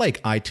sites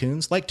like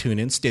iTunes, like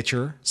TuneIn,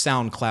 Stitcher,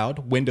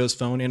 SoundCloud, Windows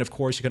Phone, and of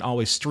course you can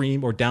always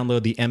stream or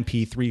download the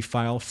MP3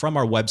 file from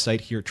our website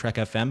here at Trek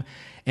FM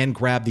and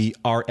grab the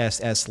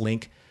RSS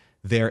link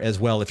there as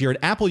well. If you're an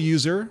Apple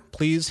user,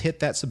 please hit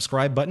that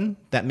subscribe button.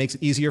 That makes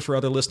it easier for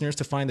other listeners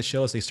to find the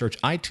show as they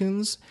search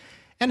iTunes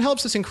and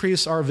helps us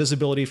increase our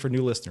visibility for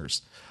new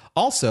listeners.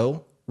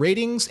 Also,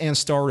 ratings and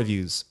star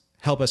reviews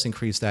help us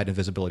increase that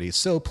visibility.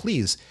 So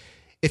please,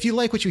 if you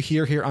like what you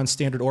hear here on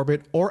Standard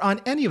Orbit or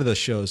on any of those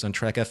shows on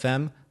Trek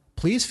FM,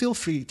 please feel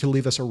free to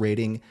leave us a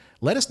rating.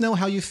 Let us know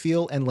how you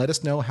feel and let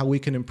us know how we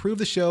can improve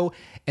the show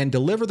and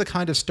deliver the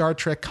kind of Star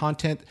Trek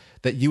content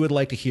that you would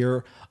like to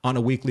hear on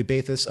a weekly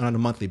basis and on a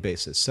monthly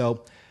basis.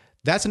 So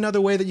that's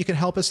another way that you can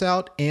help us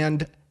out.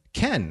 And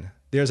Ken,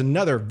 there's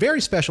another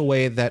very special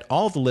way that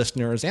all the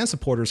listeners and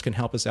supporters can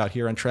help us out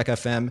here on Trek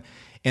FM.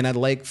 And I'd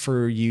like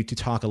for you to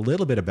talk a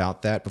little bit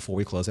about that before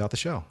we close out the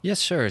show. Yes,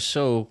 sir.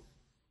 So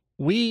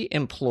we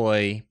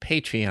employ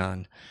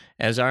Patreon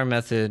as our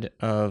method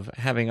of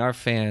having our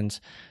fans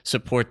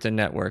support the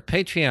network.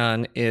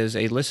 Patreon is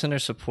a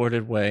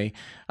listener-supported way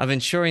of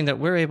ensuring that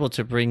we're able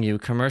to bring you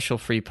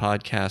commercial-free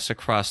podcasts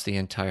across the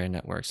entire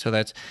network. So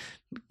that's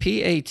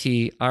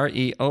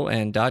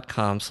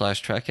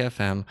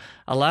patreon.com/TrekFM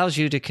allows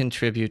you to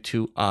contribute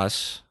to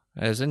us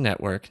as a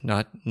network,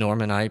 not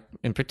Norm and I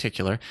in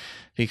particular,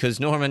 because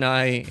Norm and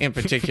I in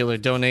particular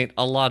donate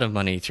a lot of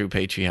money through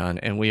Patreon,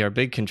 and we are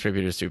big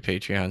contributors through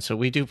Patreon. So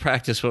we do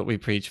practice what we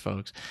preach,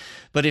 folks.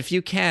 But if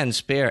you can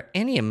spare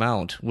any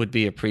amount would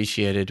be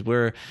appreciated.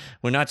 We're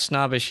not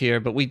snobbish here,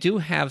 but we do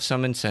have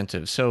some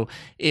incentives. So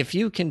if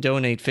you can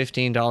donate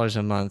 $15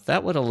 a month,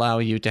 that would allow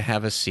you to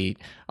have a seat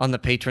on the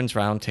Patrons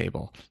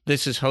Roundtable.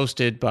 This is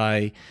hosted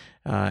by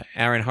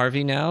Aaron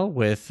Harvey now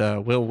with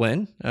Will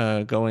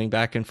Nguyen going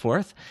back and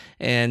forth,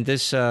 and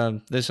this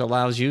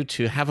allows you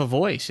to have a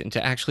voice and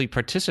to actually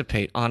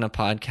participate on a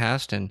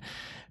podcast and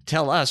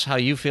tell us how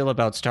you feel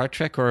about Star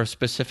Trek or a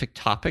specific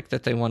topic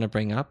that they want to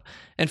bring up.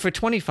 And for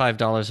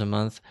 $25 a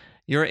month,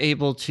 you're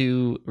able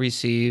to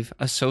receive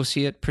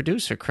associate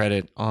producer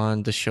credit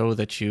on the show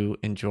that you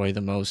enjoy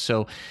the most.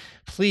 So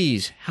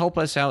please help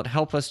us out,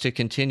 help us to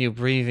continue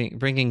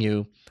bringing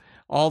you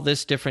all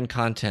this different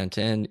content.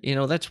 And,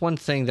 that's one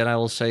thing that I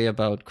will say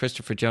about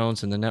Christopher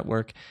Jones and the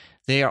network.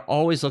 They are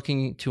always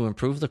looking to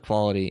improve the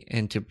quality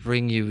and to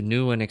bring you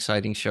new and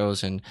exciting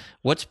shows. And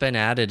what's been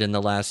added in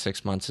the last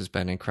 6 months has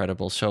been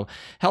incredible. So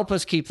help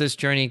us keep this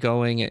journey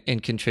going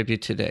and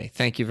contribute today.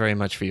 Thank you very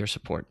much for your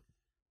support.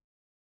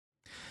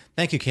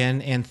 Thank you,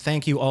 Ken, and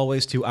thank you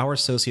always to our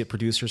associate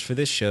producers for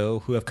this show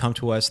who have come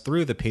to us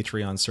through the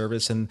Patreon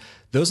service. And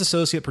those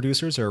associate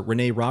producers are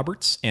Renee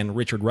Roberts and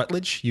Richard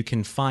Rutledge. You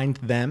can find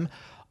them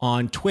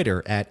on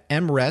Twitter at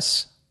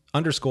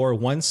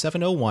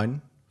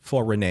MRES_1701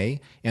 for Renee.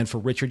 And for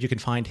Richard, you can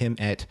find him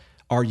at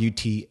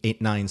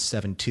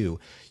RUT8972.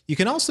 You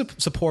can also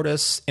support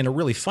us in a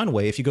really fun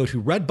way if you go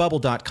to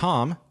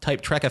redbubble.com,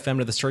 type Trek FM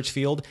into the search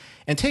field,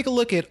 and take a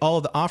look at all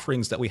of the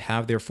offerings that we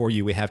have there for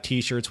you. We have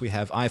t-shirts, we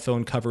have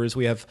iPhone covers,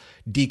 we have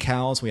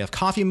decals, we have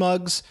coffee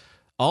mugs,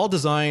 all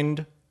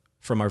designed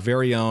from our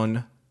very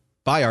own,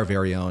 by our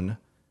very own,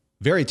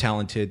 very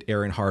talented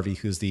Aaron Harvey,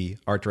 who's the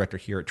art director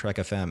here at Trek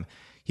FM.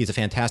 He's a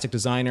fantastic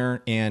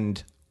designer,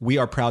 and we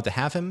are proud to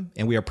have him,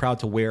 and we are proud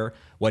to wear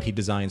what he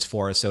designs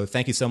for us. So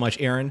thank you so much,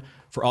 Aaron,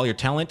 for all your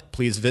talent.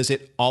 Please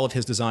visit all of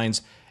his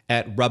designs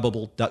at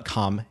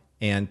redbubble.com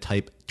and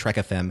type Trek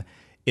FM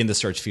in the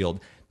search field.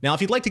 Now,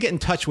 if you'd like to get in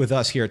touch with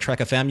us here at Trek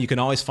FM, you can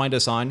always find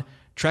us on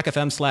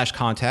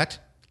trekfm/contact.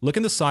 Look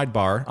in the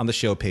sidebar on the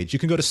show page. You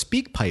can go to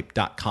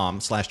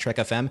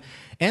speakpipe.com/trekfm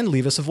and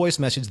leave us a voice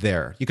message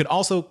there. You can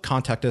also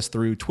contact us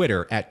through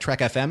Twitter at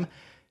TrekFM,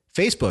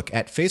 Facebook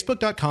at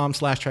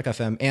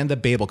facebook.com/TrekFM, and the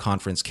Babel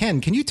Conference.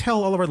 Ken, can you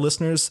tell all of our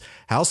listeners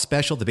how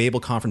special the Babel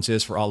Conference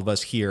is for all of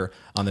us here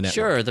on the network?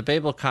 Sure. The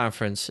Babel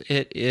Conference,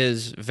 it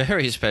is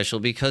very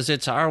special because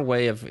it's our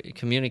way of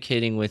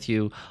communicating with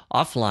you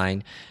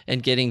offline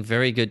and getting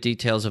very good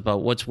details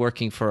about what's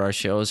working for our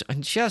shows,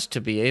 and just to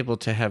be able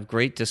to have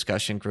great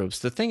discussion groups.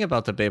 The thing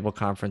about the Babel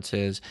Conference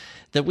is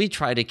that we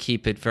try to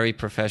keep it very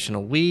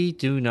professional. We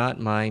do not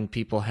mind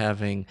people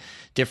having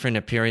different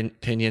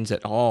opinions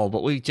at all,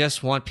 but we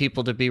just want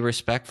people to be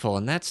respectful,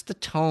 and that's the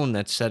tone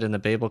that's set in the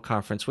Babel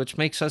Conference, which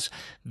makes us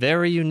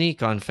very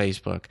unique on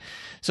Facebook.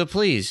 So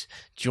please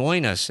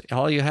join us.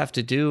 All you have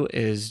to do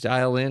is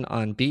dial in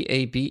on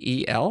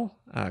BABEL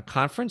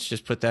conference.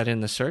 Just put that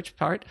in the search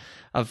part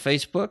of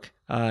Facebook.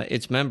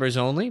 It's members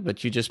only,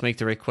 but you just make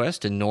the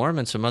request, and Norm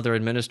and some other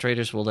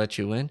administrators will let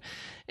you in.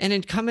 And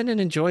then come in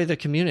and enjoy the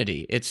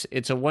community.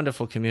 It's a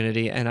wonderful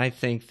community, and I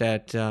think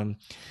that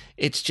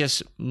it's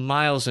just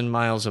miles and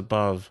miles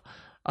above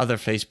other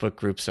Facebook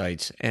group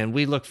sites. And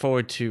we look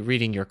forward to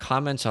reading your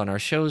comments on our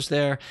shows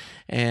there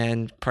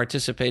and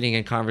participating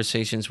in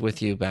conversations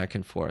with you back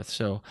and forth.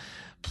 So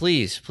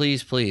please,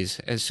 please,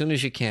 please, as soon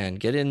as you can,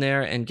 get in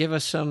there and give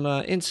us some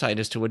insight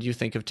as to what you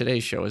think of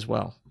today's show as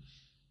well.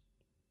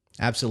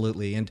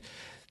 Absolutely. And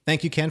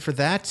thank you, Ken, for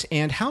that.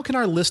 And how can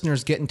our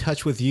listeners get in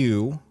touch with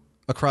you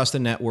across the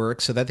network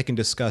so that they can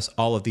discuss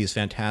all of these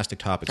fantastic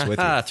topics with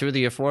you? Through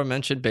the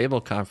aforementioned Babel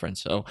Conference.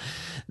 So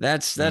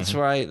that's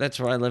where I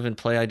live and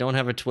play. I don't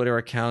have a Twitter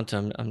account.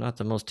 I'm not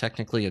the most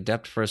technically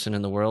adept person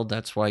in the world.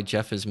 That's why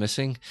Jeff is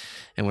missing,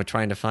 and we're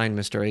trying to find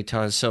Mr.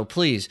 Ataz. So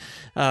please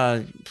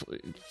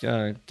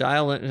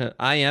dial in,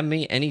 IM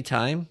me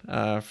anytime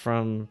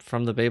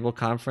from the Babel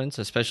Conference,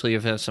 especially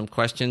if you have some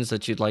questions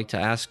that you'd like to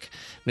ask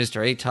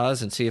Mr.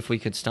 Ataz and see if we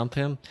could stump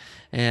him.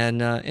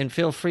 And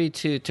feel free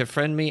to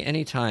friend me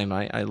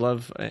anytime. I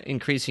love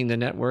increasing the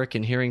network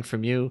and hearing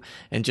from you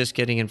and just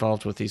getting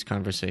involved with these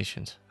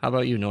conversations. How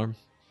about you, Norm?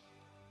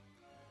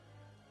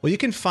 Well, you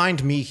can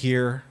find me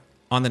here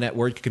on the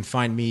network. You can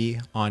find me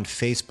on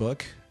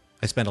Facebook.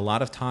 I spend a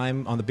lot of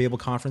time on the Babel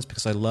Conference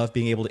because I love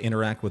being able to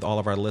interact with all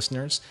of our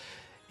listeners.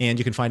 And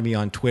you can find me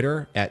on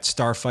Twitter at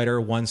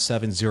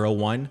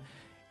Starfighter1701.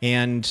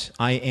 And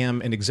I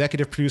am an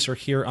executive producer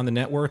here on the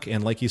network.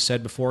 And like you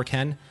said before,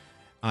 Ken,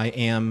 I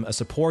am a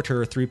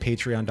supporter through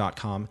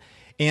patreon.com.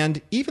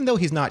 And even though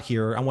he's not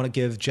here, I want to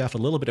give Jeff a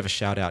little bit of a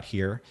shout out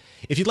here.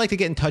 If you'd like to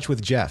get in touch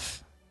with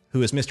Jeff,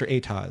 who is Mr.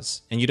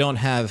 Ataz, and you don't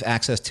have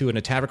access to an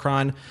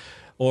Atavachron,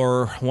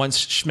 or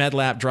once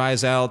Schmedlap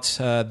dries out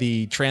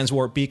the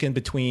transwarp beacon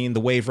between the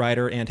Wave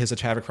Rider and his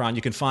Atavachron,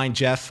 you can find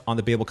Jeff on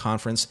the Babel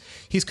Conference.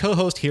 He's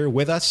co-host here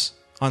with us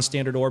on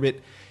Standard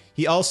Orbit.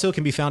 He also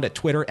can be found at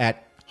Twitter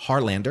at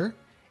Harlander,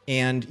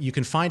 and you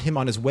can find him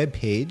on his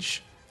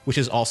webpage, which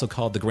is also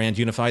called The Grand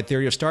Unified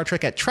Theory of Star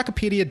Trek, at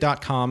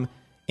Trekkipedia.com,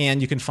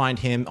 and you can find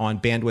him on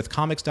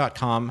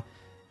bandwidthcomics.com.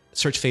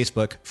 Search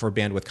Facebook for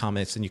Bandwidth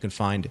Comics, and you can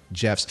find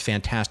Jeff's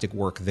fantastic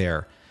work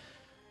there.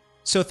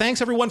 So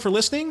thanks, everyone, for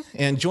listening,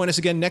 and join us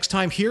again next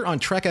time here on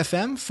Trek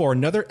FM for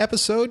another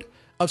episode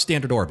of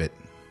Standard Orbit.